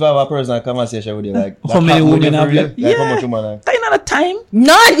that. We need to have a personal conversation with you. Like, How many women have left? Like, how Yeah. much women have? That ain't not a time.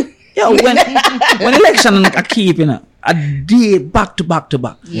 None. Yo, when election are keeping a day back to back to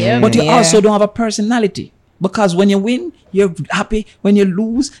back. Yeah, But you yeah. also don't have a personality. Because when you win, you're happy. When you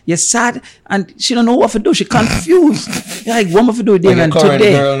lose, you're sad. And she don't know what to do. She confused. You're like, what am I to do with Like them your and current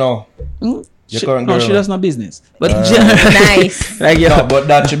today? girl now. Your current No, girl she now. does no business. But Nice. like, yo, No, but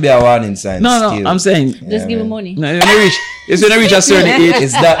that should be a warning sign. no, still. I'm saying, Just give him money. no, it's when you reach a certain age.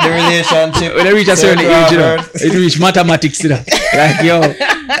 Is that the relationship? When you reach a certain age, you know, Crawford? it reach mathematics, you know. Like, yo,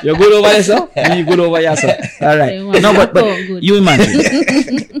 you're good over yourself, and you good over yourself. All right. No, but Good. you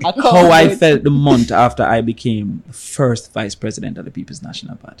imagine how I felt the month after I became the first vice president of the People's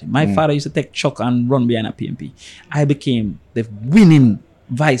National Party. My father used to take Chuck and run behind a PMP. I became the winning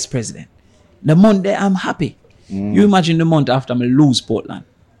vice president. The month there, I'm happy. You imagine the month after I lose Portland.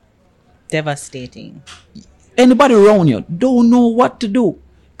 Devastating. Anybody around you don't know what to do.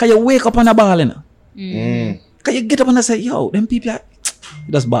 Because you wake up on a ball, you know. Because you get up and I say, yo, them people are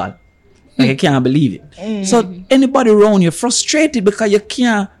that's bad. Like I can't believe it. So anybody around you frustrated because you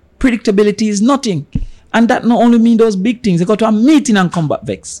can't, predictability is nothing. And that not only mean those big things. You go to a meeting and come back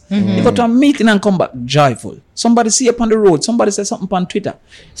vexed. You go to a meeting and come back joyful. Somebody see you on the road. Somebody say something on Twitter.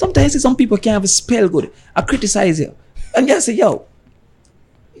 Sometimes you see some people can't have a spell good. I criticize you. And you say, yo,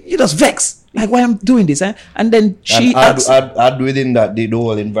 you just vex. Like, why I'm doing this? Eh? And then she add within that the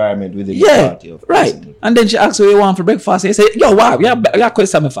whole environment within the party. Right. And then she asks what you want for breakfast. And you say, yo, wow, you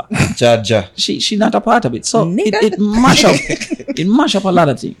question me for. She not a part of it. So it mash up. It mash up a lot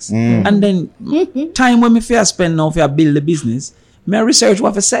of things. And then time when me fair spend now for build the business, me research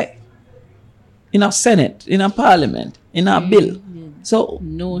what I say. In our Senate, in our Parliament, in our bill. So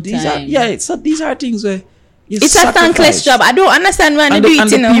these are things where it's a thankless job. I don't understand why they do it.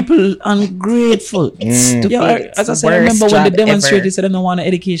 And the people ungrateful. It's stupid. Yeah, as I said, I remember when the demonstrators said they don't want an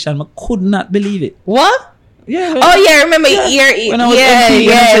education. I could not believe it. What? Yeah. I remember. When I was MP, you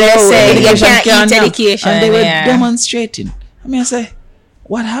can't eat education. And they were demonstrating. I say,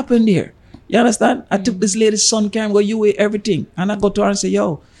 what happened here? You understand? I took this lady's son, came, go, you weigh everything. And I go to her and say,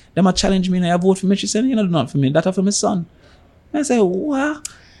 yo, them a challenge me and I vote for me. She said, you know, not for me. That's for my son. And I say, what?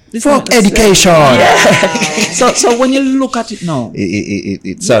 Fuck education. So when you look at it now,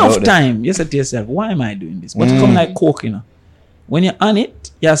 it's enough time. You say to yourself, why am I doing this? But it come like coke, you know. When you're on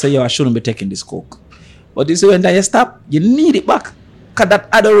it, you say, yo, I shouldn't be taking this coke. But this when that you stop, you need it back. Cause that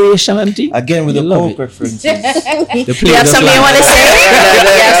adoration and thing. Again with the coke references. You have something you want to say? You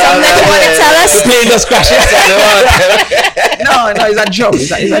have something you want to tell us? The plane just crashes. No, it's a joke.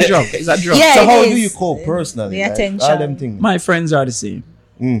 It's a joke. Yeah, so how do you cope personally? The attention. All them things. My friends are the same.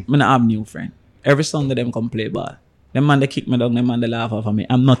 I don't have new friend. Every Sunday them come play ball. Them man they kick me down, them man they laugh off of me.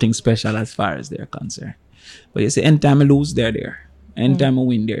 I'm nothing special as far as they're concerned. But you see, anytime I lose, they're there. Anytime I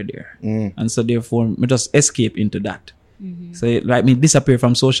win, they're there. And so therefore, I just escape into that. So like me disappear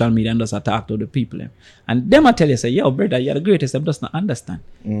from social media and just talk to the people. And them I tell you, say, yo, brother, you're the greatest. Them just not understand.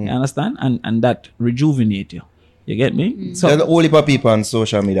 You understand? And that rejuvenate you. You get me? So the only people on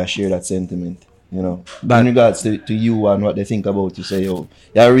social media share that sentiment. You know, but in regards to you and what they think about you, say, yo,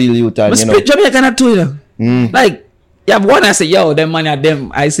 you're really you time, you know. Jamaican too, you know. Like, you have one I say, yo, them money at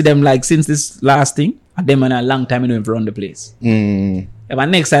them, I see them like since this last thing, and them money a long time, you know, run the place. And my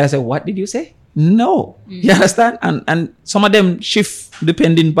next time I say, what did you say? No. You understand? And some of them shift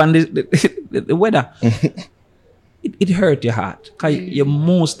depending on the weather. It hurt your heart. Because you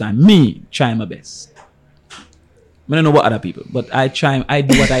most time, me, try my best. I don't know about other people, but I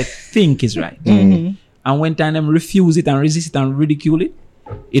do what I think is right. And when time them refuse it and resist it and ridicule it,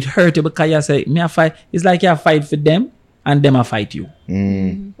 it hurt you because you say, me I fight. It's like you fight for them and them I fight you.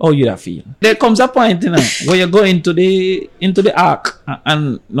 How you that feel? There comes a point, you know, where you go into the ark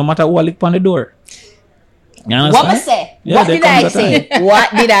and no matter what lick on the door. You understand? What I say? Yeah, what did I say? What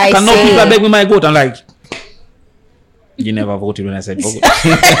did I say? Because now people beg me my vote and like, you never voted when I said vote.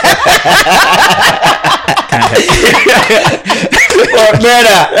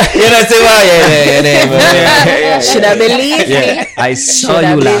 Brother, you know say why? Yeah. Should I believe me? I saw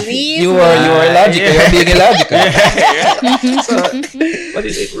you laughing. You were logical. You're being illogical. But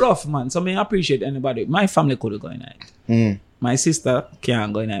it's rough, man. So I appreciate anybody. My family could have gone out. My sister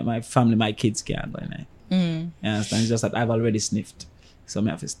can't go out. My family, my kids can't go out. You understand? It's just that I've already sniffed. So I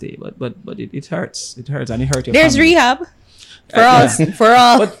have to stay. But it hurts. It hurts and it hurts your There's family. rehab for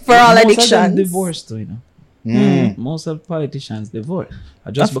all addictions. Most of them divorced too, you know. Most of politicians divorce.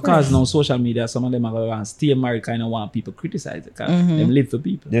 Just because now social media, some of them are going to stay married, kind of want people criticize it. Them live for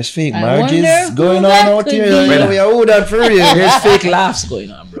people. There's fake marriages going on out here. We are all that for real. There's fake laughs going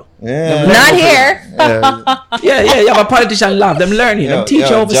on, bro. Yeah. Not here. Yeah. You have a politician laugh. Them learning. Them teach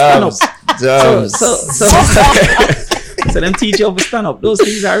you how to stand up. So them teach you how to stand up. Those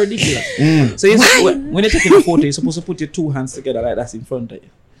things are ridiculous. So when you're taking a photo, you're supposed to put your two hands together like that's in front of you.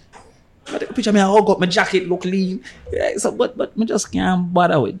 I take a picture of me, I hug up my jacket, look lean. Yeah, so, but me just can't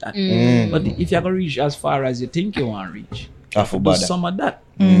bother with that. But if you're going to reach as far as you think you want to reach, you have to do some of that.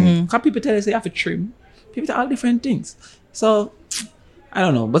 Because people tell you, say you have to trim. People tell all different things. So, I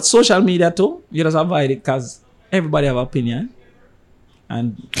don't know. But social media too, you just avoid it because everybody have an opinion.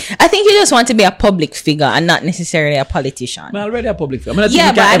 And I think you just want to be a public figure and not necessarily a politician. I'm already a public figure. But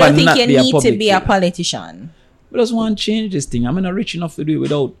I don't think you need to be a politician. We just want to change this thing. I'm not rich enough to do it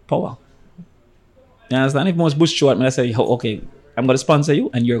without power. You understand? If most bush show at me, I say, okay, I'm going to sponsor you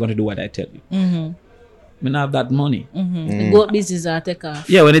and you're going to do what I tell you. I don't have that money. The goat business are take off.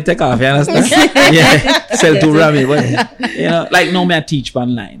 Yeah, when they take off, you understand? Sell to Rabble. But, you know, like now I teach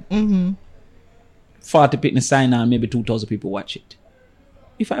online. 40 people sign on, maybe 2,000 people watch it.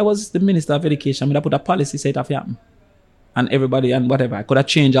 if I was the Minister of Education, I would have put a policy set of happen. And everybody and whatever. I could have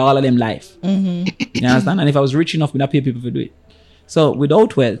changed all of them life. You understand? And if I was rich enough, I'd pay people to do it. So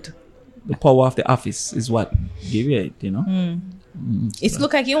without wealth, the power of the office is what give you it, you know? It's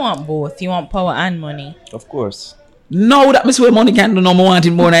look like you want both. You want power and money. Of course. No, that means where money can't do no more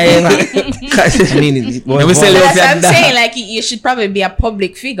wanting more than ever. That's what I'm saying. Like you should probably be a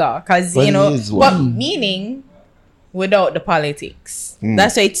public figure, because you know, but meaning without the politics.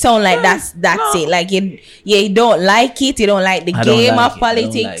 That's why it sounds like that's it. Like you don't like it. You don't like the game of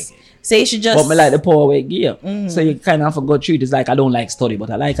politics. So you should just. But me like the power way gear. So you kind of forgot treat. It's like I don't like study, but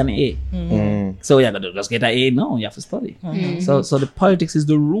I like an A. So you gotta just get an A. No, you have to study. So the politics is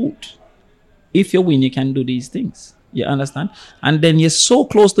the root. If you win, you can do these things. You understand? And then you're so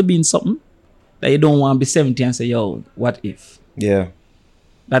close to being something that you don't want to be 70 and say, yo, what if? Yeah.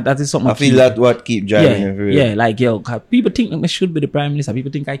 That is something. I feel that what keep driving me. Yeah, like, yo, people think I should be the Prime Minister.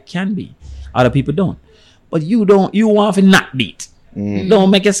 People think I can be. Other people don't. But you don't. You want to not beat. Don't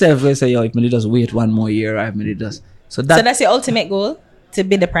make yourself say, yo, if me just wait one more year, I me just. So that's your ultimate goal? To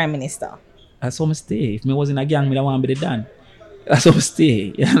be the Prime Minister? That's how I stay. If me was in a gang, me don't want to be the Dan. That's how I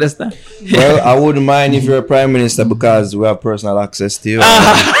stay. You understand? Well, I wouldn't mind if you're a Prime Minister, because we have personal access to you.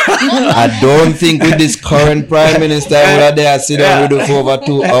 I don't think with this current Prime Minister would have there sit down with you for over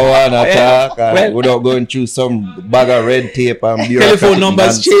 2 hours and talk without going through some bag of red tape and bureaucratic. Telephone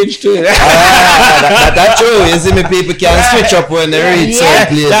numbers change too. That's true. You see me, people can switch up when they reach some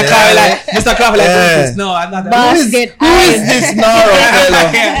place. Mr. Crawford, no, I'm not that. Who is this Naro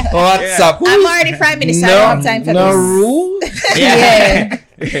fellow? What's up? I'm already Prime Minister. I don't have time for this. Rule? Yeah.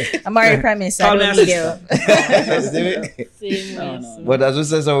 I'm already Prime Minister. I don't need you. But as we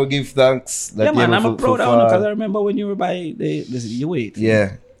say, so we give thanks. That man, I'm proud of you, because I remember when you were by the you wait.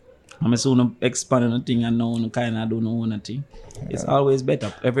 Yeah. I'm soon expanding a thing and now kind of don't know anything. It's always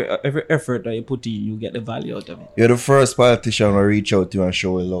better. Every effort that you put in, you get the value out of it. You're the first politician to reach out to you and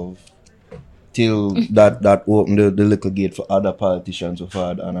show you love. Till that opened the little gate for other politicians to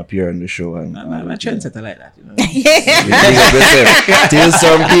fall and appear on the show. And I'm a trendsetter like that, you know. Till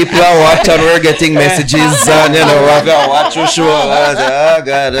some people are watching, we're getting messages and, you know, I'm going to watch your show. I say, oh,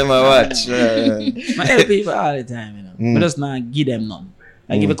 God, I'm going to watch. I help people all the time, you know. But just not give them none.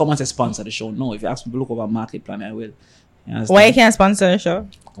 Like if you come and say sponsor the show, no. If you ask me to look over a market plan, I will. Why you can't sponsor the show?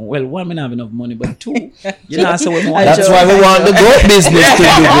 Well, one, I don't have enough money, but two, you know, so that's why we want the goat business to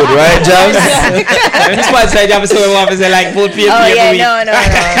do good, right, James? This one side, you have to say we want to say like both people. Oh yeah, no.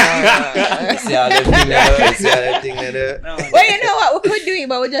 See how they think there. Well, you know what? We could do it,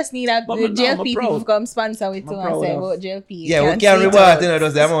 but we just need a JLP people to come sponsor with too and say about JLP. Yeah, we can't reward, you know,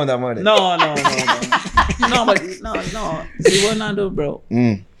 just the amount of money. No. See what I do, bro?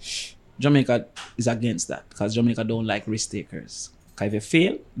 Jamaica is against that, because Jamaica don't like risk takers. Because if you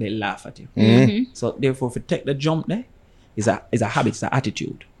fail, they laugh at you. So therefore, if you take the jump there, it's a habit, it's an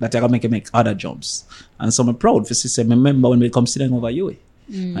attitude that you're going to make other jumps. And so I'm proud for system. Remember when we come sitting over you,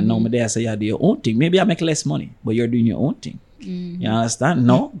 and now I'm there, I say, you do your own thing. Maybe I make less money, but you're doing your own thing. You understand?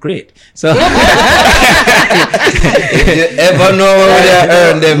 No? Great. So if you ever know where they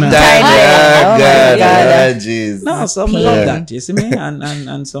earn them time, God, jeez. No, so I love that, you see me?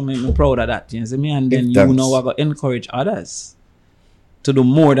 And so I'm proud of that, you see me? And then you know I got to encourage others to do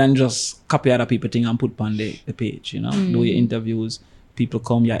more than just copy other people thing and put on the page, you know? Do your interviews, people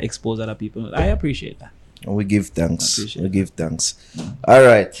come, you expose other people. I appreciate that. We give thanks. All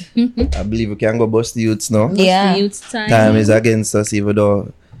right. I believe we can go bust the youths now. Yeah. Time is against us, even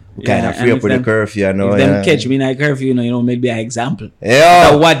though we kind of free up with the curfew, you know. If them catch me in a curfew, you know, maybe an example.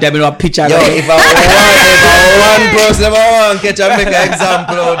 Yeah. What them in a picture. Yo, if I want one person, I want to catch and make an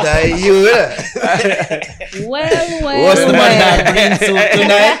example out of you. Well. What's the man that brings suit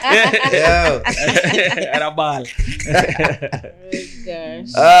tonight? At a ball.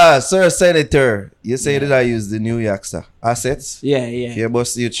 Gosh. Sir Senator, you say that I use the new Yaksta assets? Yeah. You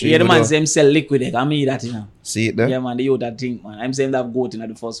bust you Yeah, the man say him sell liquid. I mean that, you know. See it there? Yeah, man, the youth that think, man. I'm saying that goat in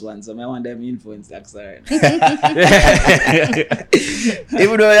the first one, so I want them influence Yaksta right now.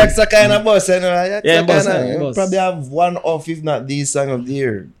 Even though Yaksta kind of boss, you know, Yaksta boss. Probably have one off, if not the song of the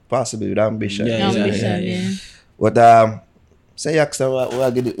year, possibly with Ambition. Yeah. But say Yaksta,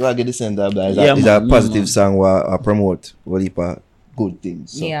 we'll get the center of that. It's a positive song where promote all heap of good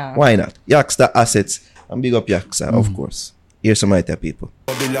things. So why not? Yaksta assets, and big up Yaksta, of course. Here's some of the people.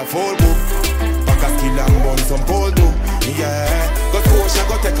 Some pole do, yeah. Go to ocean,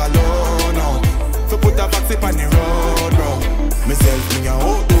 go take a loan out. So put a vaccine on the road, bro. Myself, me a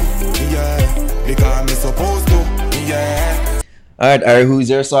hold to, yeah. Because me supposed to, yeah. Alright, who's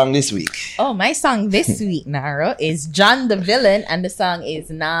your song this week? Oh, my song this week, Naro, is John the Villain, and the song is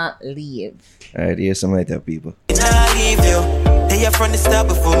Not Leave. Alright, here's some later, people. Nah, leave you. Hey, you from the start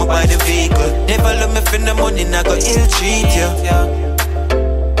before me buy the vehicle. Never love me for the money, now go ill treat you.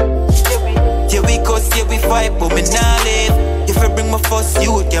 Here we go, here we fight, but me nah leave. If I bring my first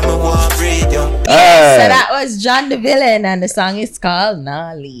youth, yeah, me want breathe, yo. So that was John the Villain, and the song is called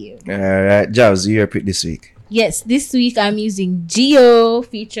Not Leave. Alright, Jobs, your pick this week. Yes, this week I'm using Geo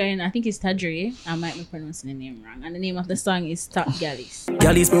featuring, I think it's Tadri. I might be pronouncing the name wrong. And the name of the song is Top Galleys.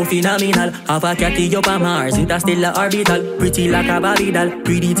 Girl is pro phenomenal. Have a catty up on Mars. Interstellar orbital. Pretty like a Barbie doll.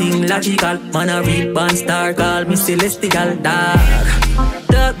 Pretty thing logical. Man a real band star. Call me celestial. Dog.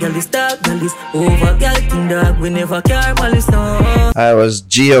 Dog girl is over girl king dog. We never care while it's on. I was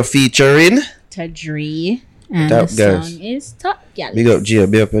Geo featuring Tadri. And Top the Galleys. song is Top Galleys. Big up Geo,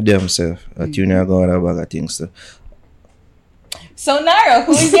 big up your damn self. A tune are going about a things too. So, Naro,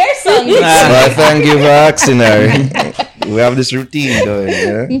 who is your song this week? Well, thank you for asking, Harry. We have this routine going,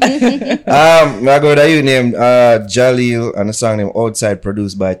 yeah? I go to you named Jalil and a song named Outside,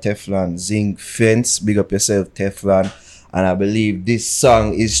 produced by Teflon Zinc Fence. Big up yourself, Teflon. And I believe this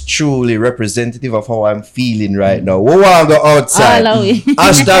song is truly representative of how I'm feeling right now. We want to go outside.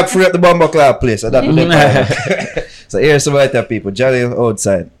 Hashtag free at the Bomber Club place. So here's some other people. Jalil,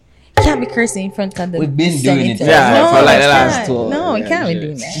 Outside. Can't be cursing in front of the We've been doing it. Yeah, for like the last two. No, we can't be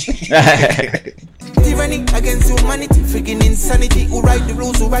doing that. Tyranny against humanity, freaking insanity. Who write the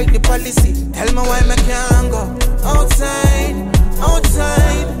rules, who write the policy? Tell me why I can't go outside.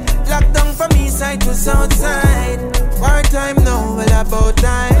 Lockdown from east side to south side. War time now, well about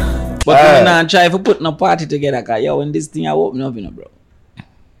time. But we're not try for putting a party together, cause yo, when this thing I open up, you know, bro.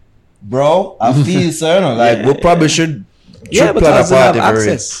 Bro, I feel so, you know, like we probably should Yeah, plan a because we have party for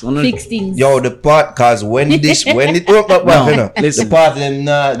it. access. Fix things. Yo, the part, cause when it open up, No, you know, listen. the party them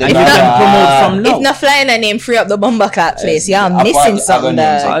not. And you can promote from now. If not flying a name free up the Bomber Clap place, yeah, I'm apart- missing something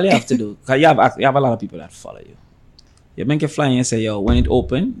I So there. all you have to do, cause you have a lot of people that follow you. You make a flyer and say, yo, when it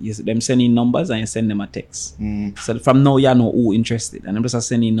open, them send in numbers and you send them a text. So from now, you know who interested. And I'm just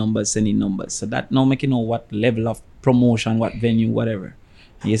sending numbers. So that now make you know what level of promotion, what venue, whatever.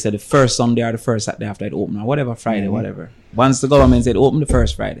 And you said the first Sunday or the first Saturday after it open or whatever, Friday, whatever. Once the government said open the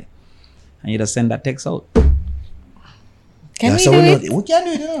first Friday. And you just send that text out. Can we so do we it? We can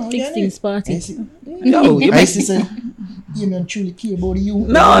do it, you know. Fix things party. Yo, you I see, say, you man truly care about you.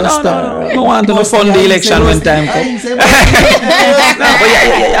 No. No want to fund the election when time comes. No, but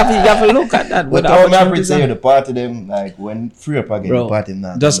you have to look at that. But With how me opportunities say and- the party them like when free up again, Bro, the party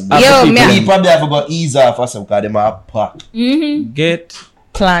now. just Yo, after people man. we probably have got ease off or some because them are packed. get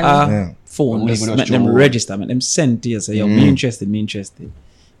Plan. Yeah. phone, We just go make to them show. register, make them send to you, say, yo, me interested.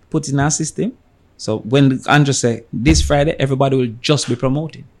 Put it in our system. So when Andrew say, this Friday, everybody will just be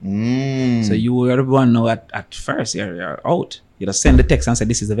promoting. So you everyone know at first you're out. You just send the text and say,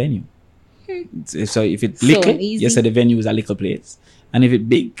 this is the venue. So if it's little, easy. you say the venue is a little place. And if it's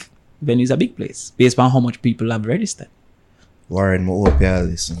big, venue is a big place. Based on how much people have registered. Warren, my hope you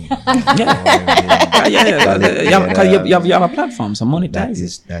listen. You have a platform, so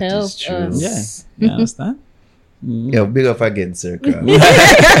monetize That it. is true. us. Yeah, you understand? Yo, big up again, sir. Give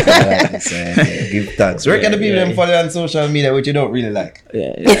thanks. Where can the people them follow on social media, which you don't really like?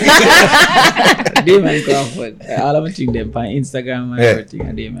 Damion Crawford. All of them them on Instagram and everything.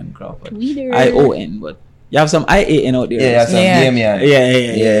 And Damion Crawford. ION, but you have some IAN out there. Yeah, some Damion.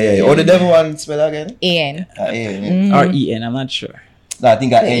 Yeah. Oh, the devil one spell again? Ian. A. Or EN, I'm not sure. No, I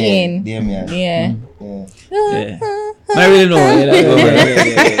think I Ian. Damion. Yeah. Yeah. I really know. Yeah.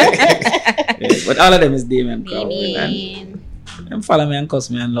 But all of them is Damion Crawford. And them follow me and cuss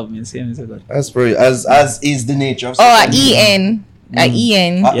me and love me and say me so good. As per as is the nature of Oh, Ian.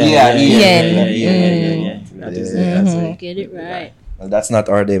 Ian. Yeah. That is is it. Get it right. Well, that's not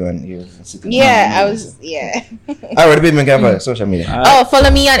our Damion here. Yeah, I was, yeah. Alright, the people can follow social media. Oh,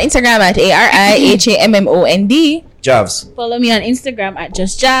 follow me on Instagram at ARIHAMMOND. Jobs. Follow me on Instagram at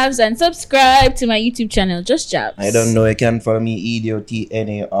Just Jabs and subscribe to my YouTube channel, Just Jabs. I don't know. You can follow me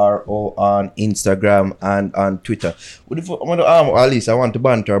EDOTNARO on Instagram and on Twitter. What if I want to at least I want to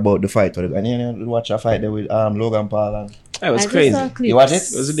banter about the fight. And you watch a fight there with Logan Paul and That was I just crazy. saw clips. you watch it?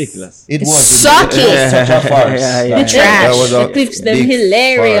 It was ridiculous. It was Suck it. such a farce. Yeah. Like, Trash. that was a The clips, them big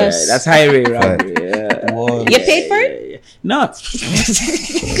hilarious. farce. That's highway robbery. It was- You paid for it? No.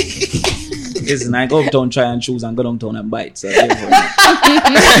 Listen, I go uptown, try and choose, and go downtown and bite. So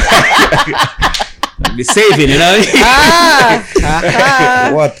be saving, you know.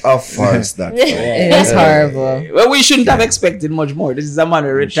 What a farce that was. It is horrible. Well, we shouldn't have expected much more. This is a man who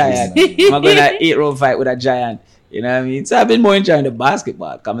retired. I'm going to 8-round fight with a giant. You know what I mean? So I've been more enjoying the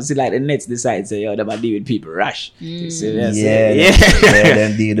basketball. Come and see like the Nets decide say, yo, them are deal with people rush. Then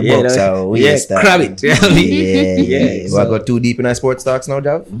deal the box out. Crab it. You know what I mean? Yeah. So I got too deep in our sports talks now,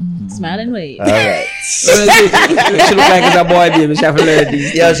 Jav? Smile and wave. All right. She look like it's a boy, baby. She have to learn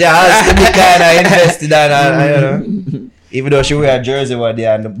these. Yeah, she has to be kind of invested on, you know. Even though she wear a jersey one day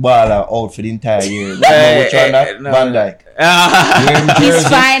and the ball are out for the entire year. Which one that? Van Dijk. He's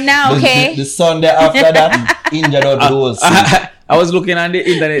fine now, okay? The Sunday after that, injured out the whole season. I was looking on the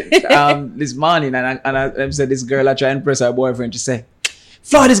internet this morning and I said this girl I try and impress her boyfriend. She said,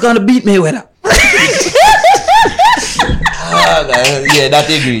 Floyd is going to beat Mayweather. Yeah, that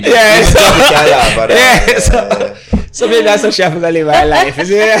agreed. So maybe that's how she have to live her life. I'm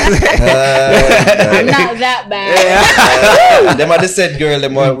not that bad. Them are the said girl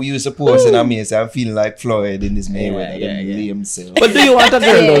them we used to post in a maze. I'm feeling like Floyd in this Mayweather. Himself. But do you want a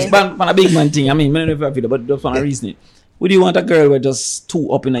girl though? Man, a big man thing. I mean, I don't know if I feel but just for a reason. Would you want a girl with just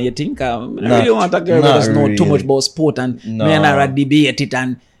too up in you think? I really want a girl with just know too much about sport and me and her debate it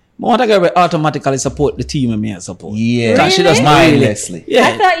and I want a girl will automatically support the team and me and support. Yeah. Because she does mindlessly. Yeah.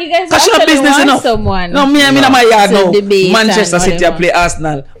 I thought you guys actually want someone. No, me in my yard now. Manchester City I play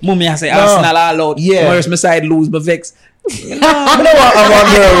Arsenal. Mummy I say Arsenal all out. Yeah. Whereas my side lose, but vex. I don't want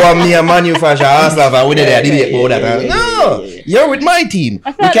a girl want me and manufacture Arsenal and we there debate about that. No. You're with my team.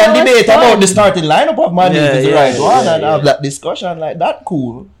 We can debate about the starting lineup of Man U is the right one and have that discussion like that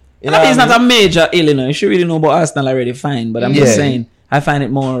cool. I mean, it's not a major ill, you know. You should really know about Arsenal already fine, but I'm just saying I find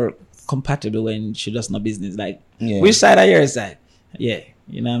it more compatible when she does no business. Like, which side are your side? Yeah,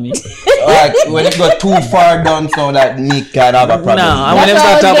 you know what I mean? Like, when it got too far down so that Nick can have a problem. No, I want to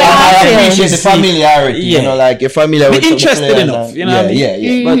talk about I appreciate the familiarity, you know, like you're familiar with some interested enough, you know what I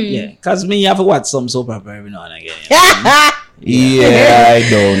mean? But because me, I have to watch some soap opera every now and again. Yeah, I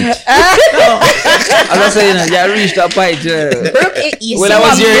don't. As I say, you know, I reached that point. When I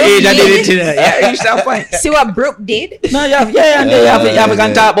was your age, I did it. I reached that point. See what Brooke did? No, you have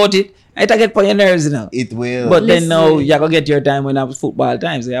to talk about it. I get for your nerves, you know. It will. But then now you have to get your time when I was football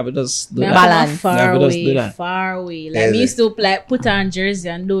time, so you have to just do that. Balance. Far away. Like, me used to like put on jersey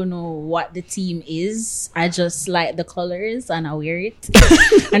and don't know what the team is. I just like the colors and I wear it.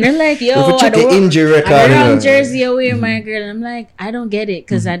 And they're like, yo, I check the injury record. I wear jersey, I wear my girl. And I'm like, I don't get it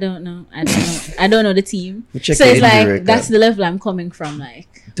because I don't know. I don't know the team. So it's like record. That's the level I'm coming from. Like,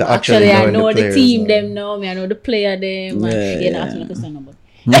 actually I know the team, them know me. I know the player, them. Ask me a question number.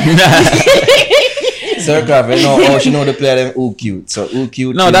 Sir Crawford, she know the player them who cute. So who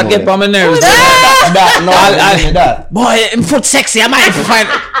cute? No, that get on my nerves. That boy, in foot sexy. I might find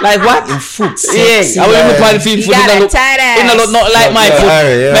like what? In foot sexy. I will even find the foot. It look not like my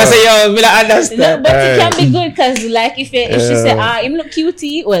foot. I say yo, me not understand. No, but it can be good because like if she say him look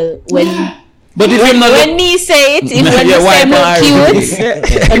cutie, well when. But if when me say it, when me say him look cute,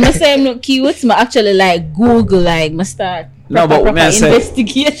 when me say him look cute, I actually like Google like my start. No, but when I say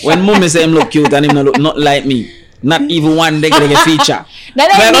when mommy say him look cute and him look not like me, not even one day get a feature. That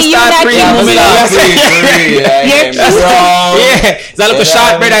ain't me, you not cute. You're cute. That look a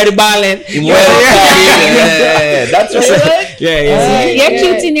short brother at the ball end. That's right. Yeah. You're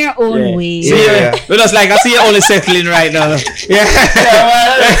cute in your own way. But just like I see you only settling right now. Yeah.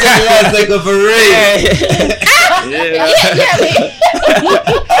 That's like a parade.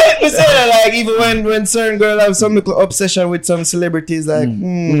 We say that like even when certain girl have some little obsession with some celebrities like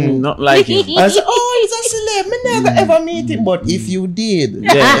not like him. I say, he's a celeb. Me never ever meet him, but if you did, you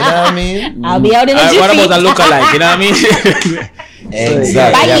know what I mean? I'll be out in the jiffy. What about a lookalike? You know what I mean?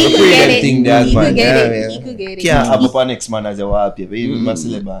 Exactly. He could get it. Can't have up an next man as a wallpaper, even my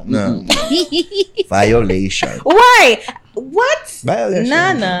celeb. No. Violation. Why? What? Violation.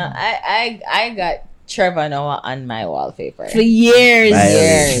 Nah. I got Trevor Noah on my wallpaper for years.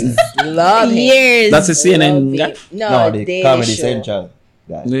 Love him. Years. That's a CNN guy? No, the Comedy Central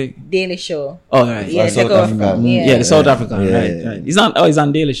guy. Daily Show. Oh, right. Yeah, South Africa. Yeah, the South African. Right. He's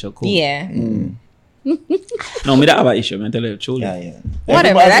on Daily Show. Cool. Yeah. No, me don't have an issue, man. Tell you the truth. Yeah.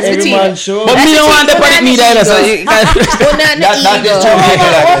 Whatever, that's between. But me don't want to put it me there. So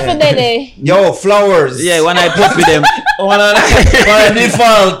that is yo, flowers. Yeah, when I put with them. On a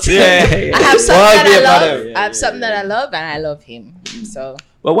default. Yeah. I have something that I love. I have something that I love, and I love him. So.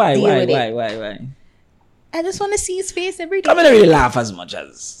 But why? I just want to see his face every day. I mean, I really laugh as much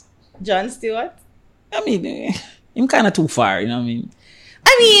as Jon Stewart. I mean, I'm kind of too far. You know what I mean?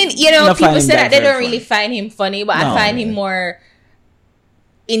 I mean, people say that they don't really find him funny, but I find him more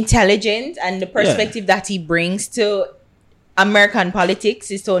intelligent, and the perspective that he brings to American politics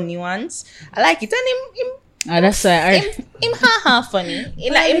is so nuanced. I like it, and him that's why him haha funny.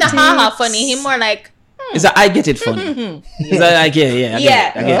 Him not haha funny. Him more like Is that I get it funny? Is that like I get it.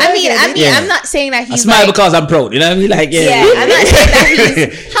 I mean, I'm not saying that I he's smile like, because I'm proud. You know what I mean? Like I'm not saying that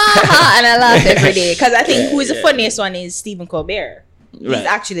he's ha and I laugh every day. Because I think who's the funniest one is Stephen Colbert. He's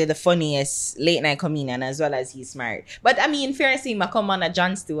actually the funniest late night comedian as well as he's smart. But I mean, fairly, I come on a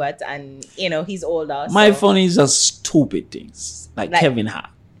Jon Stewart and he's older. My funny is just stupid things like Kevin Hart.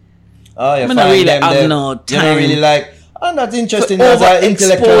 Oh, yeah. I'm not really have no time. You're not really like, I'm not interested as an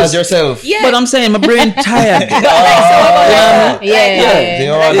intellectual as yourself. Yeah. But I'm saying my brain tired. I've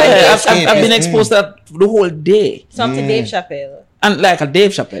been exposed to that the whole day. Some to Dave Chappelle. And like a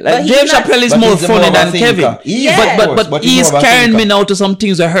Dave Chappelle. Like But Dave Chappelle is more funny than Kevin. But he's carrying me now to some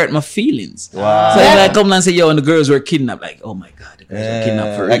things that hurt my feelings. Wow. So if I come and say, yo, and the girls were kidnapped, like, oh my God, the girls were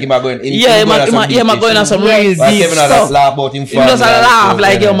kidnapped for real. Like, am I going on some real deep stuff. Laugh about him. He just laugh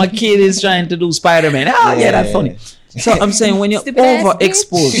like, yo, my kid is trying to do Spider-Man. Oh, yeah, that's funny. So I'm saying when you're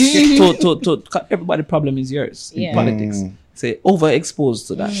overexposed to everybody problem is yours in politics. Say overexposed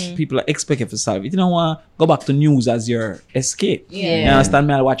to that. People are expecting to solve it. You don't want to go back to news as your escape. You understand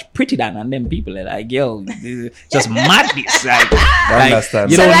me? I watch Pretty Dan and them people are like, yo, just madness. Like,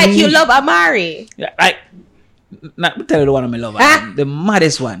 You love Amari. Like, not tell you the one of my love. The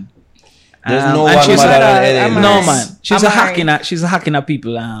maddest one. There's no one madder than Eddie. No man. She's a hacking at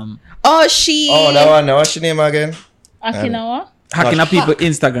people. Oh, that one. What's your name again? Akinawa? Hacking at people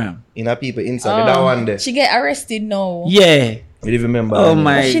Instagram. In a people Instagram. That one there. She get arrested now. Yeah. You didn't remember. Oh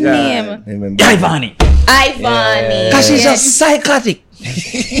my What's your God. name? Ivani. Because She's just psychotic.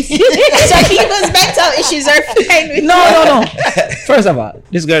 So people's mental issues are fine with No. First of all,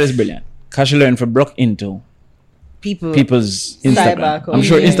 this girl is brilliant. Because she learned from Brook into people's Instagram. I'm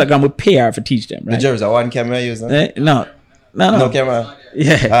sure Instagram would pay her for teach them, right? The jurors are one camera user? No. No camera?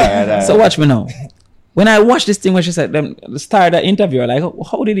 Yeah. All right. So watch me now. When I watched this thing where she said, the star of the interview, like,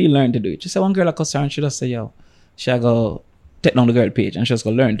 how did he learn to do it? She said, one girl across her and she just say, yo, she go take down the girl page and she just go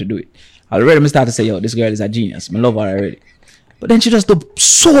learn to do it. Already me start to say, yo, this girl is a genius. I love her already. But then she just do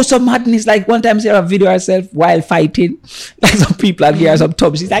some madness. Like one time she have a video herself while fighting. Like some people are here, some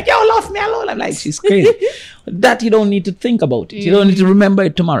tubs. She's like, yo, love me alone. I'm like, she's crazy. That you don't need to think about it. You don't need to remember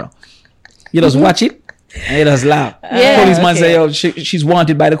it tomorrow. You just watch it. And he just laugh. Policeman say, yo, she's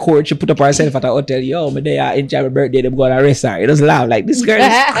wanted by the court. She put up herself at a hotel. Yo, my day I enjoy my birthday. They're going to arrest her. He just laugh. Like, this girl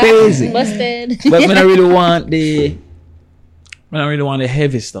is crazy. Busted. But when I really want the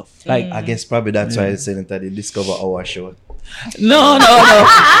heavy stuff. Like, I guess probably that's why it's saying that they discover our show. No.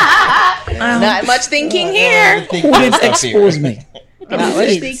 Not much thinking here. Who did expose me? Not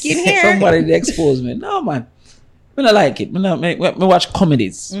much thinking here. Somebody did expose me. No, man. I don't like it. I watch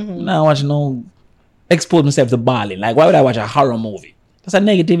comedies. I don't watch no... expose myself to balling. Like, why would I watch a horror movie? That's a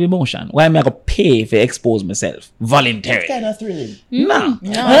negative emotion. Why am I going to pay if I expose myself voluntarily? It's kind of thrilling. No.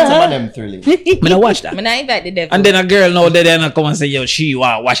 Some of them thrilling. I don't watch that. I invite the devil. And then a girl now they then come and say, yo, she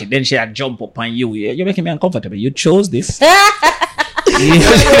want to watch it. Then she jump up on you. You're making me uncomfortable. You chose this. You're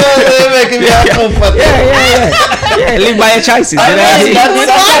making me uncomfortable. Yeah, live by your choices. I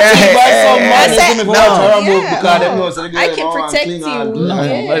can protect you. No.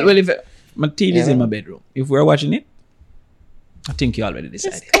 Well, if my TV is in my bedroom. If we're watching it, I think you already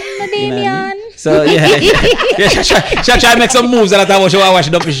decided. Damion. So she try to make some moves that I watch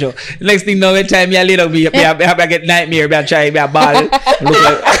the up show. Next thing now, every time you little me, I get nightmare, I try a ball. Look like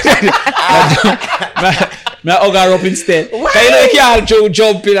I hug her up instead. Cause you know you can't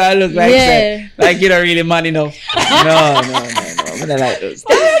jump in and look like you don't really man enough. No. I don't like those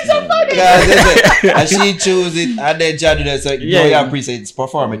things. And she chose it and then John did that. So you appreciate it's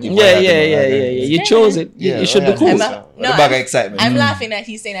performative. Yeah. You chose it. You should be cool. The bag of excitement. I'm laughing that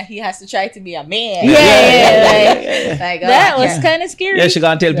he's saying that he has to try to be a man. Like, that was kind of scary. Yeah, she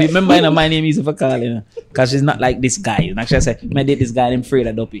gonna tell people. Remember, my name is for calling, because she's not like this guy. And she say, "I date this guy named Fred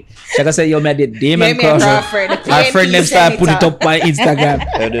Adopi." She gonna say, "Yo, I date Damion Crawford." Our friend them start put it up on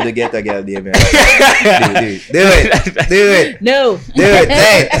Instagram. Do the get a girl, Damion. Do it. No. Do it.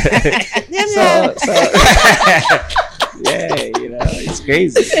 Hey. It's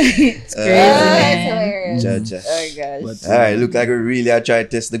crazy. It's hilarious. Judge. Oh gosh. All right, look like we really are trying to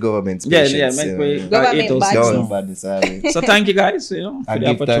test the government's patience. So thank you guys, for the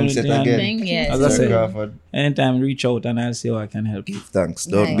opportunity. Thank you. As I said, Crawford. anytime reach out and I'll see how I can help you. Thanks.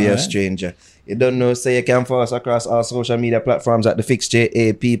 Don't be a stranger. You don't know, so you can follow us across all social media platforms at The Fix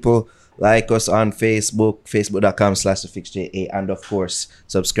JA. People, like us on Facebook, facebook.com/TheFixJA, and of course,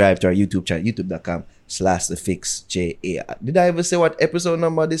 subscribe to our YouTube channel, youtube.com/TheFixJA. Did I ever say what episode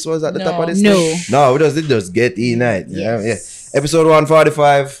number this was at the top of this thing? No, it just get E-Night. Yes. Yeah. Episode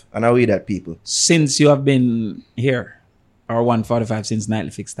 145, and I read that, people. Since you have been here, Or 145 since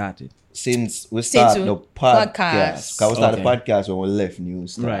Nightly Fix started? Since we started the podcast. podcast. Because we started the podcast when we left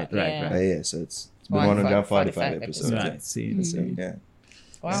News. Right. Yeah, so it's been 145 episodes. Right, see. Yeah.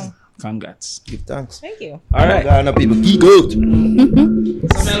 Wow. Congrats. Give thanks. Thank you. All right. Ghana people, geek out. So I'm going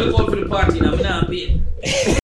to look out for the party now. I'm not paying.